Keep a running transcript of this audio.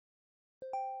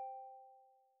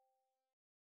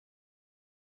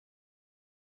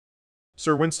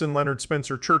Sir Winston Leonard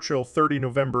Spencer Churchill, 30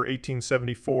 November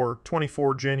 1874,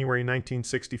 24 January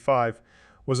 1965,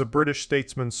 was a British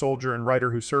statesman, soldier, and writer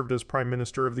who served as Prime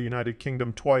Minister of the United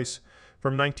Kingdom twice,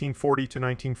 from 1940 to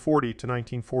 1940 to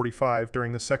 1945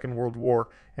 during the Second World War,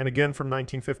 and again from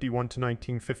 1951 to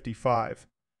 1955.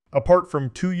 Apart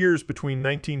from 2 years between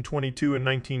 1922 and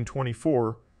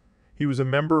 1924, he was a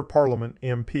Member of Parliament,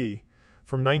 MP,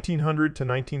 from 1900 to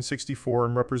 1964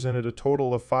 and represented a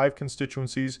total of 5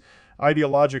 constituencies.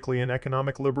 Ideologically an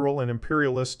economic liberal and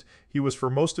imperialist, he was for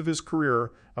most of his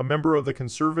career a member of the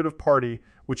Conservative Party,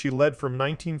 which he led from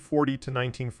 1940 to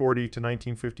 1940 to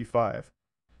 1955.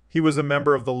 He was a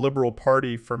member of the Liberal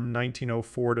Party from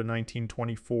 1904 to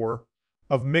 1924.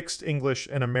 Of mixed English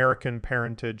and American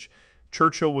parentage,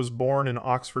 Churchill was born in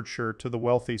Oxfordshire to the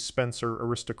wealthy Spencer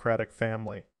aristocratic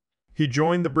family. He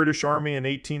joined the British Army in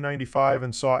 1895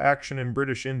 and saw action in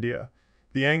British India,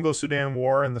 the Anglo-Sudan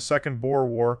War, and the Second Boer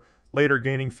War, later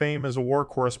gaining fame as a war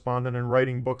correspondent and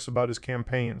writing books about his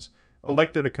campaigns.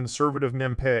 Elected a Conservative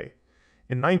MP.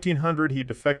 In 1900 he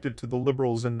defected to the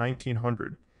Liberals. In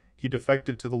 1900 he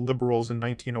defected to the Liberals in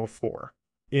 1904.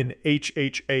 In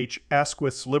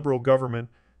Asquith's Liberal government,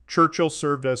 Churchill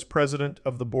served as President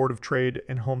of the Board of Trade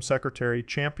and Home Secretary,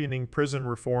 championing prison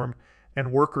reform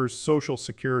and workers' social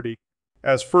security.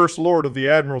 As First Lord of the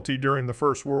Admiralty during the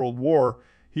First World War,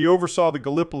 he oversaw the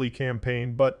Gallipoli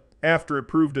campaign, but after it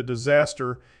proved a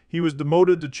disaster, he was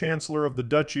demoted to Chancellor of the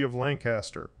Duchy of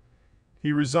Lancaster.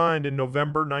 He resigned in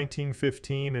November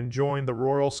 1915 and joined the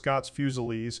Royal Scots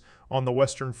Fusiliers on the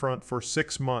Western Front for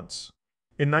 6 months.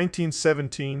 In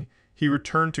 1917, he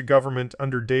returned to government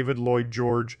under David Lloyd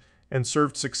George and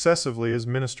served successively as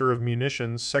Minister of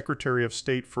Munitions, Secretary of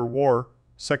State for War,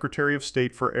 Secretary of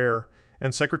State for Air,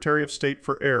 and Secretary of State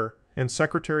for Air, and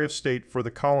Secretary of State for the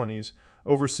Colonies,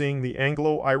 overseeing the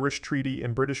Anglo-Irish Treaty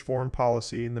and British foreign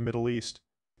policy in the Middle East.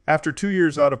 After 2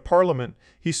 years out of Parliament,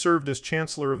 he served as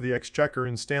Chancellor of the Exchequer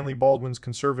in Stanley Baldwin's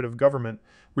Conservative government,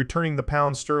 returning the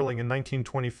pound sterling in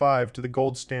 1925 to the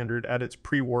gold standard at its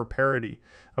pre-war parity,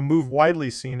 a move widely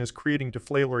seen as creating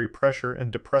deflationary pressure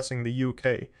and depressing the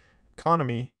UK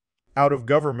economy. Out of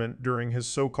government during his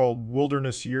so-called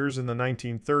wilderness years in the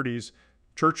 1930s,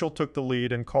 Churchill took the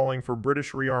lead in calling for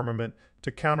British rearmament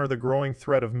to counter the growing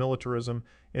threat of militarism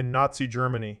in Nazi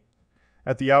Germany.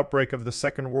 At the outbreak of the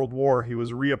Second World War, he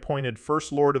was reappointed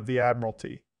First Lord of the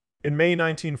Admiralty. In May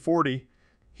 1940,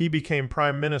 he became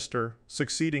Prime Minister,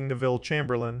 succeeding Neville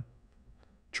Chamberlain.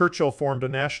 Churchill formed a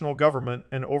national government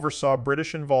and oversaw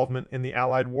British involvement in the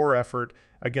Allied war effort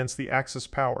against the Axis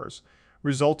powers,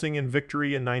 resulting in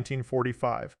victory in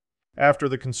 1945. After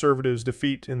the Conservatives'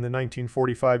 defeat in the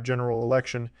 1945 general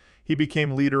election, he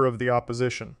became leader of the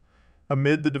opposition.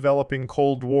 Amid the developing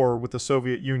Cold War with the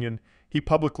Soviet Union, he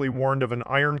publicly warned of an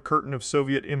Iron Curtain of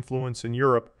Soviet influence in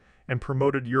Europe and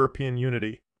promoted European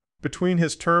unity. Between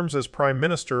his terms as Prime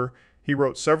Minister, he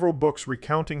wrote several books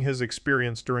recounting his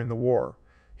experience during the war.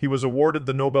 He was awarded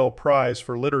the Nobel Prize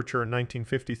for Literature in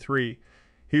 1953.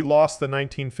 He lost the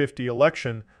 1950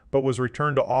 election, but was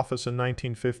returned to office in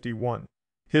 1951.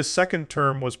 His second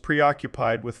term was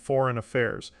preoccupied with foreign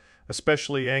affairs,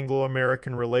 especially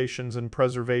Anglo-American relations and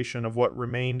preservation of what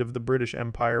remained of the British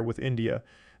Empire with India,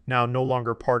 now no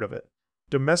longer part of it.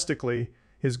 Domestically,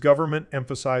 his government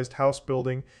emphasized house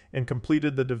building and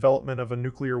completed the development of a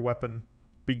nuclear weapon,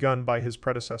 begun by his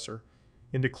predecessor.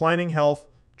 In declining health,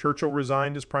 Churchill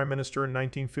resigned as Prime Minister in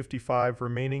 1955,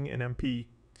 remaining an MP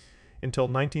until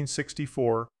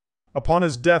 1964. Upon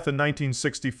his death in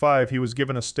 1965, he was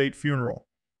given a state funeral.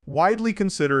 Widely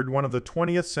considered one of the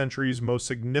 20th century's most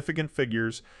significant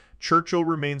figures, Churchill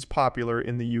remains popular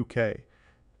in the UK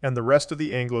and the rest of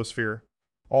the Anglosphere.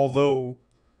 Although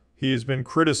he has been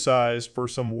criticized for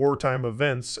some wartime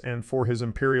events and for his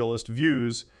imperialist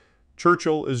views,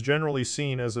 Churchill is generally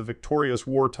seen as a victorious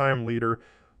wartime leader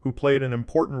who played an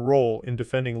important role in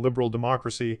defending liberal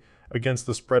democracy against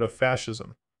the spread of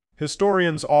fascism.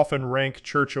 Historians often rank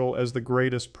Churchill as the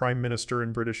greatest prime minister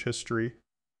in British history.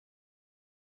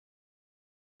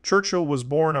 Churchill was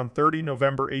born on 30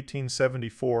 November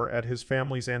 1874 at his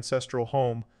family's ancestral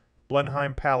home,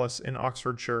 Blenheim Palace in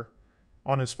Oxfordshire.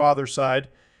 On his father's side,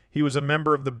 he was a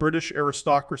member of the British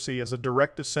aristocracy as a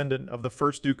direct descendant of the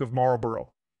first Duke of Marlborough.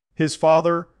 His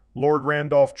father, Lord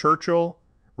Randolph Churchill,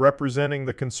 representing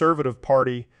the Conservative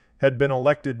Party, had been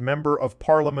elected Member of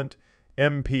Parliament,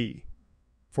 MP,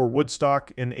 for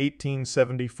Woodstock in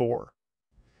 1874.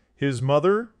 His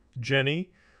mother,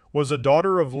 Jenny, was a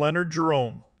daughter of Leonard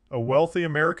Jerome, a wealthy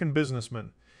American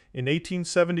businessman. In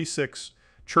 1876,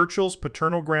 Churchill's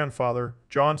paternal grandfather,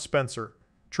 John Spencer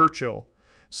Churchill,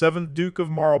 7th Duke of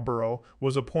Marlborough,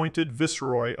 was appointed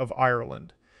Viceroy of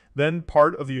Ireland, then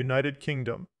part of the United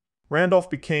Kingdom. Randolph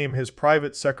became his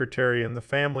private secretary and the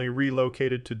family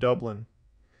relocated to Dublin.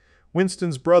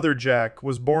 Winston's brother Jack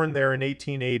was born there in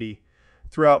 1880.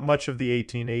 Throughout much of the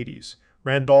 1880s,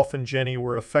 Randolph and Jenny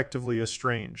were effectively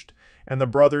estranged, and the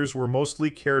brothers were mostly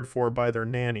cared for by their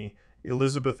nanny,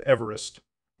 Elizabeth Everest.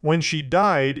 When she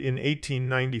died in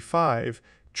 1895,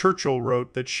 Churchill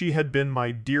wrote that she had been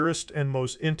my dearest and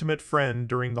most intimate friend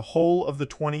during the whole of the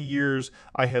 20 years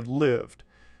I had lived.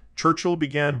 Churchill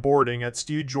began boarding at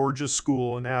Lloyd George's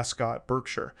school in Ascot,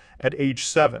 Berkshire, at age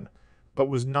 7, but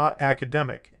was not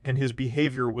academic, and his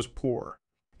behavior was poor.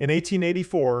 In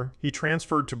 1884, he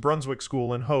transferred to Brunswick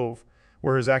School in Hove,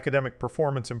 where his academic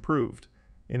performance improved.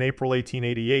 In April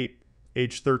 1888,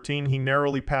 age 13, he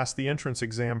narrowly passed the entrance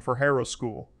exam for Harrow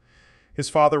School. His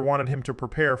father wanted him to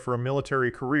prepare for a military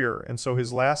career, and so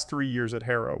his last 3 years at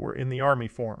Harrow were in the Army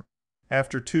form.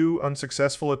 After 2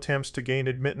 unsuccessful attempts to gain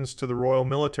admittance to the Royal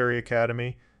Military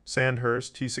Academy,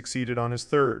 Sandhurst, he succeeded on his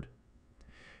 3rd.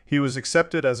 He was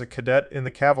accepted as a cadet in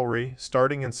the cavalry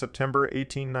starting in September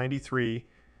 1893.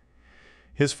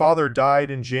 His father died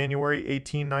in January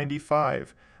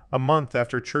 1895, a month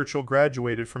after Churchill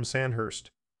graduated from Sandhurst.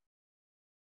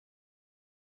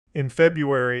 In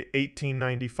February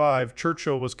 1895,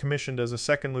 Churchill was commissioned as a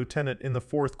second lieutenant in the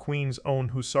 4th Queen's Own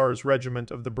Hussars Regiment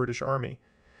of the British Army,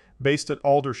 based at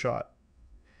Aldershot.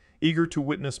 Eager to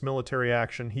witness military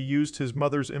action, he used his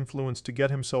mother's influence to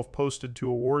get himself posted to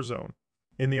a war zone.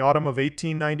 In the autumn of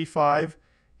 1895,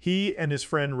 he and his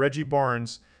friend Reggie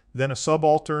Barnes, then a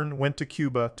subaltern, went to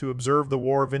Cuba to observe the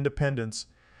War of Independence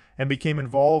and became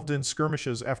involved in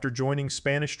skirmishes after joining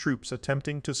Spanish troops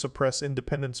attempting to suppress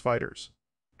independence fighters.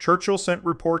 Churchill sent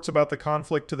reports about the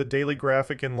conflict to the Daily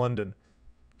Graphic in London.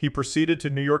 He proceeded to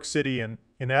New York City and,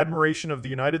 in admiration of the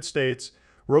United States,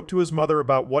 wrote to his mother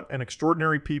about what an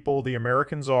extraordinary people the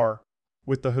Americans are.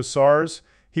 With the Hussars,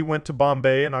 he went to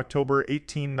Bombay in October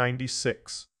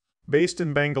 1896. Based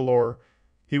in Bangalore,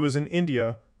 he was in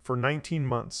India for 19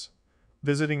 months,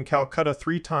 visiting Calcutta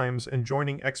 3 times and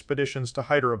joining expeditions to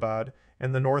Hyderabad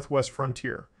and the northwest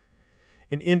frontier.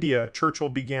 In India, Churchill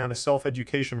began a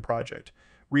self-education project,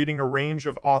 reading a range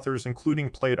of authors including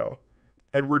Plato,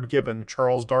 Edward Gibbon,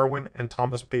 Charles Darwin, and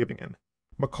Thomas Babington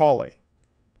Macaulay.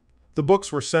 The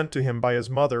books were sent to him by his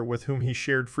mother, with whom he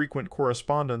shared frequent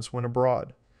correspondence when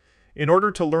abroad. In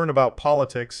order to learn about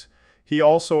politics, he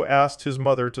also asked his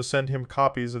mother to send him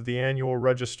copies of the Annual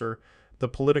Register, the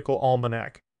Political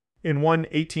Almanac. In one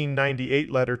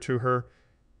 1898 letter to her,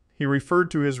 he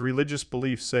referred to his religious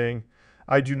beliefs, saying,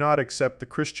 "I do not accept the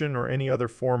Christian or any other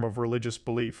form of religious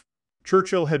belief."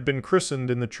 Churchill had been christened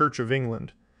in the Church of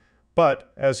England,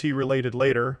 but, as he related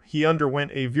later, he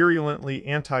underwent a virulently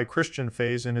anti-Christian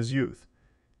phase in his youth,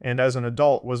 and as an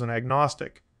adult was an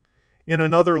agnostic. In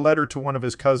another letter to one of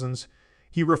his cousins,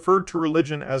 he referred to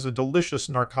religion as a delicious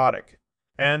narcotic,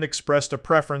 and expressed a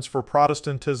preference for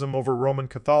Protestantism over Roman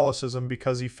Catholicism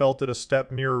because he felt it a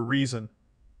step nearer reason.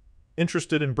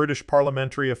 Interested in British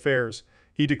parliamentary affairs,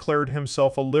 he declared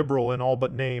himself a liberal in all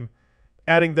but name,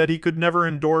 adding that he could never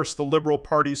endorse the Liberal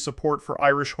Party's support for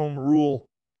Irish Home Rule.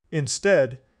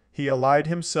 Instead, he allied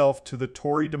himself to the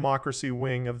Tory democracy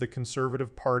wing of the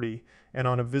Conservative Party, and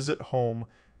on a visit home,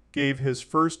 gave his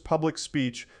first public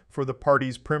speech for the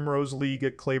party's Primrose League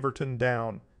at Claverton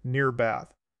Down, near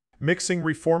Bath. Mixing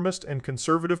reformist and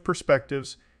conservative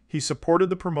perspectives, he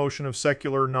supported the promotion of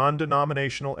secular,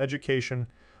 non-denominational education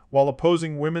while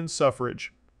opposing women's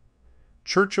suffrage.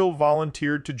 Churchill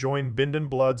volunteered to join Bindon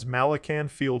Blood's Malacan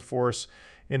Field Force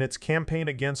in its campaign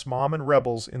against Mohman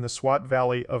rebels in the Swat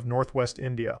Valley of northwest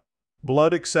India.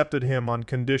 Blood accepted him on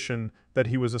condition that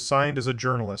he was assigned as a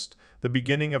journalist, the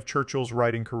beginning of Churchill's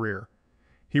writing career.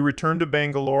 He returned to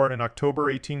Bangalore in October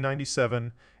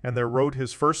 1897 and there wrote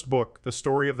his first book, The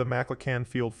Story of the Malacan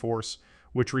Field Force,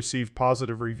 which received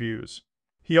positive reviews.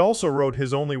 He also wrote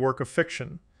his only work of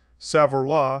fiction,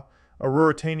 Savorla, a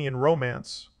Ruritanian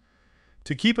romance.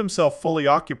 To keep himself fully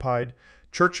occupied,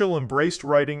 Churchill embraced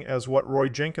writing as what Roy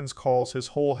Jenkins calls his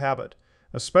whole habit,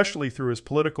 especially through his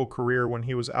political career when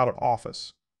he was out of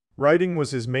office. Writing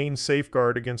was his main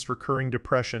safeguard against recurring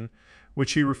depression,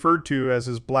 which he referred to as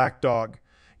his black dog.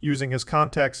 Using his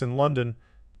contacts in London,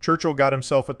 Churchill got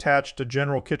himself attached to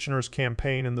General Kitchener's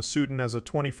campaign in the Sudan as a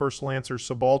 21st Lancers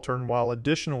subaltern while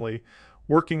additionally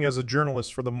working as a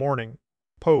journalist for the Morning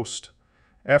Post.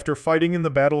 After fighting in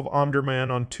the Battle of Omdurman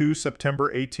on 2 September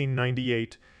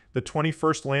 1898, the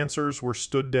 21st Lancers were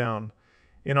stood down.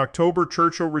 In October,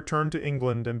 Churchill returned to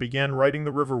England and began writing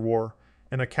The River War,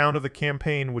 an account of the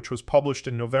campaign which was published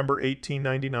in November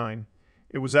 1899.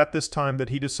 It was at this time that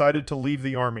he decided to leave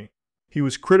the army. He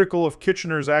was critical of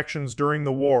Kitchener's actions during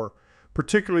the war,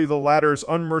 particularly the latter's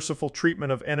unmerciful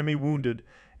treatment of enemy wounded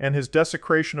and his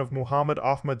desecration of Muhammad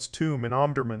Ahmad's tomb in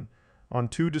Omdurman. On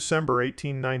 2 December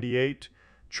 1898,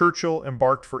 Churchill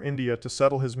embarked for India to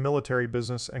settle his military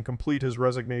business and complete his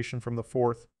resignation from the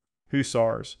 4th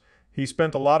Hussars. He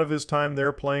spent a lot of his time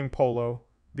there playing polo,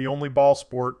 the only ball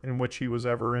sport in which he was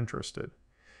ever interested.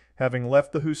 Having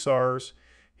left the Hussars,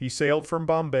 he sailed from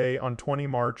Bombay on 20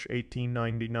 March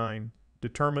 1899,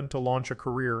 determined to launch a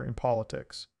career in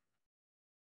politics.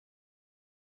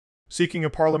 Seeking a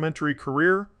parliamentary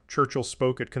career, Churchill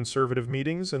spoke at Conservative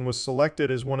meetings and was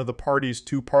selected as one of the party's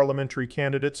 2 parliamentary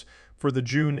candidates for the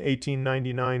June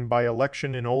 1899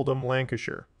 by-election in Oldham,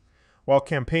 Lancashire. While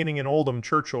campaigning in Oldham,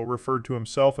 Churchill referred to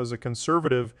himself as a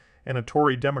Conservative and a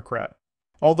Tory Democrat.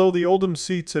 Although the Oldham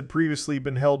seats had previously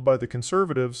been held by the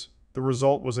Conservatives, the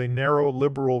result was a narrow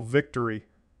Liberal victory.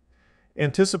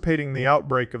 Anticipating the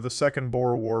outbreak of the Second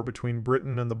Boer War between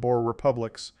Britain and the Boer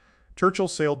republics, Churchill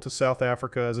sailed to South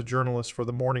Africa as a journalist for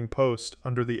the Morning Post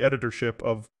under the editorship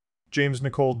of James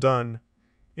Nicol Dunn.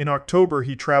 In October,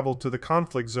 he traveled to the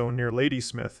conflict zone near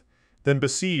Ladysmith, then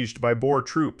besieged by Boer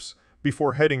troops,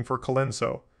 before heading for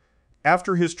Colenso.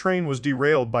 After his train was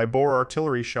derailed by Boer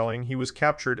artillery shelling, he was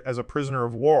captured as a prisoner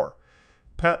of war,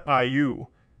 PIU,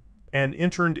 and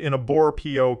interned in a Boer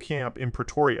PO camp in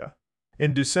Pretoria.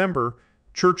 In December,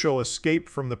 Churchill escaped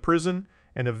from the prison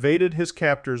and evaded his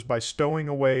captors by stowing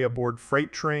away aboard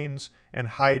freight trains and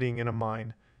hiding in a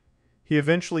mine. He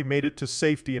eventually made it to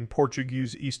safety in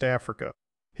Portuguese East Africa.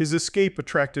 His escape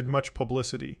attracted much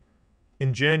publicity.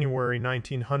 In January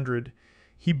 1900,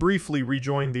 he briefly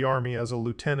rejoined the army as a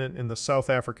lieutenant in the South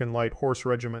African Light Horse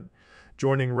Regiment,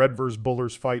 joining Redvers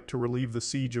Buller's fight to relieve the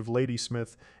siege of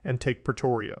Ladysmith and take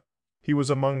Pretoria. He was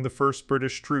among the first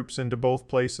British troops into both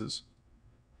places.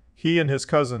 He and his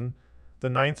cousin, the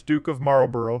 9th Duke of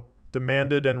Marlborough,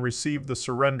 demanded and received the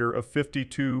surrender of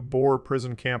 52 Boer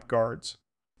prison camp guards.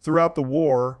 Throughout the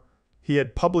war, he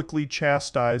had publicly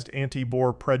chastised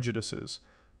anti-Boer prejudices,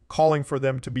 calling for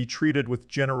them to be treated with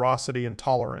generosity and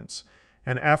tolerance,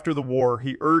 and after the war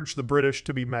he urged the British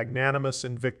to be magnanimous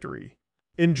in victory.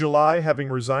 In July, having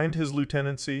resigned his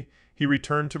lieutenancy, he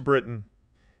returned to Britain.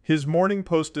 His Morning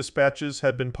Post dispatches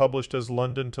had been published as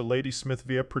London to Ladysmith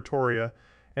via Pretoria,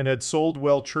 and had sold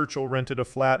well. Churchill rented a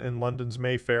flat in London's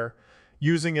Mayfair,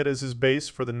 using it as his base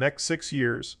for the next 6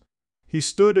 years. He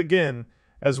stood again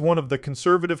as one of the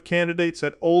Conservative candidates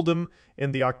at Oldham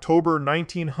in the October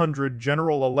 1900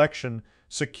 general election,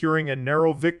 securing a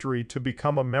narrow victory to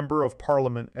become a Member of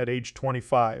Parliament at age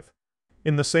 25.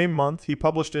 In the same month, he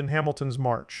published In Hamilton's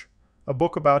March, a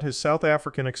book about his South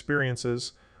African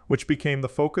experiences, which became the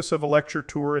focus of a lecture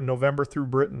tour in November through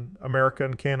Britain, America,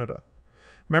 and Canada.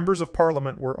 Members of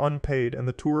Parliament were unpaid, and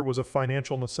the tour was a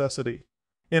financial necessity.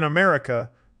 In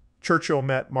America, Churchill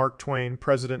met Mark Twain,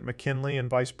 President McKinley, and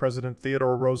Vice President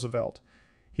Theodore Roosevelt.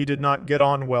 He did not get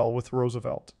on well with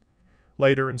Roosevelt.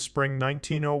 Later, in spring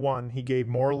 1901, he gave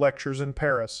more lectures in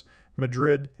Paris,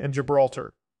 Madrid, and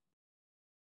Gibraltar.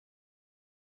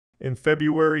 In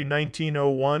February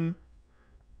 1901,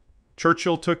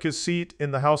 Churchill took his seat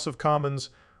in the House of Commons,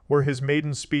 where his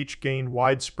maiden speech gained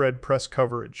widespread press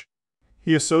coverage.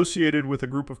 He associated with a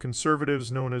group of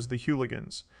conservatives known as the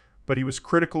Hooligans, but he was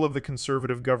critical of the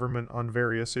Conservative government on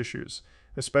various issues,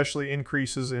 especially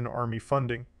increases in army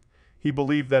funding. He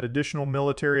believed that additional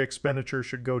military expenditure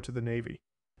should go to the Navy.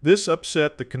 This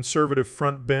upset the Conservative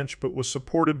front bench, but was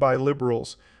supported by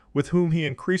liberals, with whom he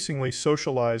increasingly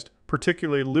socialized,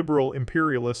 particularly liberal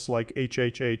imperialists like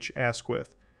H.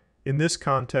 Asquith. In this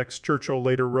context, Churchill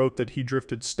later wrote that he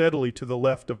drifted steadily to the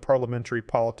left of parliamentary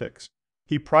politics.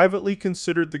 He privately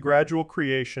considered the gradual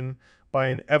creation by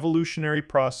an evolutionary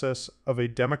process of a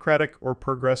democratic or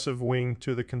progressive wing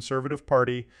to the Conservative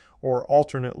Party, or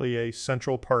alternately a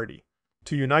central party,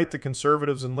 to unite the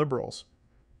Conservatives and Liberals.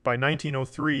 By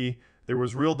 1903, there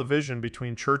was real division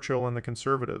between Churchill and the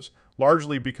Conservatives,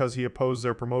 largely because he opposed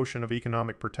their promotion of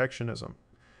economic protectionism.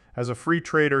 As a free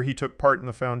trader, he took part in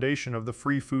the foundation of the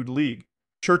Free Food League.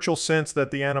 Churchill sensed that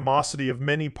the animosity of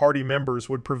many party members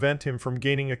would prevent him from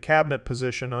gaining a cabinet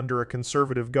position under a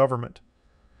conservative government.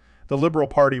 The Liberal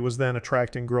Party was then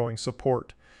attracting growing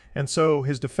support, and so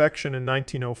his defection in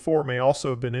 1904 may also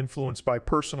have been influenced by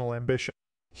personal ambition.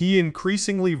 He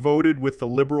increasingly voted with the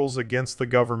Liberals against the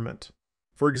government.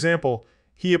 For example,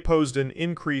 he opposed an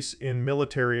increase in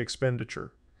military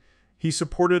expenditure. He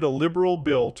supported a liberal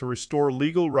bill to restore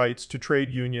legal rights to trade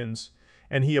unions,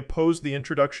 and he opposed the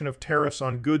introduction of tariffs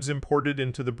on goods imported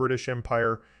into the British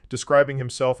Empire, describing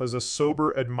himself as a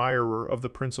sober admirer of the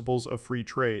principles of free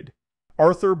trade.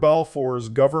 Arthur Balfour's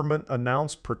government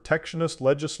announced protectionist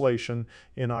legislation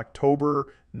in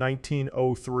October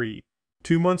 1903.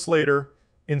 2 months later,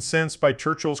 incensed by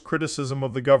Churchill's criticism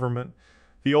of the government,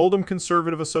 the Oldham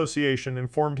Conservative Association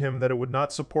informed him that it would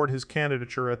not support his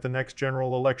candidature at the next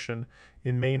general election.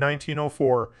 In May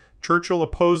 1904, Churchill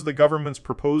opposed the government's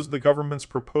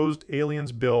proposed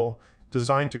Aliens Bill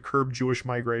designed to curb Jewish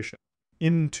migration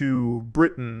into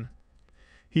Britain.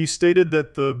 He stated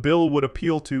that the bill would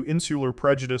appeal to insular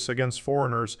prejudice against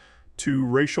foreigners, to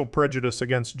racial prejudice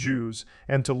against Jews,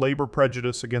 and to labor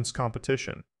prejudice against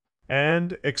competition,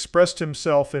 and expressed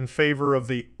himself in favor of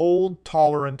the old,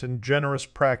 tolerant, and generous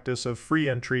practice of free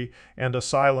entry and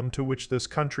asylum to which this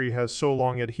country has so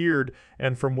long adhered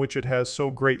and from which it has so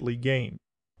greatly gained.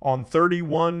 On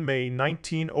 31 May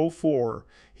 1904,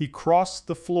 he crossed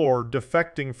the floor,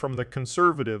 defecting from the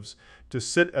Conservatives to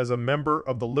sit as a member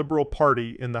of the Liberal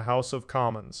Party in the House of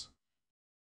Commons.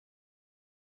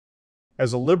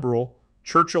 As a Liberal,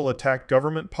 Churchill attacked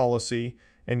government policy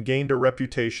and gained a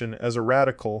reputation as a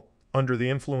radical under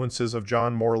the influences of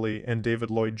John Morley and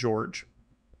David Lloyd George.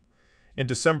 In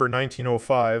December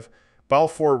 1905,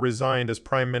 Balfour resigned as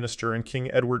Prime Minister, and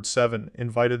King Edward VII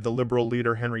invited the Liberal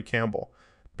leader Henry Campbell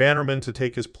Bannerman to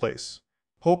take his place.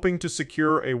 Hoping to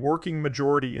secure a working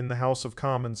majority in the House of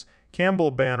Commons, Campbell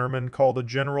Bannerman called a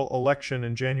general election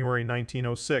in January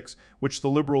 1906, which the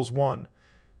Liberals won.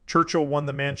 Churchill won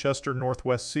the Manchester North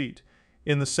West seat.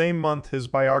 In the same month, his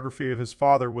biography of his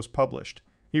father was published.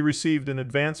 He received an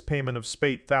advance payment of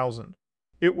 £8,000.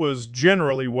 It was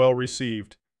generally well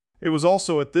received. It was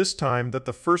also at this time that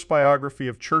the first biography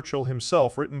of Churchill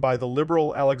himself, written by the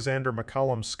Liberal Alexander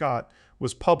McCallum Scott,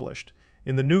 was published.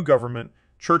 In the new government,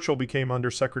 Churchill became Under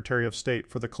Secretary of State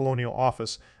for the Colonial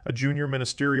Office, a junior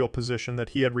ministerial position that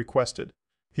he had requested.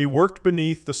 He worked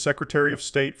beneath the Secretary of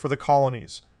State for the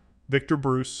Colonies, Victor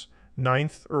Bruce,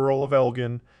 9th Earl of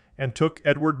Elgin, and took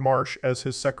Edward Marsh as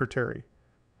his secretary.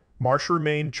 Marsh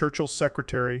remained Churchill's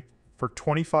secretary for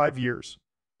 25 years.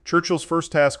 Churchill's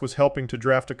first task was helping to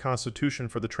draft a constitution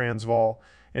for the Transvaal,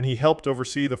 and he helped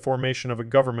oversee the formation of a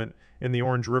government in the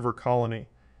Orange River colony.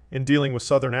 In dealing with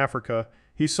southern Africa,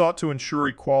 he sought to ensure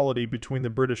equality between the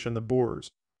British and the Boers.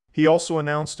 He also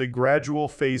announced a gradual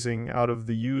phasing out of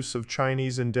the use of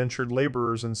Chinese indentured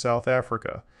laborers in South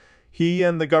Africa. He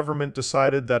and the government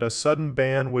decided that a sudden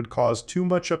ban would cause too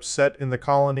much upset in the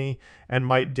colony and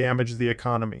might damage the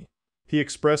economy. He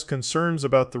expressed concerns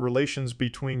about the relations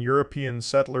between European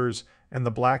settlers and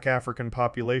the black African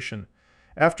population.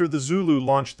 After the Zulu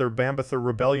launched their Bambatha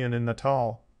rebellion in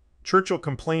Natal, Churchill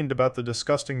complained about the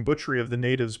disgusting butchery of the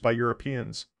natives by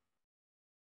Europeans.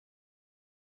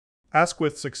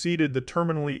 Asquith succeeded the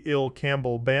terminally ill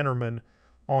Campbell Bannerman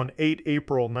on 8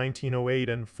 April 1908,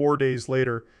 and 4 days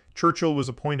later, Churchill was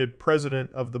appointed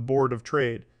President of the Board of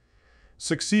Trade,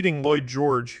 succeeding Lloyd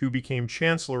George, who became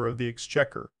Chancellor of the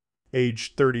Exchequer.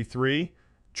 Aged 33,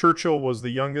 Churchill was the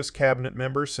youngest cabinet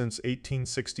member since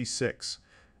 1866.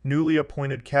 Newly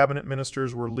appointed cabinet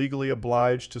ministers were legally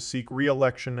obliged to seek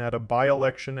re-election at a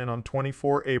by-election, and on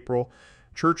 24 April,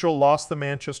 Churchill lost the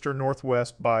Manchester North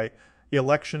West by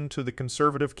election to the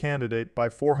Conservative candidate by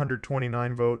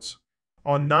 429 votes.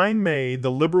 On 9 May,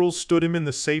 the Liberals stood him in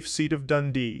the safe seat of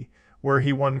Dundee, where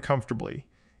he won comfortably.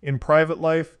 In private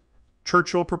life,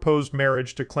 Churchill proposed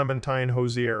marriage to Clementine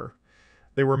Hosier.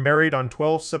 They were married on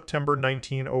 12 September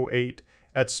 1908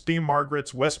 at Ste.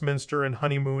 Margaret's, Westminster, and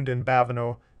honeymooned in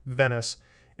Baveno, Venice,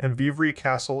 and Vivry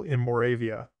Castle in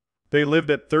Moravia. They lived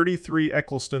at 33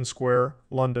 Eccleston Square,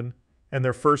 London, and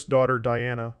their first daughter,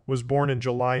 Diana, was born in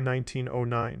July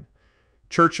 1909.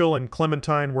 Churchill and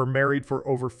Clementine were married for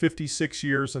over 56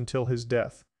 years until his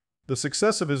death. The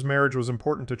success of his marriage was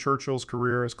important to Churchill's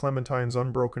career, as Clementine's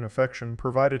unbroken affection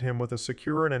provided him with a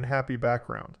secure and happy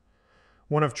background.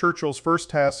 One of Churchill's first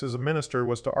tasks as a minister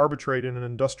was to arbitrate in an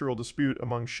industrial dispute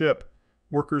among ship,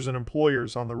 workers and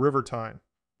employers on the River Tyne.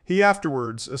 He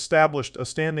afterwards established a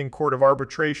standing court of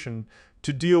arbitration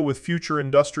to deal with future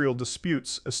industrial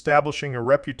disputes, establishing a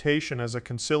reputation as a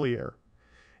conciliator.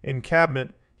 In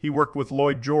cabinet, he worked with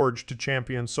Lloyd George to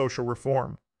champion social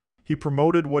reform. He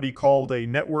promoted what he called a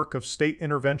network of state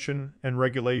intervention and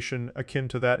regulation akin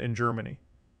to that in Germany.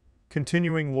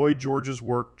 Continuing Lloyd George's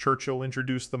work, Churchill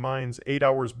introduced the Mines 8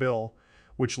 Hours Bill,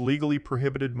 which legally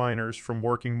prohibited miners from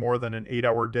working more than an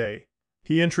 8-hour day.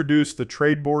 He introduced the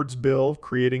Trade Boards Bill,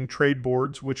 creating trade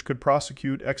boards which could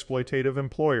prosecute exploitative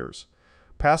employers.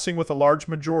 Passing with a large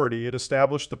majority, it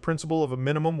established the principle of a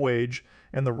minimum wage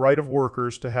and the right of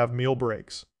workers to have meal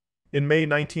breaks. In May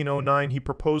 1909, he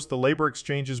proposed the Labor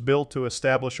Exchanges Bill to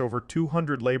establish over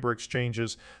 200 labor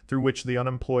exchanges through which the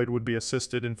unemployed would be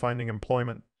assisted in finding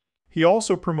employment. He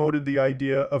also promoted the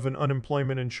idea of an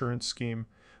unemployment insurance scheme,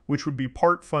 which would be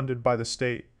part funded by the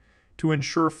state. To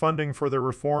ensure funding for their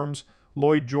reforms,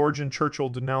 Lloyd George and Churchill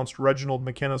denounced Reginald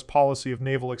McKenna's policy of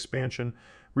naval expansion,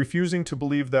 refusing to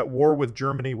believe that war with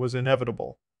Germany was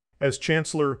inevitable. As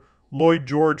Chancellor, Lloyd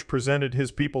George presented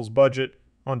his people's budget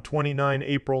on 29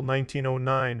 April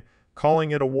 1909,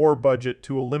 calling it a war budget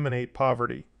to eliminate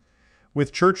poverty.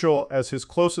 With Churchill as his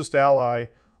closest ally,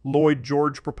 Lloyd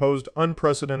George proposed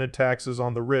unprecedented taxes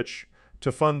on the rich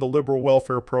to fund the liberal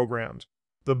welfare programs.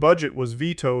 The budget was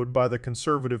vetoed by the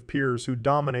conservative peers who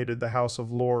dominated the House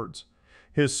of Lords.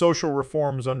 His social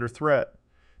reforms under threat,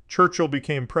 Churchill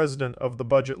became president of the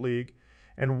Budget League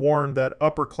and warned that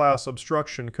upper-class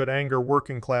obstruction could anger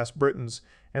working-class Britons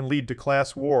and lead to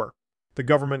class war. The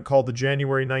government called the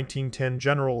January 1910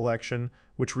 general election,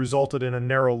 which resulted in a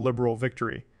narrow Liberal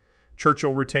victory.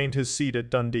 Churchill retained his seat at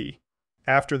Dundee.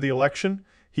 After the election,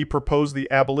 he proposed the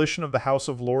abolition of the House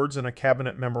of Lords in a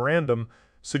cabinet memorandum,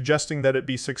 suggesting that it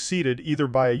be succeeded either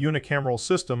by a unicameral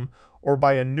system or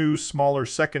by a new, smaller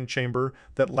second chamber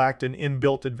that lacked an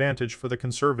inbuilt advantage for the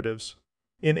Conservatives.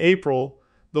 In April,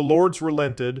 the Lords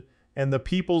relented, and the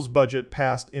People's Budget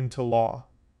passed into law.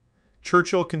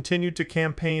 Churchill continued to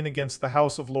campaign against the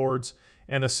House of Lords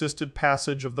and assisted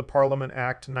passage of the Parliament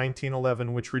Act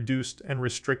 1911, which reduced and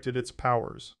restricted its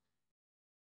powers.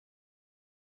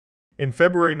 In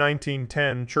February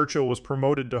 1910, Churchill was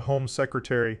promoted to Home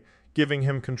Secretary, giving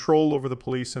him control over the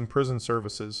police and prison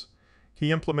services.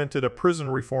 He implemented a prison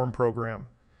reform program.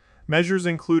 Measures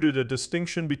included a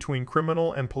distinction between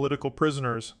criminal and political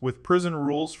prisoners, with prison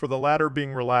rules for the latter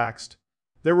being relaxed.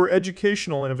 There were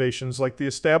educational innovations like the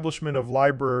establishment of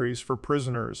libraries for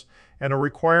prisoners and a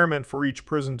requirement for each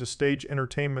prison to stage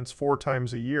entertainments 4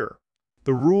 times a year.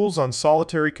 The rules on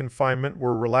solitary confinement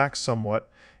were relaxed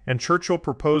somewhat, and Churchill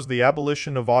proposed the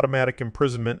abolition of automatic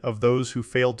imprisonment of those who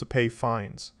failed to pay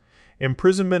fines.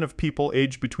 Imprisonment of people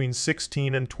aged between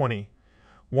 16 and 20.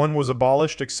 One was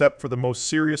abolished except for the most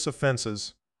serious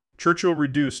offenses. Churchill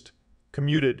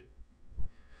commuted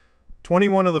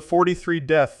 21 of the 43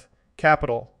 death,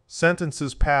 capital,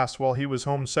 sentences passed while he was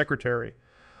Home Secretary.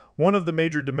 One of the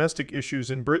major domestic issues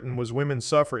in Britain was women's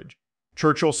suffrage.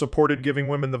 Churchill supported giving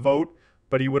women the vote,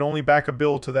 but he would only back a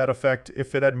bill to that effect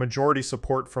if it had majority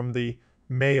support from the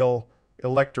male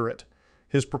electorate.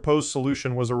 His proposed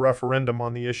solution was a referendum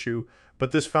on the issue,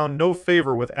 but this found no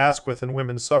favor with Asquith, and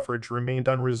women's suffrage remained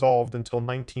unresolved until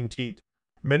 1910.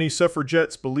 Many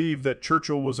suffragettes believed that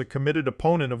Churchill was a committed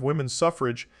opponent of women's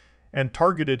suffrage and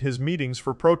targeted his meetings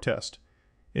for protest.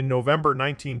 In November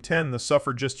 1910, the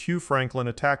suffragist Hugh Franklin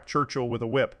attacked Churchill with a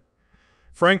whip.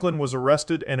 Franklin was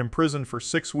arrested and imprisoned for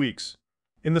 6 weeks.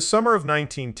 In the summer of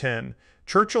 1910,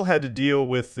 Churchill had to deal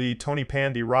with the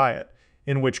Tonypandy riot,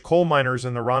 in which coal miners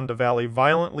in the Rhondda Valley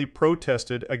violently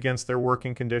protested against their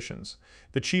working conditions.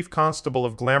 The chief constable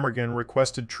of Glamorgan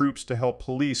requested troops to help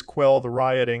police quell the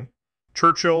rioting.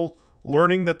 Churchill,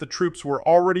 learning that the troops were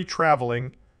already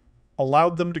traveling,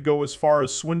 allowed them to go as far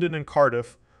as Swindon and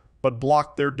Cardiff, but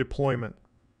blocked their deployment.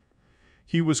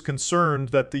 He was concerned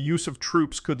that the use of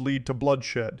troops could lead to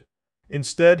bloodshed.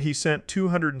 Instead, he sent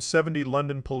 270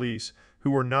 London police,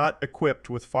 who were not equipped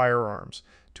with firearms,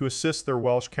 to assist their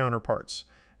Welsh counterparts.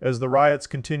 As the riots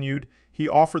continued, he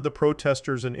offered the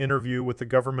protesters an interview with the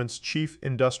government's chief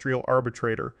industrial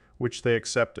arbitrator, which they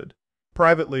accepted.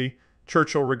 Privately,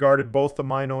 Churchill regarded both the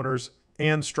mine owners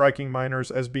and striking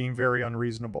miners as being very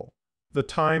unreasonable. The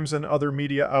Times and other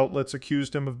media outlets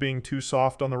accused him of being too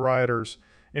soft on the rioters.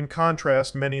 In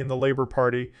contrast, many in the Labour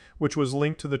Party, which was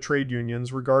linked to the trade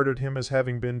unions, regarded him as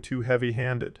having been too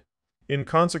heavy-handed. In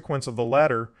consequence of the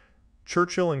latter,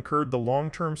 Churchill incurred the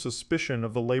long-term suspicion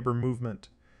of the labor movement.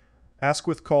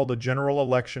 Asquith called a general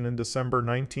election in December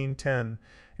 1910,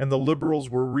 and the Liberals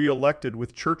were re-elected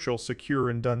with Churchill secure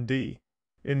in Dundee.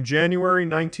 In January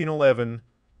 1911,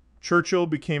 Churchill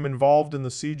became involved in the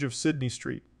siege of Sydney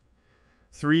Street.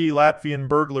 3 Latvian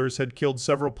burglars had killed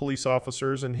several police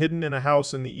officers and hidden in a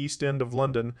house in the East End of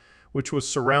London, which was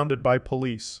surrounded by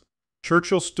police.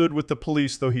 Churchill stood with the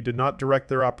police, though he did not direct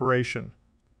their operation.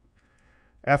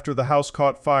 After the house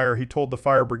caught fire, he told the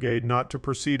fire brigade not to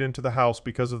proceed into the house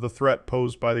because of the threat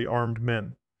posed by the armed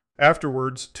men.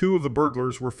 Afterwards, 2 of the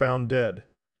burglars were found dead.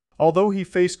 Although he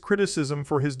faced criticism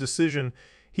for his decision,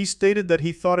 he stated that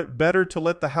he thought it better to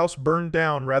let the house burn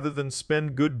down rather than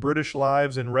spend good British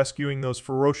lives in rescuing those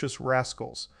ferocious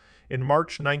rascals. In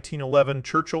March 1911,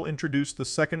 Churchill introduced the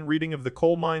second reading of the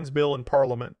Coal Mines Bill in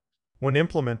Parliament. When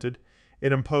implemented,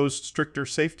 it imposed stricter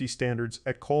safety standards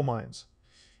at coal mines.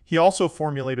 He also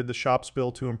formulated the Shops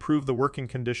Bill to improve the working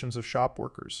conditions of shop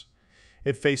workers.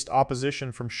 it faced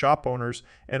opposition from shop owners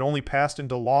and only passed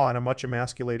into law in a much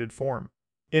emasculated form.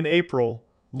 In April,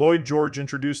 Lloyd George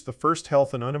introduced the first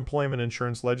health and unemployment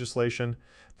insurance legislation,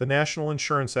 the National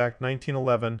Insurance Act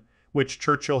 1911, which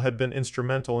Churchill had been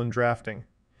instrumental in drafting.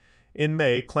 In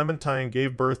May, Clementine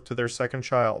gave birth to their second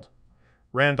child,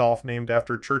 Randolph, named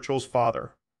after Churchill's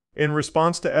father. In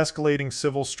response to escalating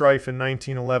civil strife in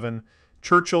 1911,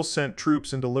 Churchill sent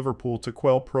troops into Liverpool to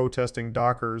quell protesting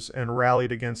dockers and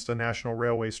rallied against a national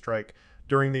railway strike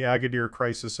during the Agadir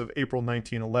crisis of April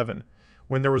 1911,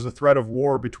 when there was a threat of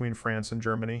war between France and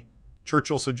Germany.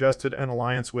 Churchill suggested an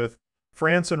alliance with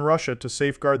France and Russia to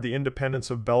safeguard the independence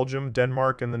of Belgium,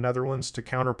 Denmark, and the Netherlands to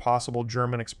counter possible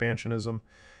German expansionism.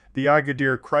 The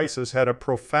Agadir crisis had a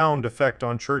profound effect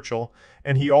on Churchill,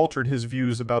 and he altered his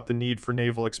views about the need for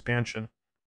naval expansion.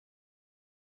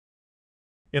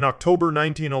 In October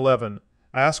 1911,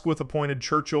 Asquith appointed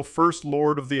Churchill First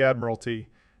Lord of the Admiralty,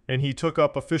 and he took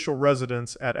up official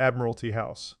residence at Admiralty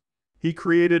House. He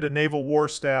created a naval war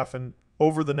staff and,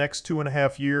 over the next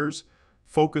 2.5 years,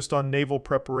 focused on naval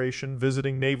preparation,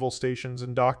 visiting naval stations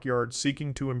and dockyards,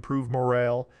 seeking to improve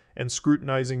morale, and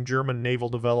scrutinizing German naval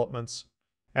developments.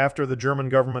 After the German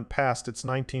government passed its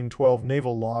 1912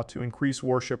 naval law to increase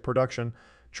warship production,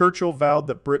 Churchill vowed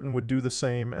that Britain would do the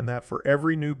same and that for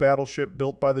every new battleship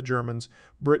built by the Germans,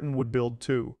 Britain would build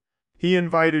 2. He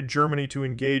invited Germany to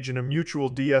engage in a mutual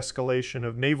de-escalation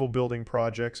of naval building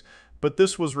projects, but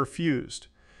this was refused.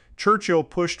 Churchill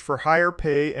pushed for higher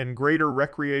pay and greater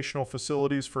recreational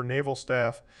facilities for naval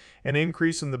staff, an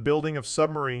increase in the building of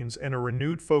submarines, and a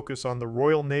renewed focus on the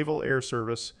Royal Naval Air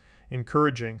Service,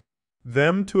 encouraging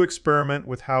them to experiment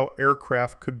with how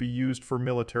aircraft could be used for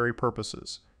military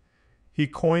purposes. He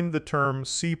coined the term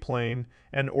seaplane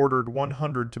and ordered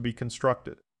 100 to be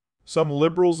constructed. Some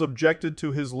liberals objected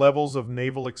to his levels of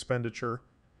naval expenditure.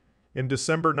 In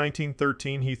December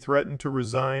 1913, he threatened to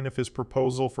resign if his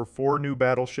proposal for 4 new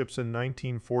battleships in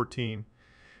 1914.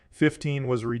 15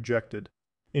 was rejected.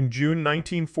 In June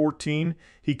 1914,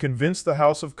 he convinced the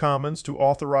House of Commons to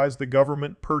authorize the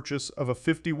government purchase of a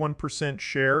 51%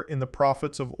 share in the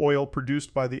profits of oil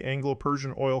produced by the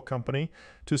Anglo-Persian Oil Company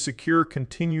to secure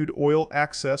continued oil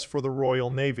access for the Royal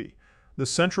Navy. The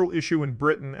central issue in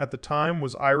Britain at the time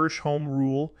was Irish Home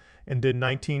Rule, and in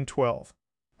 1912,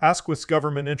 Asquith's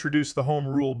government introduced the Home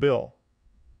Rule Bill.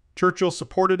 Churchill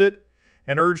supported it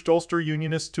and urged Ulster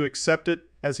Unionists to accept it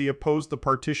as he opposed the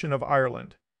partition of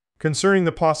Ireland. Concerning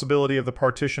the possibility of the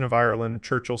partition of Ireland,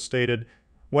 Churchill stated,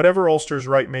 "Whatever Ulster's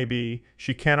right may be,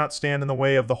 she cannot stand in the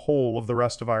way of the whole of the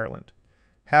rest of Ireland.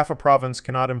 Half a province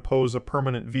cannot impose a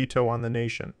permanent veto on the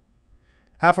nation.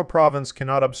 Half a province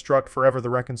cannot obstruct forever the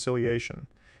reconciliation.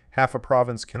 Half a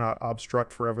province cannot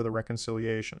obstruct forever the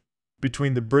reconciliation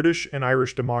between the British and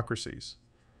Irish democracies."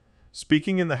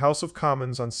 Speaking in the House of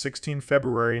Commons on 16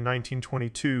 February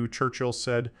 1922, Churchill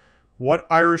said, "What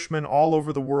Irishmen all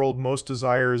over the world most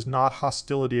desire is not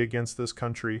hostility against this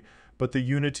country, but the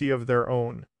unity of their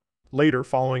own." Later,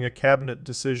 following a cabinet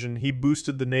decision, he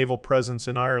boosted the naval presence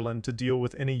in Ireland to deal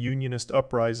with any unionist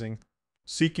uprising.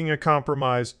 Seeking a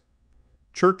compromise,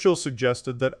 Churchill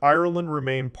suggested that Ireland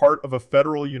remain part of a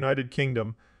federal United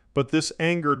Kingdom, but this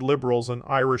angered liberals and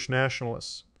Irish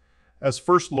nationalists. As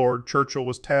First Lord, Churchill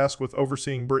was tasked with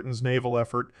overseeing Britain's naval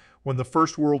effort when the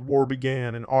First World War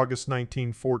began in August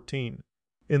 1914.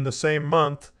 In the same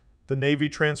month, the Navy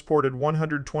transported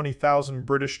 120,000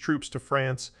 British troops to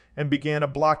France and began a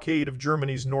blockade of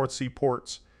Germany's North Sea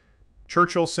ports.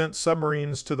 Churchill sent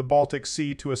submarines to the Baltic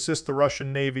Sea to assist the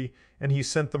Russian Navy, and he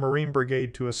sent the Marine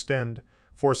Brigade to Ostend,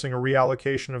 forcing a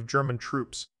reallocation of German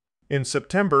troops. In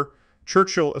September,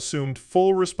 Churchill assumed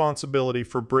full responsibility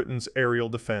for Britain's aerial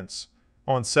defense.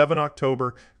 On 7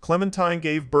 October, Clementine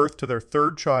gave birth to their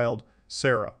third child,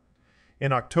 Sarah.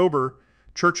 In October,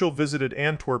 Churchill visited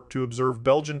Antwerp to observe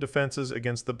Belgian defenses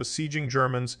against the besieging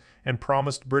Germans and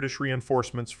promised British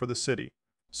reinforcements for the city.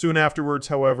 Soon afterwards,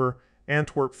 however,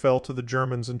 Antwerp fell to the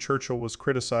Germans and Churchill was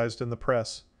criticized in the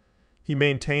press. He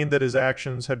maintained that his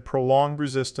actions had prolonged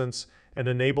resistance and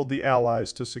enabled the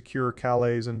Allies to secure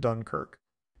Calais and Dunkirk.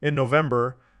 In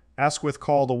November, Asquith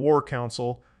called a war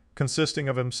council consisting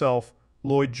of himself,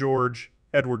 Lloyd George,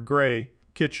 Edward Grey,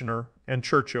 Kitchener, and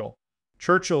Churchill.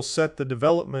 Churchill set the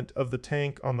development of the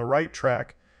tank on the right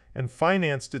track and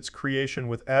financed its creation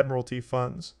with Admiralty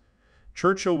funds.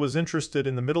 Churchill was interested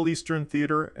in the Middle Eastern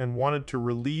theater and wanted to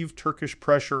relieve Turkish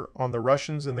pressure on the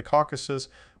Russians in the Caucasus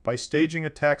by staging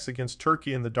attacks against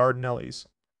Turkey in the Dardanelles.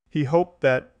 He hoped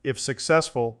that, if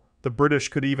successful, the British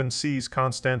could even seize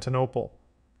Constantinople.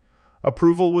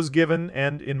 Approval was given,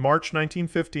 and in March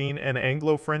 1915, an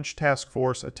Anglo-French task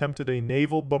force attempted a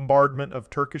naval bombardment of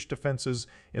Turkish defenses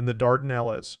in the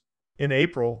Dardanelles. In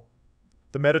April,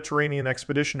 the Mediterranean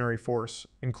Expeditionary Force,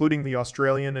 including the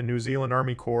Australian and New Zealand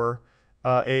Army Corps,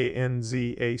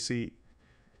 ANZAC,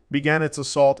 began its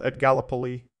assault at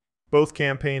Gallipoli. Both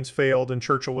campaigns failed, and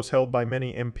Churchill was held by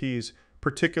many MPs,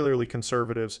 particularly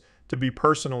Conservatives, to be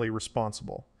personally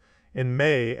responsible. In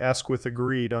May, Asquith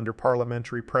agreed under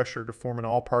parliamentary pressure to form an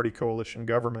all-party coalition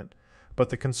government, but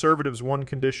the Conservatives' one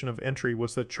condition of entry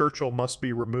was that Churchill must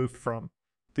be removed from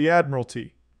the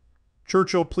Admiralty.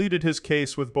 Churchill pleaded his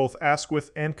case with both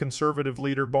Asquith and Conservative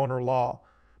leader Bonar Law,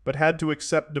 but had to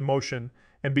accept demotion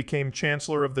and became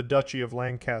Chancellor of the Duchy of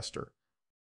Lancaster.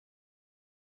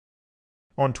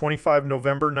 On 25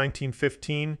 November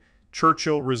 1915,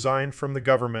 Churchill resigned from the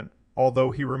government,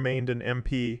 although he remained an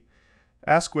MP.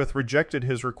 Asquith rejected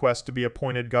his request to be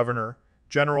appointed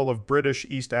Governor-General of British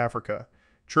East Africa.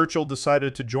 Churchill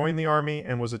decided to join the army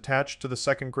and was attached to the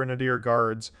 2nd Grenadier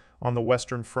Guards on the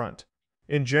Western Front.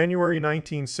 In January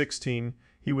 1916,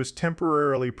 he was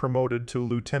temporarily promoted to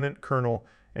Lieutenant Colonel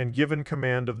and given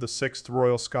command of the 6th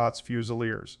Royal Scots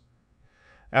Fusiliers.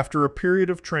 After a period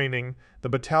of training, the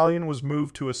battalion was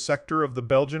moved to a sector of the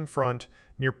Belgian front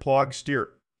near Ploegsteert.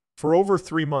 For over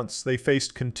 3 months, they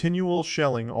faced continual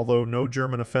shelling, although no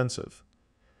German offensive.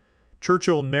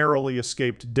 Churchill narrowly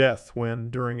escaped death when,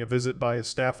 during a visit by his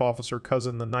staff officer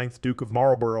cousin, the 9th Duke of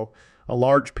Marlborough, a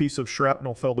large piece of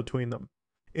shrapnel fell between them.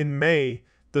 In May,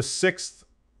 the 6th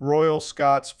Royal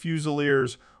Scots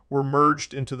Fusiliers were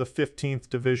merged into the 15th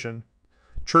Division.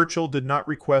 Churchill did not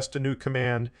request a new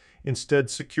command, instead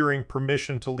securing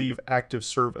permission to leave active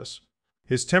service.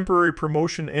 His temporary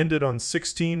promotion ended on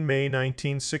 16 May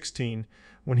 1916,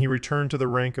 when he returned to the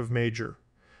rank of Major.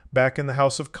 Back in the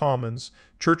House of Commons,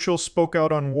 Churchill spoke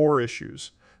out on war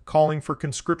issues, calling for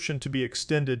conscription to be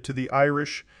extended to the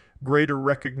Irish, greater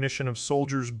recognition of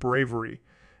soldiers' bravery,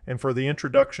 and for the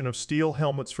introduction of steel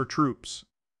helmets for troops.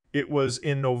 It was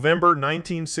in November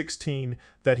 1916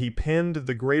 that he penned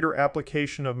the greater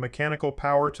application of mechanical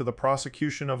power to the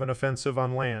prosecution of an offensive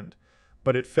on land,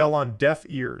 but it fell on deaf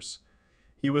ears.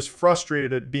 He was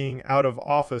frustrated at being out of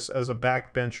office as a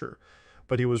backbencher,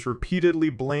 but he was repeatedly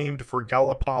blamed for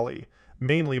Gallipoli,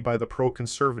 mainly by the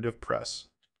pro-conservative press.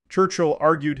 Churchill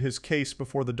argued his case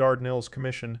before the Dardanelles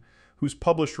Commission, whose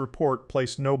published report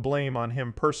placed no blame on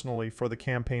him personally for the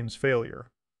campaign's failure.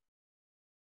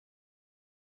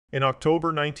 In October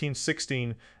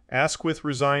 1916, Asquith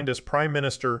resigned as Prime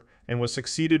Minister and was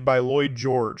succeeded by Lloyd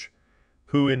George,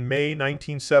 who in May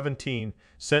 1917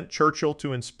 sent Churchill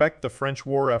to inspect the French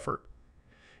war effort.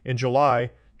 In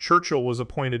July, Churchill was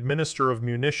appointed Minister of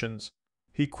Munitions.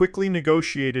 He quickly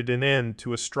negotiated an end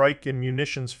to a strike in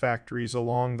munitions factories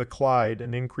along the Clyde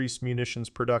and increased munitions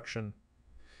production.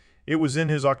 It was in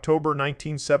his October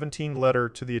 1917 letter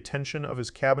to the attention of his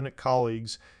cabinet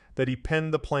colleagues that he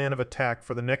penned the plan of attack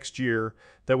for the next year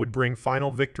that would bring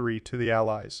final victory to the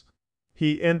Allies.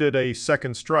 He ended a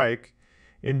second strike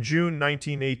in June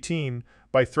 1918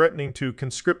 by threatening to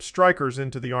conscript strikers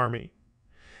into the army.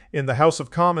 In the House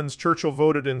of Commons, Churchill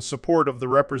voted in support of the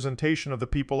Representation of the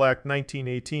People Act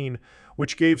 1918,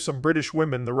 which gave some British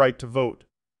women the right to vote.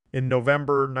 In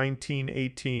November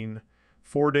 1918,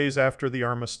 4 days after the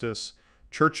armistice,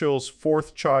 Churchill's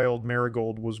fourth child,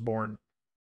 Marigold, was born.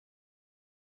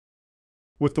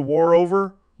 With the war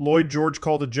over, Lloyd George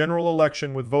called a general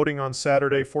election with voting on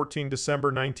Saturday, 14 December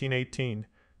 1918.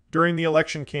 During the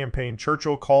election campaign,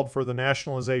 Churchill called for the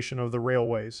nationalization of the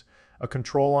railways, a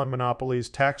control on monopolies,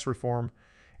 tax reform,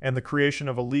 and the creation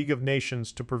of a League of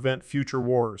Nations to prevent future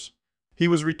wars. He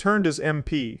was returned as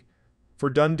MP for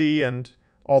Dundee and,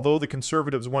 although the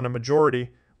Conservatives won a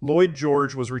majority, Lloyd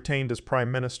George was retained as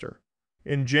Prime Minister.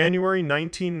 In January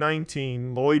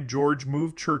 1919, Lloyd George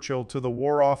moved Churchill to the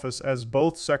War Office as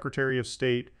both Secretary of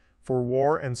State for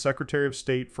War and Secretary of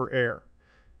State for Air.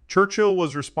 Churchill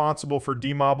was responsible for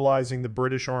demobilizing the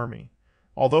British Army,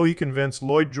 although he convinced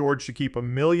Lloyd George to keep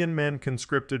 1 million men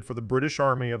conscripted for the British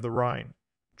Army of the Rhine.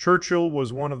 Churchill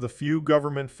was one of the few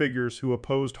government figures who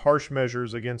opposed harsh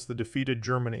measures against the defeated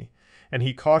Germany, and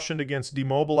he cautioned against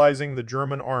demobilizing the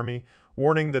German army,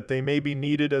 warning that they may be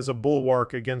needed as a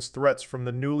bulwark against threats from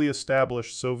the newly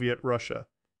established Soviet Russia.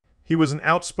 He was an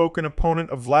outspoken opponent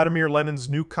of Vladimir Lenin's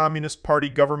new Communist Party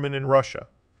government in Russia.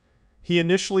 He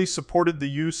initially supported the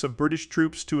use of British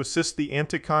troops to assist the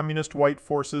anti-communist white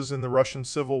forces in the Russian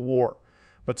Civil War,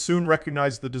 but soon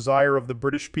recognized the desire of the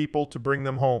British people to bring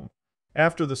them home.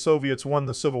 After the Soviets won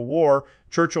the Civil War,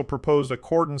 Churchill proposed a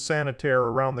cordon sanitaire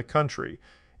around the country.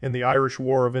 In the Irish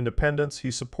War of Independence, he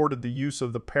supported the use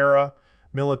of the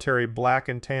military black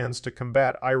and tans to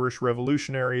combat Irish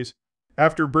revolutionaries.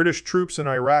 After British troops in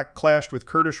Iraq clashed with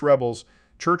Kurdish rebels,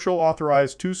 Churchill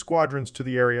authorized 2 squadrons to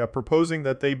the area, proposing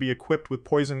that they be equipped with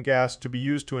poison gas to be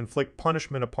used to inflict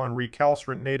punishment upon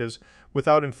recalcitrant natives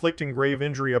without inflicting grave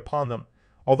injury upon them,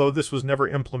 although this was never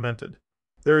implemented.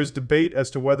 There is debate as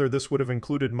to whether this would have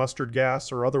included mustard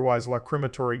gas or otherwise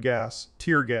lacrimatory gas,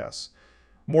 tear gas.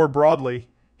 More broadly,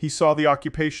 he saw the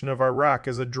occupation of Iraq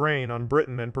as a drain on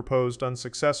Britain and proposed,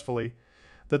 unsuccessfully,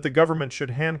 that the government should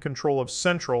hand control of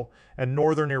central and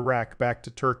northern Iraq back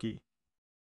to Turkey.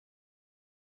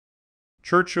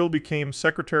 Churchill became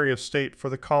Secretary of State for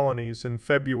the Colonies in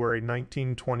February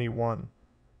 1921.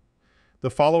 The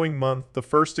following month, the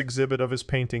first exhibit of his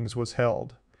paintings was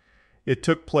held. It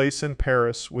took place in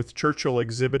Paris, with Churchill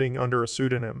exhibiting under a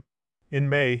pseudonym. In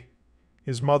May,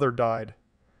 his mother died,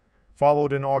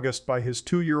 followed in August by his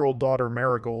 2-year-old daughter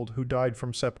Marigold, who died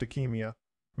from septicemia.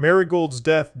 Marigold's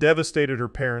death devastated her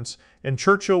parents, and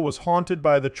Churchill was haunted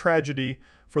by the tragedy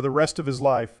for the rest of his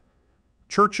life.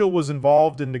 Churchill was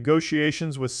involved in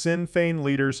negotiations with Sinn Féin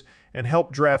leaders and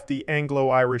helped draft the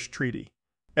Anglo-Irish Treaty.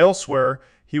 Elsewhere,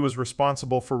 he was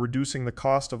responsible for reducing the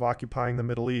cost of occupying the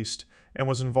Middle East, and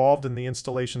was involved in the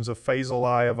installations of Faisal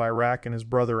I of Iraq and his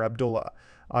brother Abdullah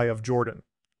I of Jordan.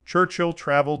 Churchill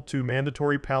traveled to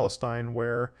Mandatory Palestine,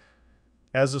 where,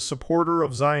 as a supporter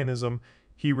of Zionism,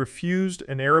 he refused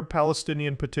an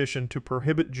Arab-Palestinian petition to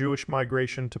prohibit Jewish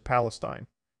migration to Palestine.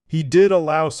 He did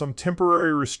allow some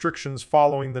temporary restrictions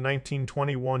following the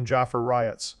 1921 Jaffa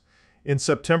riots. In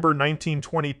September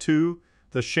 1922,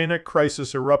 the Shanaq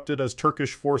crisis erupted as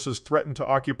Turkish forces threatened to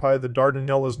occupy the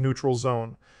Dardanelles neutral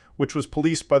zone, which was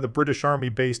policed by the British Army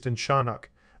based in Shanaq,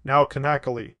 now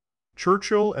Kanakkale.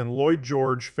 Churchill and Lloyd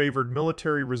George favored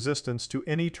military resistance to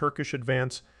any Turkish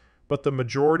advance, but the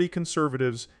majority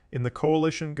conservatives in the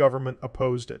coalition government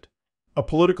opposed it. A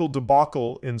political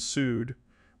debacle ensued,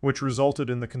 which resulted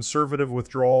in the conservative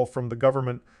withdrawal from the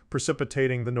government,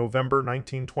 precipitating the November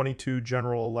 1922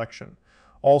 general election.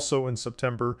 Also in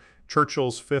September,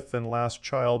 Churchill's 5th and last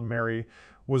child, Mary,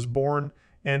 was born,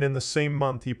 and in the same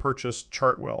month he purchased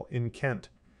Chartwell in Kent,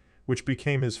 which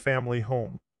became his family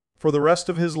home for the rest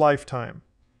of his lifetime.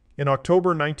 In October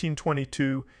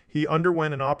 1922, he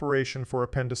underwent an operation for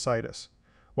appendicitis.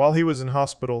 While he was in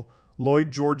hospital, Lloyd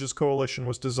George's coalition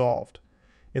was dissolved.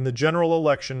 In the general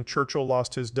election, Churchill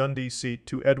lost his Dundee seat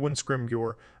to Edwin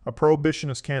Scrymgeour, a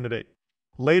prohibitionist candidate.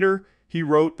 Later, he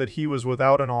wrote that he was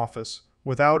without an office,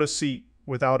 without a seat,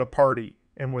 without a party,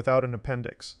 and without an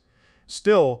appendix.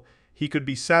 Still, he could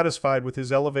be satisfied with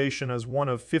his elevation as one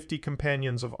of 50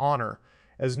 companions of honor,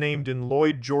 as named in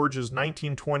Lloyd George's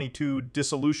 1922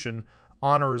 dissolution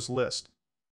honors list.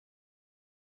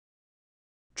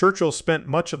 Churchill spent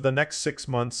much of the next 6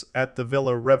 months at the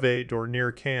Villa Rêve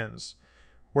near Cannes,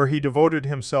 where he devoted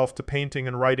himself to painting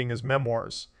and writing his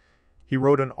memoirs. He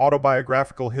wrote an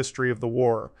autobiographical history of the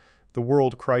war, The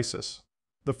World Crisis.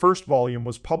 The first volume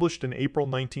was published in April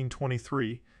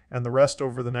 1923, and the rest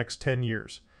over the next 10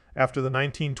 years. After the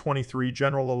 1923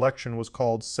 general election was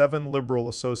called, 7 Liberal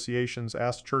associations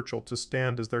asked Churchill to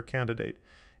stand as their candidate,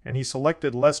 and he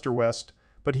selected Leicester West,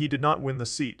 but he did not win the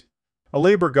seat. A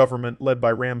Labour government led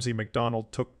by Ramsay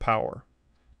MacDonald took power.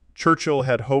 Churchill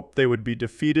had hoped they would be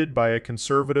defeated by a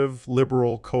conservative,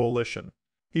 liberal coalition.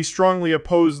 He strongly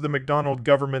opposed the MacDonald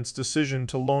government's decision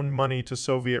to loan money to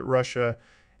Soviet Russia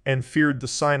and feared the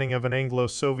signing of an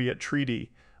Anglo-Soviet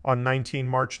treaty on 19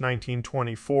 March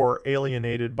 1924,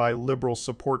 alienated by liberal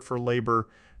support for Labour.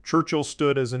 Churchill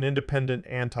stood as an independent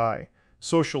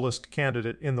anti-socialist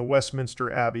candidate in the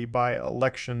Westminster Abbey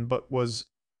by-election but was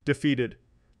defeated.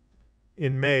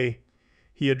 In May,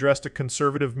 he addressed a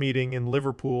Conservative meeting in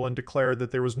Liverpool and declared that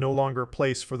there was no longer a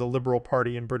place for the Liberal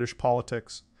Party in British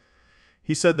politics.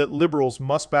 He said that Liberals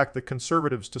must back the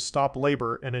Conservatives to stop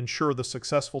Labour and ensure the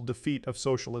successful defeat of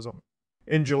socialism.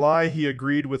 In July, he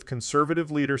agreed with Conservative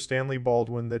leader Stanley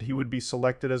Baldwin that he would be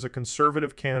selected as a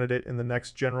Conservative candidate in the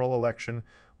next general election,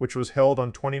 which was held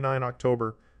on 29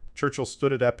 October. Churchill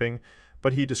stood at Epping,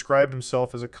 but he described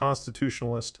himself as a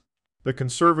constitutionalist. The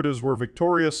Conservatives were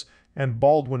victorious, and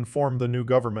Baldwin formed the new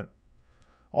government.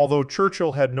 Although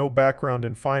Churchill had no background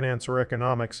in finance or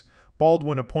economics,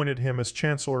 Baldwin appointed him as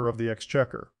Chancellor of the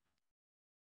Exchequer.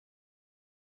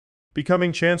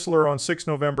 Becoming Chancellor on 6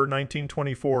 November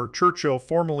 1924, Churchill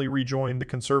formally rejoined the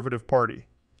Conservative Party.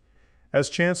 As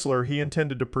Chancellor, he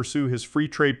intended to pursue his free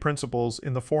trade principles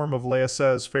in the form of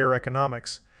laissez-faire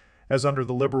economics, as under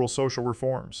the liberal social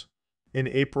reforms. In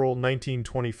April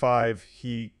 1925,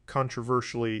 he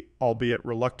controversially, albeit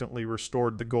reluctantly,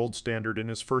 restored the gold standard in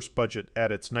his first budget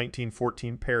at its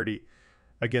 1914 parity,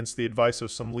 against the advice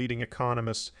of some leading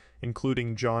economists,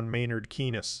 including John Maynard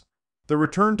Keynes. The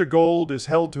return to gold is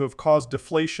held to have caused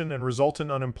deflation and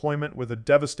resultant unemployment with a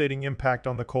devastating impact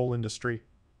on the coal industry.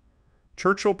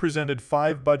 Churchill presented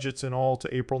 5 budgets in all to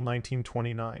April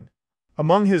 1929.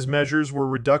 Among his measures were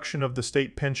reduction of the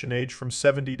state pension age from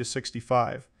 70 to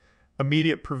 65,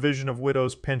 immediate provision of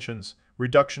widows' pensions,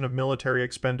 reduction of military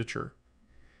expenditure,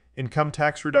 income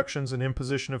tax reductions and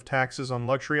imposition of taxes on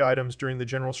luxury items during the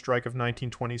general strike of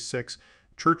 1926.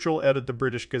 Churchill edited the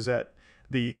British Gazette,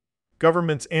 the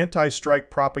government's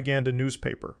anti-strike propaganda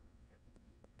newspaper.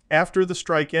 After the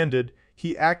strike ended,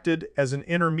 he acted as an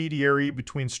intermediary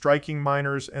between striking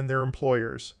miners and their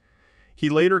employers. He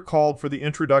later called for the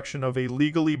introduction of a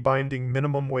legally binding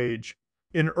minimum wage.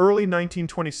 In early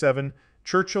 1927,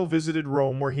 Churchill visited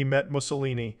Rome where he met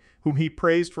Mussolini, whom he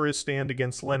praised for his stand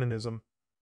against Leninism.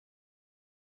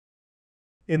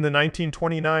 In the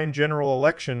 1929 general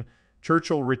election,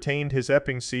 Churchill retained his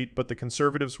Epping seat, but the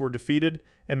Conservatives were defeated,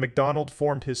 and MacDonald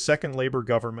formed his second Labour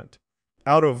government.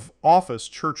 Out of office,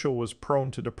 Churchill was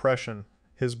prone to depression,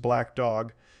 his black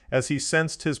dog, as he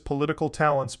sensed his political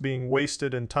talents being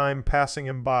wasted and time passing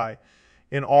him by.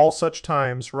 In all such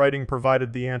times, writing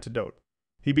provided the antidote.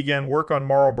 He began work on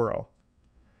Marlborough.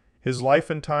 His Life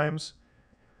and Times,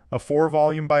 a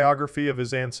 4-volume biography of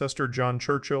his ancestor John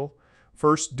Churchill,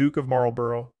 1st Duke of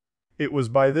Marlborough. It was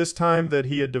by this time that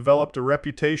he had developed a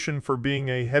reputation for being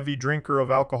a heavy drinker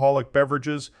of alcoholic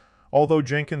beverages, although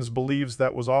Jenkins believes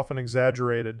that was often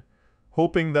exaggerated.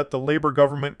 Hoping that the Labour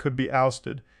government could be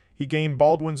ousted, he gained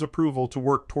Baldwin's approval to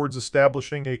work towards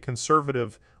establishing a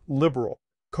conservative, liberal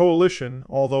coalition,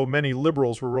 although many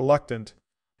liberals were reluctant.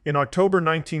 In October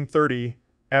 1930,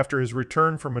 after his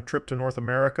return from a trip to North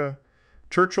America,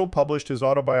 Churchill published his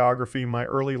autobiography, My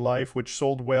Early Life, which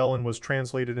sold well and was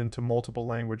translated into multiple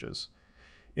languages.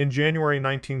 In January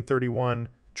 1931,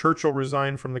 Churchill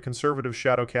resigned from the Conservative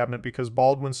shadow cabinet because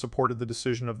Baldwin supported the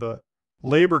decision of the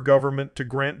Labour government to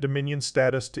grant Dominion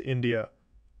status to India.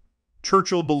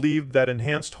 Churchill believed that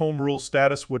enhanced Home Rule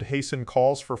status would hasten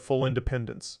calls for full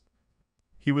independence.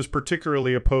 He was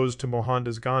particularly opposed to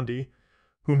Mohandas Gandhi,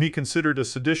 whom he considered a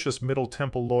seditious Middle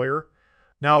Temple lawyer,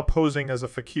 now posing as a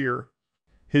fakir.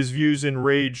 His views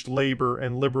enraged Labour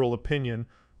and liberal opinion,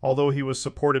 although he was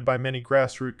supported by many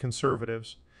grassroots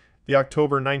conservatives. The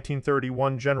October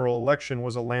 1931 general election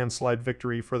was a landslide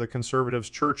victory for the Conservatives.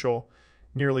 Churchill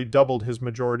nearly doubled his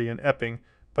majority in Epping,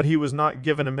 but he was not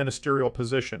given a ministerial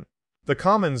position. The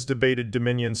Commons debated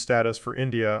Dominion status for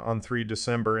India on 3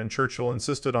 December, and Churchill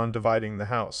insisted on dividing the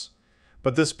House.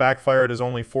 But this backfired as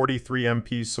only 43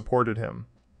 MPs supported him.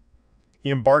 He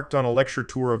embarked on a lecture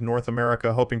tour of North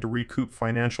America, hoping to recoup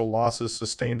financial losses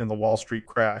sustained in the Wall Street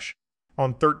crash.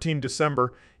 On 13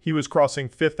 December, he was crossing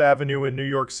Fifth Avenue in New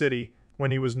York City when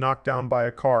he was knocked down by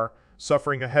a car,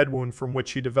 suffering a head wound from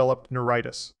which he developed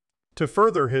neuritis. To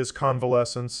further his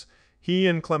convalescence, he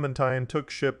and Clementine took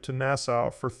ship to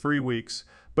Nassau for 3 weeks,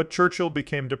 but Churchill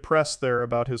became depressed there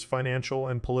about his financial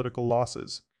and political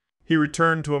losses. He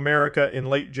returned to America in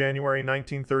late January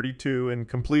 1932 and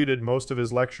completed most of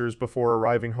his lectures before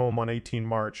arriving home on 18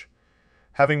 March.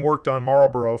 Having worked on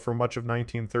Marlborough for much of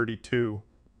 1932,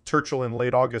 Churchill in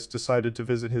late August decided to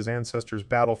visit his ancestors'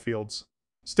 battlefields.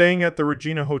 Staying at the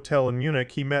Regina Hotel in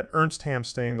Munich, he met Ernst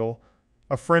Hamstangl,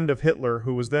 a friend of Hitler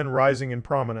who was then rising in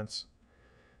prominence.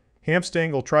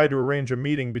 Hamstangl tried to arrange a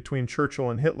meeting between Churchill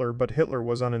and Hitler, but Hitler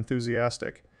was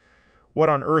unenthusiastic. "What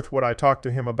on earth would I talk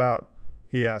to him about?"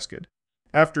 he asked.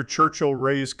 After Churchill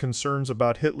raised concerns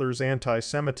about Hitler's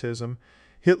anti-Semitism,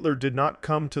 Hitler did not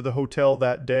come to the hotel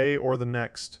that day or the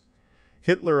next.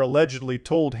 Hitler allegedly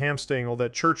told Hamstangl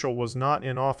that Churchill was not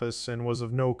in office and was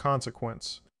of no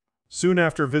consequence. Soon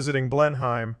after visiting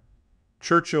Blenheim,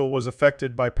 Churchill was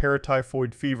affected by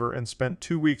paratyphoid fever and spent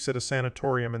 2 weeks at a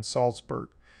sanatorium in Salzburg.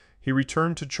 He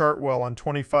returned to Chartwell on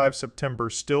 25 September,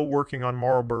 still working on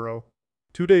Marlborough.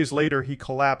 2 days later, he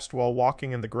collapsed while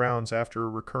walking in the grounds after a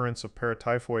recurrence of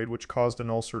paratyphoid, which caused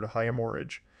an ulcer to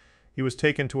hemorrhage. He was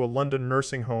taken to a London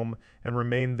nursing home and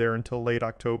remained there until late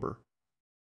October.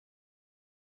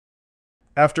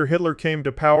 After Hitler came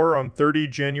to power on 30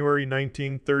 January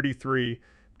 1933,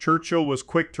 Churchill was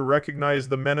quick to recognize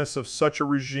the menace of such a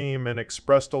regime and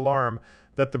expressed alarm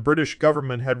that the British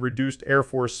government had reduced Air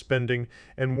Force spending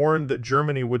and warned that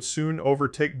Germany would soon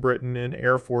overtake Britain in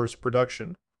Air Force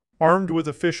production. Armed with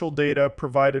official data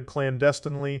provided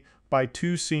clandestinely by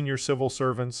 2 senior civil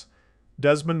servants,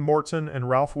 Desmond Morton and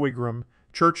Ralph Wigram,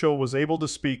 Churchill was able to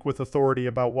speak with authority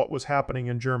about what was happening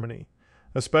in Germany,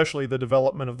 especially the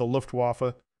development of the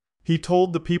Luftwaffe. He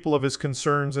told the people of his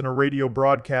concerns in a radio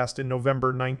broadcast in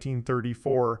November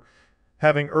 1934,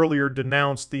 having earlier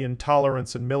denounced the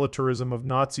intolerance and militarism of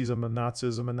Nazism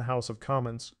in the House of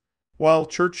Commons. While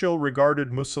Churchill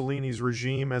regarded Mussolini's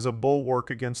regime as a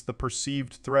bulwark against the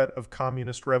perceived threat of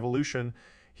communist revolution,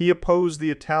 he opposed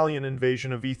the Italian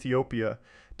invasion of Ethiopia,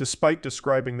 despite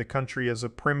describing the country as a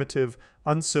primitive,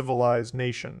 uncivilized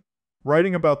nation.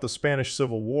 Writing about the Spanish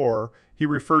Civil War, he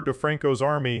referred to Franco's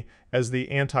army as the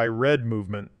anti-Red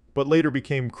movement, but later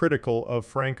became critical of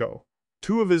Franco.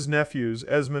 Two of his nephews,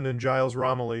 Esmond and Giles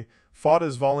Romilly, fought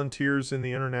as volunteers in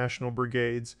the International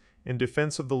Brigades in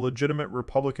defense of the legitimate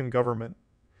Republican government.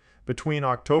 Between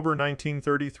October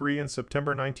 1933 and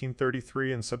September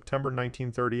 1933 and September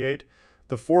 1938,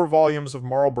 the 4 volumes of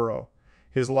Marlborough,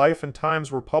 his life and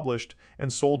times were published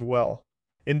and sold well.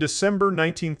 In December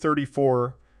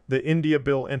 1934, the India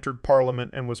Bill entered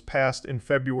Parliament and was passed in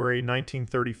February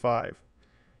 1935.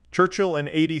 Churchill and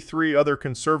 83 other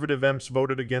Conservative MPs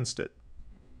voted against it.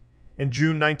 In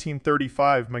June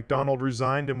 1935, MacDonald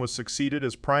resigned and was succeeded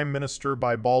as Prime Minister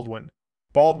by Baldwin.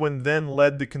 Baldwin then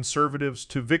led the Conservatives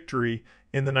to victory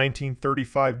in the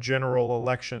 1935 general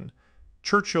election.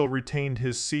 Churchill retained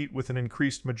his seat with an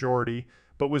increased majority,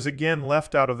 but was again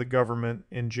left out of the government.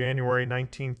 In January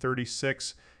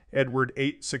 1936, Edward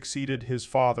VIII succeeded his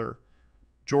father,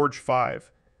 George V,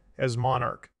 as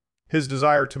monarch. His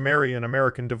desire to marry an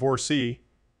American divorcee,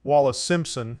 Wallis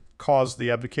Simpson, caused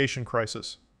the abdication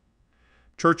crisis.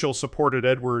 Churchill supported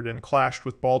Edward and clashed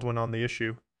with Baldwin on the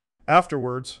issue.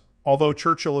 Afterwards, although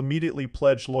Churchill immediately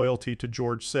pledged loyalty to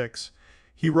George VI,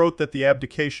 he wrote that the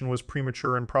abdication was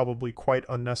premature and probably quite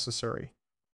unnecessary.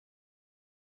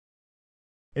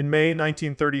 In May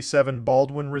 1937,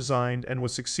 Baldwin resigned and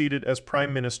was succeeded as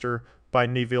Prime Minister by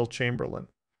Neville Chamberlain.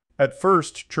 At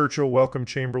first, Churchill welcomed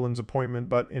Chamberlain's appointment,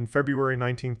 but in February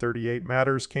 1938,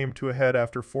 matters came to a head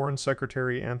after Foreign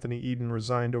Secretary Anthony Eden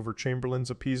resigned over Chamberlain's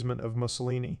appeasement of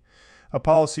Mussolini, a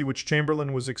policy which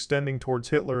Chamberlain was extending towards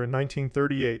Hitler. In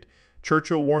 1938,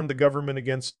 Churchill warned the government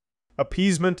against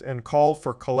appeasement and called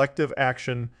for collective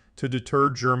action to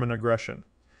deter German aggression.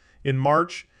 In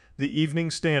March, the Evening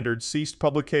Standard ceased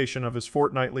publication of his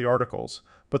fortnightly articles,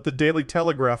 but the Daily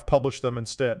Telegraph published them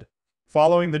instead.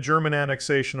 Following the German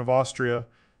annexation of Austria,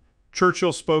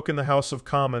 Churchill spoke in the House of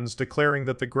Commons, declaring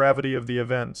that the gravity of the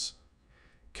events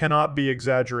cannot be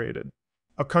exaggerated.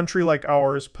 A country like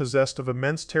ours, possessed of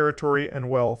immense territory and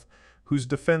wealth, whose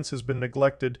defense has been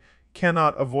neglected,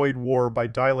 cannot avoid war by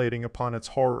dilating upon its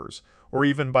horrors, or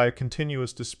even by a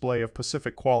continuous display of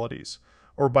pacific qualities,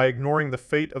 or by ignoring the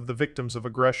fate of the victims of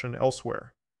aggression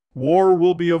elsewhere. War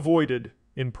will be avoided,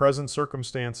 in present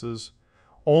circumstances,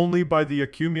 only by the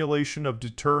accumulation of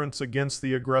deterrents against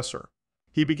the aggressor.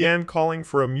 He began calling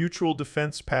for a mutual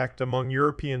defense pact among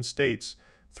European states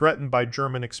threatened by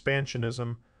German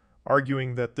expansionism,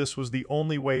 arguing that this was the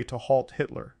only way to halt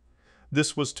Hitler.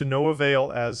 This was to no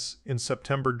avail as, in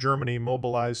September, Germany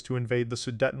mobilized to invade the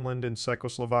Sudetenland in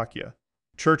Czechoslovakia.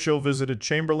 Churchill visited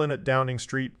Chamberlain at Downing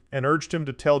Street and urged him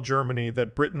to tell Germany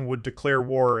that Britain would declare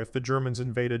war if the Germans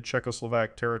invaded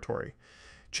Czechoslovak territory.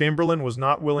 Chamberlain was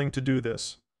not willing to do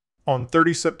this. On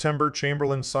 30 September,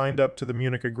 Chamberlain signed up to the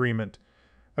Munich Agreement,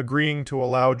 agreeing to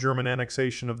allow German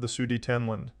annexation of the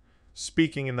Sudetenland.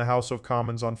 Speaking in the House of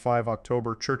Commons on 5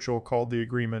 October, Churchill called the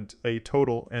agreement a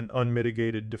total and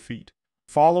unmitigated defeat.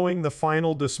 Following the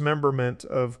final dismemberment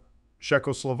of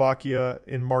Czechoslovakia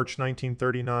in March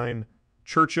 1939,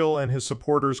 Churchill and his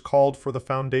supporters called for the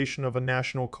foundation of a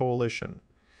national coalition.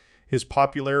 His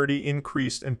popularity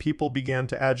increased and people began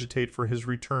to agitate for his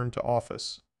return to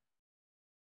office.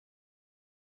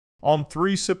 On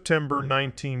 3 September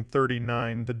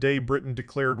 1939, the day Britain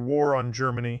declared war on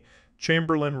Germany,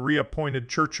 Chamberlain reappointed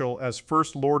Churchill as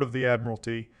First Lord of the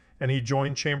Admiralty, and he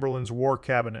joined Chamberlain's war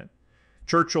cabinet.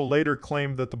 Churchill later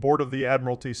claimed that the Board of the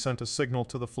Admiralty sent a signal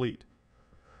to the fleet.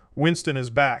 Winston is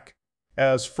back.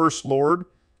 As First Lord,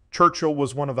 Churchill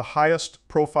was one of the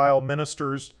highest-profile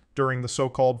ministers during the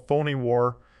so-called Phony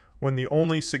War, when the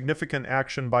only significant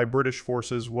action by British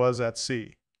forces was at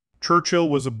sea. Churchill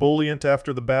was ebullient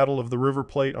after the Battle of the River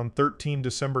Plate on 13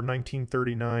 December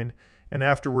 1939, and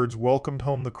afterwards welcomed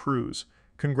home the crews,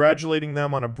 congratulating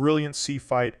them on a brilliant sea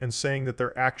fight and saying that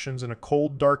their actions in a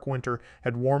cold, dark winter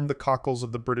had warmed the cockles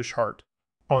of the British heart.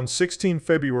 On 16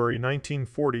 February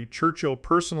 1940, Churchill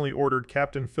personally ordered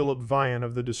Captain Philip Vian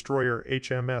of the destroyer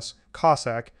HMS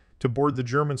Cossack to board the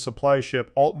German supply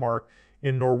ship Altmark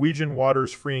in Norwegian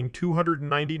waters, freeing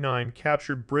 299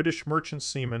 captured British merchant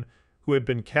seamen who had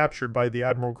been captured by the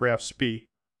Admiral Graf Spee.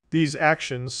 These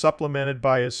actions, supplemented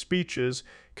by his speeches,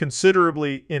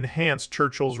 considerably enhanced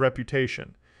Churchill's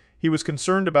reputation. He was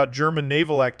concerned about German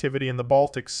naval activity in the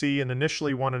Baltic Sea and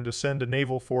initially wanted to send a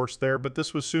naval force there, but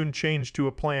this was soon changed to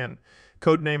a plan,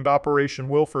 codenamed Operation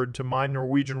Wilfred, to mine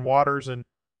Norwegian waters and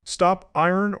stop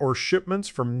iron ore shipments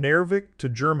from Narvik to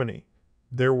Germany.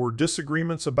 There were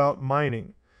disagreements about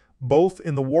mining, both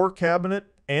in the War Cabinet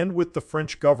and with the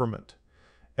French government.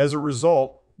 As a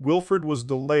result, Wilfred was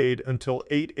delayed until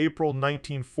 8 April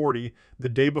 1940, the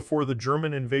day before the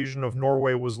German invasion of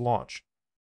Norway was launched.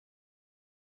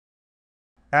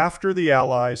 After the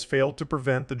Allies failed to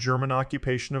prevent the German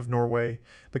occupation of Norway,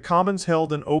 the Commons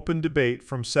held an open debate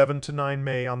from 7 to 9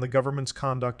 May on the government's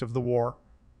conduct of the war.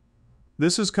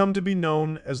 This has come to be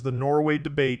known as the Norway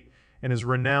Debate and is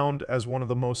renowned as one of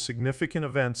the most significant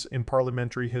events in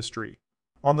parliamentary history.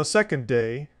 On the second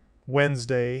day,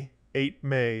 Wednesday, 8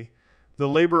 May, the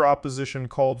Labour opposition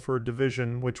called for a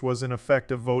division, which was in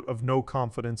effect a vote of no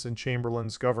confidence in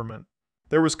Chamberlain's government.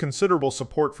 There was considerable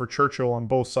support for Churchill on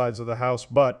both sides of the House,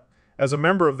 but, as a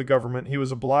member of the government, he was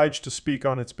obliged to speak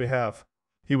on its behalf.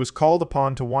 He was called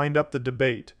upon to wind up the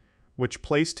debate, which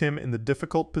placed him in the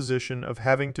difficult position of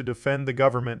having to defend the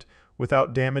government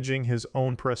without damaging his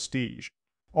own prestige.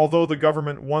 Although the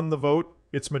government won the vote,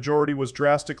 its majority was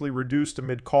drastically reduced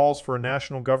amid calls for a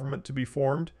national government to be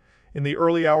formed. In the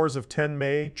early hours of 10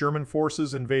 May, German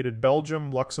forces invaded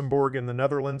Belgium, Luxembourg, and the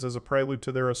Netherlands as a prelude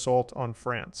to their assault on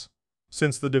France.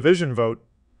 Since the division vote,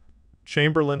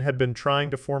 Chamberlain had been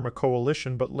trying to form a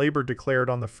coalition, but Labour declared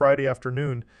on the Friday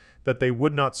afternoon that they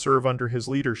would not serve under his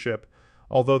leadership,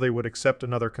 although they would accept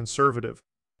another Conservative.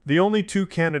 The only two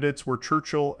candidates were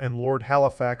Churchill and Lord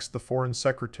Halifax, the Foreign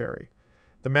Secretary.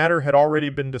 The matter had already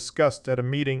been discussed at a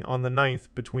meeting on the 9th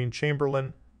between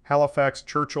Chamberlain, Halifax,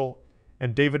 Churchill,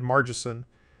 and David Margesson,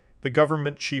 the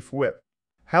government chief whip.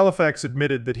 Halifax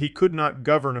admitted that he could not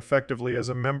govern effectively as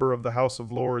a member of the House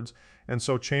of Lords, and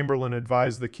so Chamberlain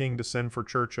advised the king to send for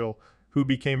Churchill, who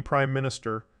became Prime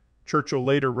Minister. Churchill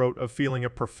later wrote of feeling a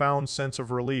profound sense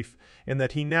of relief in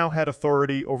that he now had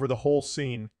authority over the whole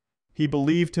scene. He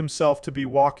believed himself to be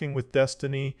walking with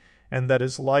destiny, and that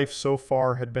his life so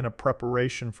far had been a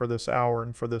preparation for this hour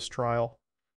and for this trial.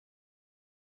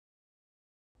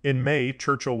 In May,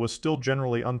 Churchill was still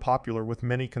generally unpopular with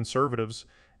many Conservatives,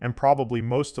 and probably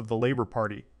most of the Labour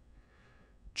Party.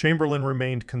 Chamberlain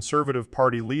remained Conservative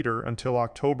Party leader until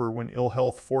October, when ill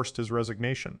health forced his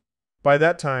resignation. By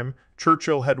that time,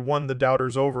 Churchill had won the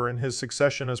doubters over, and his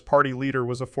succession as party leader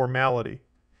was a formality.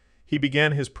 He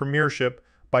began his premiership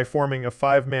by forming a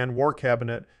 5-man war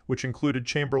cabinet, which included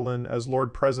Chamberlain as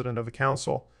Lord President of the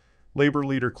Council, Labour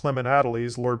leader Clement Attlee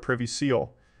as Lord Privy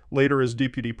Seal, later as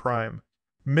Deputy Prime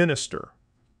Minister,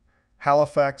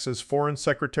 Halifax as Foreign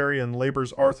Secretary, and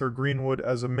Labour's Arthur Greenwood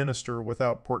as a minister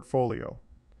without portfolio.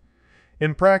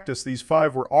 In practice, these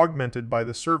 5 were augmented by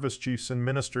the service chiefs and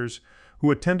ministers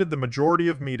who attended the majority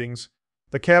of meetings.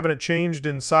 The cabinet changed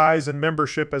in size and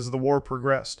membership as the war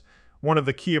progressed, one of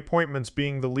the key appointments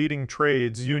being the leading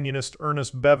trades unionist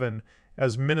Ernest Bevin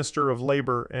as Minister of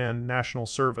Labour and National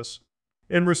Service.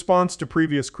 In response to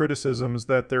previous criticisms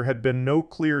that there had been no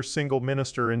clear single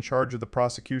minister in charge of the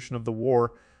prosecution of the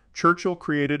war, Churchill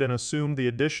created and assumed the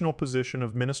additional position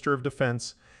of Minister of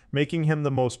Defence, making him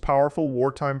the most powerful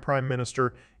wartime Prime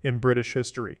Minister in British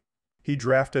history. He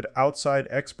drafted outside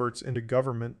experts into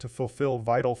government to fulfill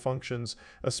vital functions,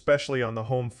 especially on the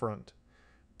home front.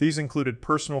 These included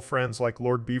personal friends like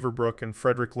Lord Beaverbrook and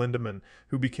Frederick Lindemann,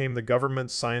 who became the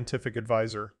government's scientific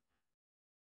advisor.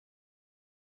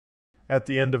 At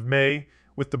the end of May,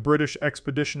 with the British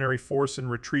expeditionary force in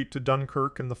retreat to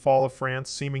Dunkirk and the fall of France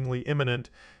seemingly imminent,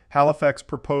 Halifax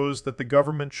proposed that the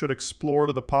government should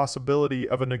explore the possibility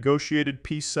of a negotiated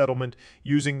peace settlement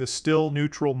using the still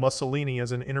neutral Mussolini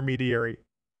as an intermediary.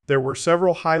 There were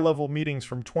several high-level meetings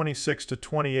from 26 to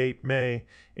 28 May,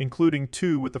 including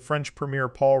 2 with the French Premier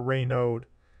Paul Reynaud.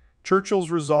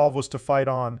 Churchill's resolve was to fight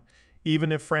on,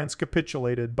 even if France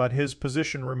capitulated, but his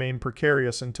position remained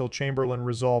precarious until Chamberlain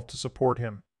resolved to support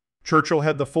him. Churchill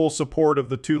had the full support of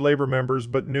the 2 Labour members,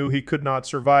 but knew he could not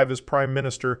survive as Prime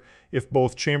Minister if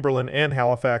both Chamberlain and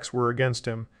Halifax were against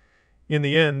him. In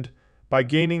the end, by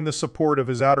gaining the support of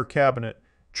his outer cabinet,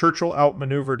 Churchill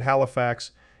outmaneuvered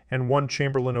Halifax and won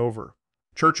Chamberlain over.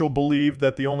 Churchill believed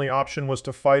that the only option was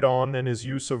to fight on, and his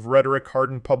use of rhetoric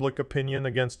hardened public opinion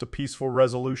against a peaceful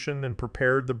resolution and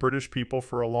prepared the British people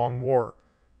for a long war.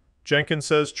 Jenkins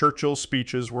says Churchill's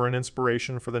speeches were an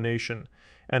inspiration for the nation,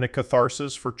 and a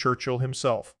catharsis for Churchill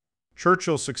himself.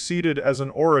 Churchill succeeded as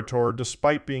an orator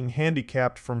despite being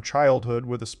handicapped from childhood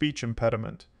with a speech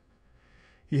impediment.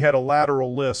 He had a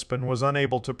lateral lisp and was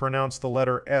unable to pronounce the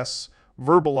letter S,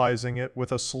 verbalizing it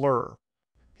with a slur.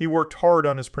 He worked hard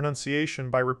on his pronunciation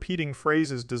by repeating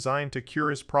phrases designed to cure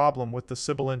his problem with the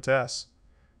sibilant S.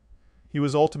 He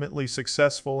was ultimately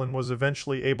successful and was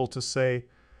eventually able to say,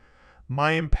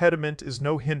 "My impediment is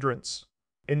no hindrance."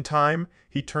 In time,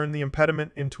 he turned the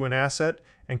impediment into an asset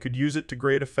and could use it to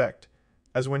great effect,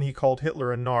 as when he called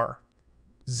Hitler a Narr.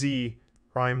 Z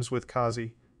rhymes with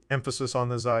Kazi, emphasis on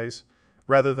the Z's,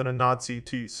 rather than a Nazi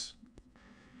tease.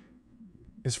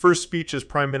 His first speech as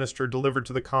Prime Minister delivered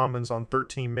to the Commons on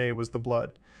 13 May was the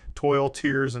blood, toil,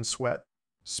 tears, and sweat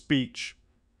speech.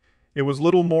 It was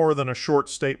little more than a short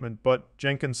statement, but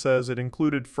Jenkins says it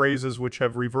included phrases which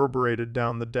have reverberated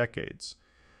down the decades.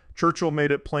 Churchill made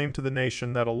it plain to the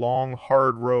nation that a long,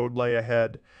 hard road lay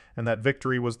ahead, and that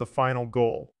victory was the final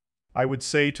goal. "I would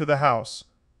say to the House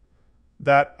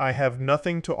that I have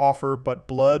nothing to offer but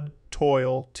blood,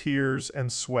 toil, tears,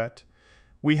 and sweat.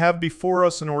 We have before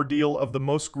us an ordeal of the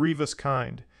most grievous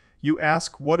kind. You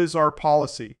ask, what is our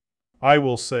policy? I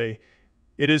will say,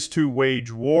 it is to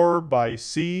wage war by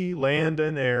sea, land,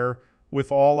 and air,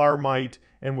 with all our might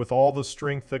and with all the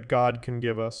strength that God can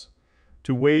give us.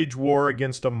 To wage war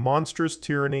against a monstrous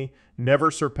tyranny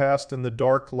never surpassed in the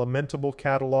dark, lamentable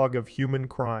catalogue of human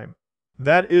crime.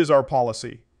 That is our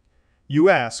policy. You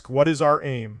ask, what is our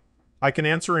aim? I can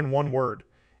answer in one word.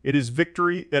 It is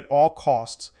victory at all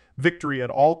costs. Victory at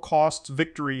all costs,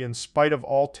 victory in spite of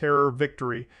all terror,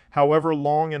 victory, however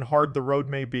long and hard the road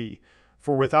may be,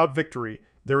 for without victory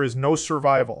there is no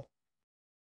survival."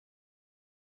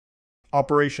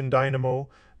 Operation Dynamo,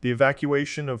 the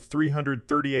evacuation of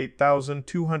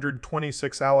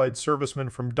 338,226 Allied servicemen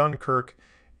from Dunkirk,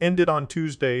 ended on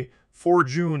Tuesday, 4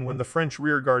 June, when the French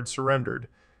rearguard surrendered.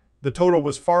 The total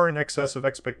was far in excess of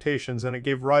expectations, and it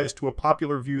gave rise to a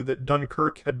popular view that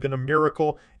Dunkirk had been a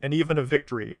miracle and even a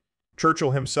victory.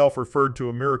 Churchill himself referred to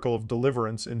a miracle of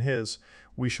deliverance in his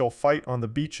 "We shall fight on the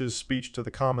beaches" speech to the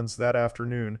Commons that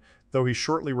afternoon, though he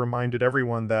shortly reminded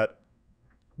everyone that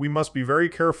we must be very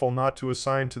careful not to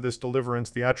assign to this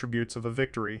deliverance the attributes of a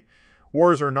victory.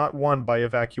 Wars are not won by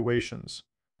evacuations.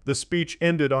 The speech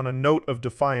ended on a note of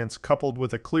defiance coupled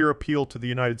with a clear appeal to the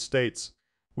United States.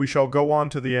 "We shall go on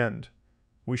to the end.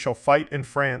 We shall fight in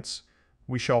France.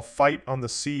 We shall fight on the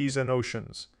seas and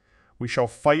oceans. We shall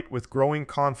fight with growing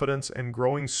confidence and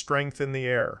growing strength in the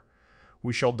air.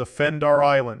 We shall defend our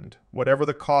island, whatever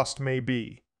the cost may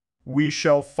be. We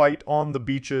shall fight on the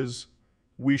beaches.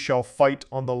 We shall fight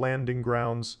on the landing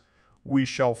grounds. We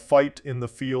shall fight in the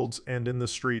fields and in the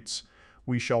streets.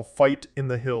 We shall fight in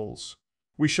the hills.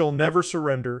 We shall never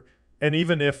surrender, and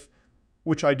even if,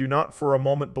 which I do not for a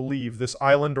moment believe, this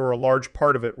island or a large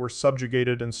part of it were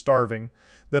subjugated and starving,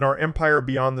 then our empire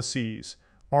beyond the seas,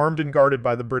 armed and guarded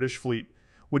by the British fleet,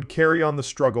 would carry on the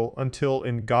struggle until,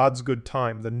 in God's good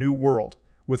time, the New World,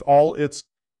 with all its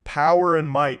power and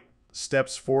might,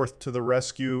 steps forth to the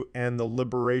rescue and the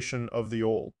liberation of the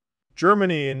Old."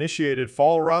 Germany initiated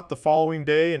Fallrott the following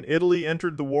day, and Italy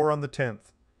entered the war on the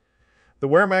 10th. The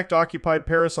Wehrmacht occupied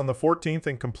Paris on the 14th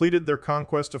and completed their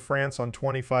conquest of France on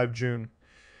 25 June.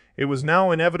 It was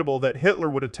now inevitable that Hitler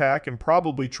would attack and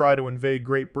probably try to invade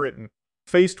Great Britain.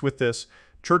 Faced with this,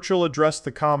 Churchill addressed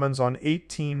the Commons on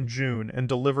 18 June and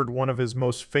delivered one of his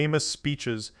most famous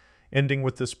speeches, ending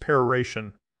with this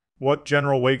peroration: "What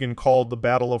General Reagan called the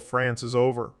Battle of France is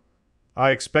over. I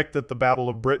expect that the Battle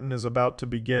of Britain is about to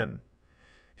begin.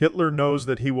 Hitler knows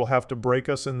that he will have to break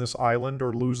us in this island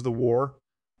or lose the war.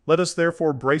 Let us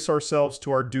therefore brace ourselves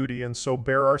to our duty and so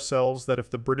bear ourselves that if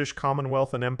the British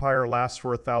Commonwealth and Empire lasts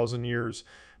for 1,000 years,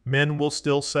 men will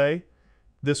still say,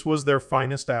 this was their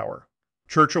finest hour."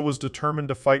 Churchill was determined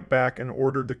to fight back and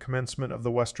ordered the commencement of the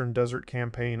Western Desert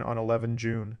Campaign on 11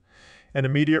 June, an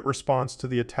immediate response to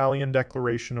the Italian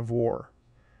declaration of war.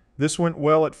 This went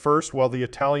well at first. While the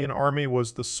Italian army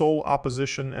was the sole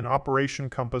opposition, and Operation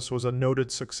Compass was a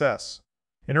noted success.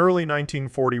 In early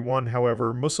 1941,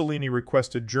 however, Mussolini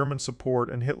requested German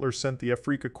support, and Hitler sent the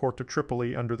Afrika Korps to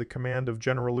Tripoli under the command of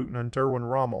General-Lieutenant Erwin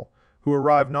Rommel, who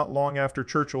arrived not long after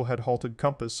Churchill had halted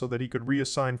Compass so that he could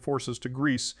reassign forces to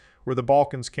Greece, where the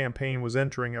Balkans campaign was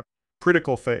entering a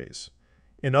critical phase.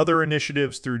 In other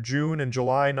initiatives through June and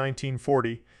July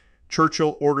 1940,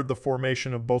 Churchill ordered the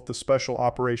formation of both the Special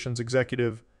Operations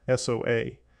Executive,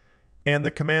 SOA, and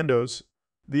the Commandos.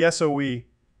 The SOE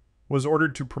was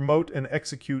ordered to promote and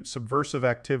execute subversive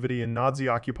activity in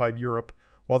Nazi-occupied Europe,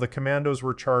 while the Commandos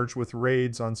were charged with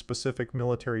raids on specific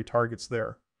military targets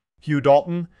there. Hugh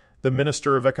Dalton, the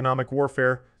Minister of Economic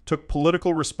Warfare, took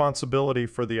political responsibility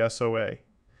for the SOA,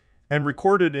 and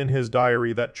recorded in his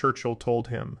diary that Churchill told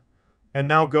him, "And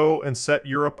now go and set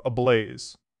Europe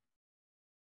ablaze."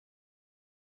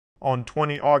 On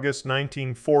 20 August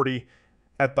 1940,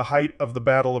 At the height of the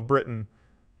Battle of Britain,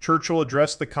 Churchill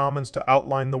addressed the Commons to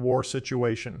outline the war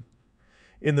situation.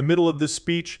 In the middle of this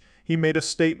speech, he made a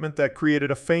statement that created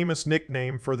a famous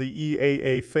nickname for the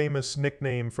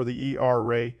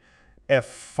ERAF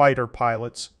fighter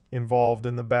pilots involved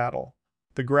in the battle.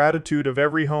 The gratitude of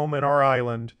every home in our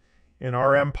island, in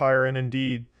our empire, and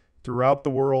indeed throughout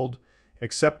the world,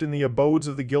 except in the abodes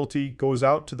of the guilty, goes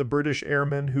out to the British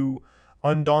airmen who,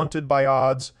 undaunted by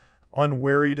odds,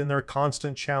 unwearied in their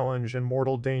constant challenge and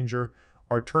mortal danger,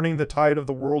 are turning the tide of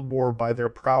the world war by their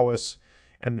prowess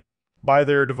and by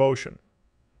their devotion.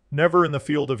 Never in the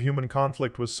field of human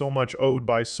conflict was so much owed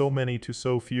by so many to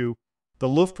so few. The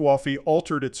Luftwaffe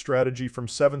altered its strategy from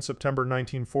 7 September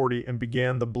 1940 and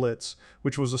began the Blitz,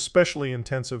 which was especially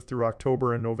intensive through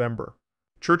October and November.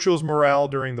 Churchill's morale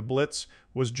during the Blitz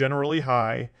was generally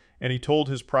high, and he told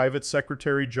his private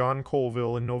secretary John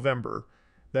Colville in November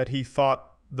that he thought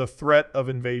the threat of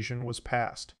invasion was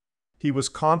past. He was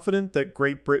confident that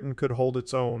Great Britain could hold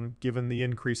its own, given the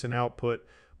increase in output,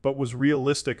 but was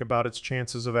realistic about its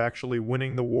chances of actually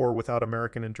winning the war without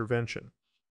American intervention.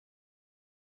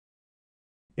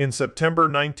 In September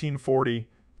 1940,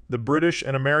 the British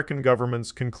and American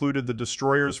governments concluded the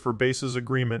Destroyers for Bases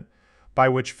Agreement, by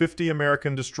which 50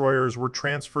 American destroyers were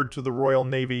transferred to the Royal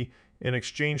Navy in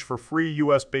exchange for free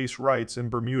U.S. base rights in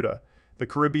Bermuda, the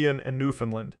Caribbean, and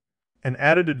Newfoundland. An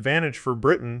added advantage for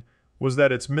Britain was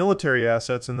that its military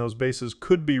assets in those bases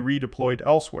could be redeployed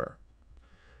elsewhere.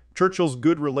 Churchill's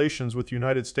good relations with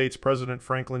United States President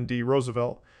Franklin D.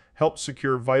 Roosevelt helped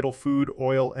secure vital food,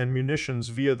 oil, and munitions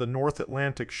via the North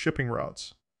Atlantic shipping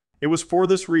routes. It was for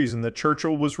this reason that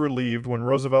Churchill was relieved when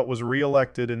Roosevelt was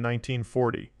re-elected in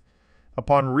 1940.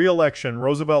 Upon re-election,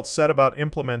 Roosevelt set about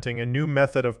implementing a new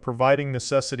method of providing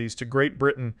necessities to Great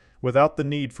Britain without the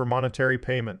need for monetary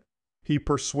payment. He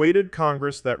persuaded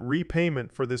Congress that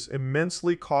repayment for this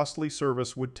immensely costly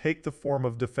service would take the form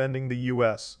of defending the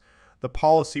U.S. The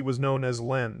policy was known as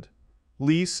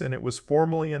Lend-Lease, and it was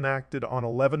formally enacted on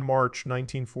 11 March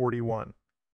 1941.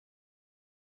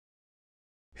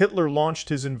 Hitler launched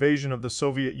his invasion of the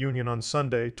Soviet Union on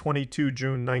Sunday, 22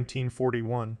 June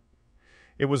 1941.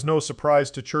 It was no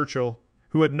surprise to Churchill,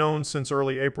 who had known since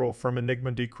early April from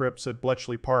Enigma decrypts at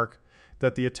Bletchley Park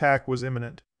that the attack was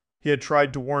imminent. He had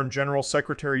tried to warn General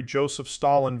Secretary Joseph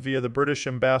Stalin via the British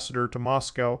ambassador to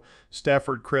Moscow,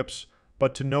 Stafford Cripps,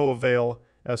 but to no avail,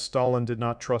 as Stalin did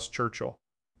not trust Churchill.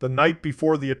 The night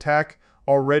before the attack,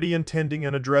 already intending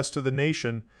an address to the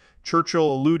nation,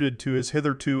 Churchill alluded to his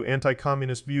hitherto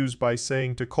anti-communist views by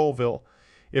saying to Colville,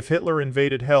 "If Hitler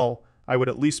invaded hell, I would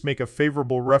at least make a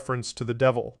favorable reference to the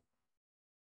devil."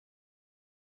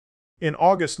 In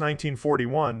August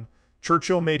 1941,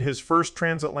 Churchill made his first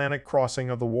transatlantic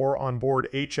crossing of the war on board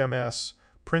HMS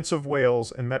Prince of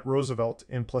Wales and met Roosevelt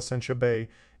in Placentia Bay,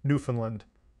 Newfoundland.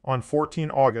 On 14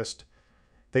 August,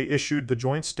 they issued the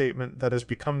joint statement that has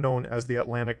become known as the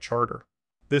Atlantic Charter.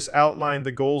 This outlined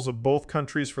the goals of both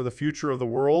countries for the future of the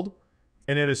world,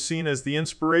 and it is seen as the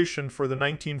inspiration for the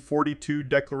 1942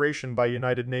 Declaration by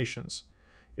United Nations,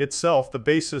 itself the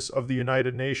basis of the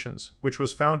United Nations, which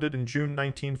was founded in June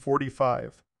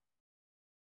 1945.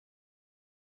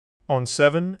 On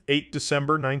 7-8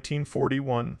 December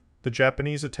 1941, the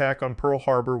Japanese attack on Pearl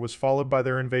Harbor was followed by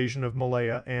their invasion of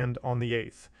Malaya, and on the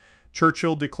 8th,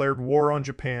 Churchill declared war on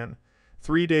Japan.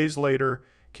 3 days later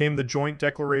came the joint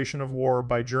declaration of war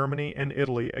by Germany and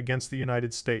Italy against the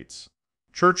United States.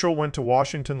 Churchill went to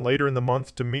Washington later in the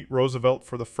month to meet Roosevelt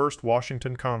for the First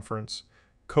Washington Conference,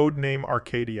 codename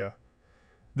Arcadia.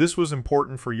 This was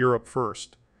important for Europe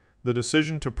first. The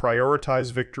decision to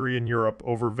prioritize victory in Europe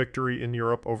over victory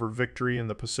in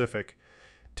the Pacific,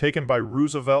 taken by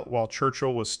Roosevelt while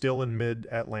Churchill was still in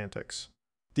mid-Atlantics.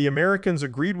 The Americans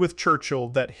agreed with Churchill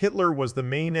that Hitler was the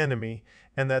main enemy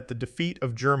and that the defeat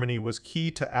of Germany was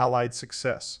key to Allied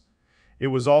success. It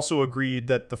was also agreed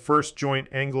that the first joint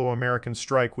Anglo-American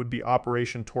strike would be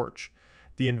Operation Torch,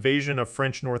 the invasion of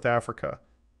French North Africa,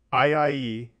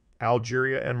 i.e.,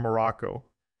 Algeria and Morocco.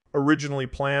 Originally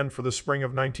planned for the spring of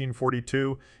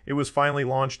 1942, it was finally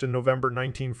launched in November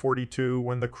 1942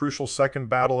 when the crucial Second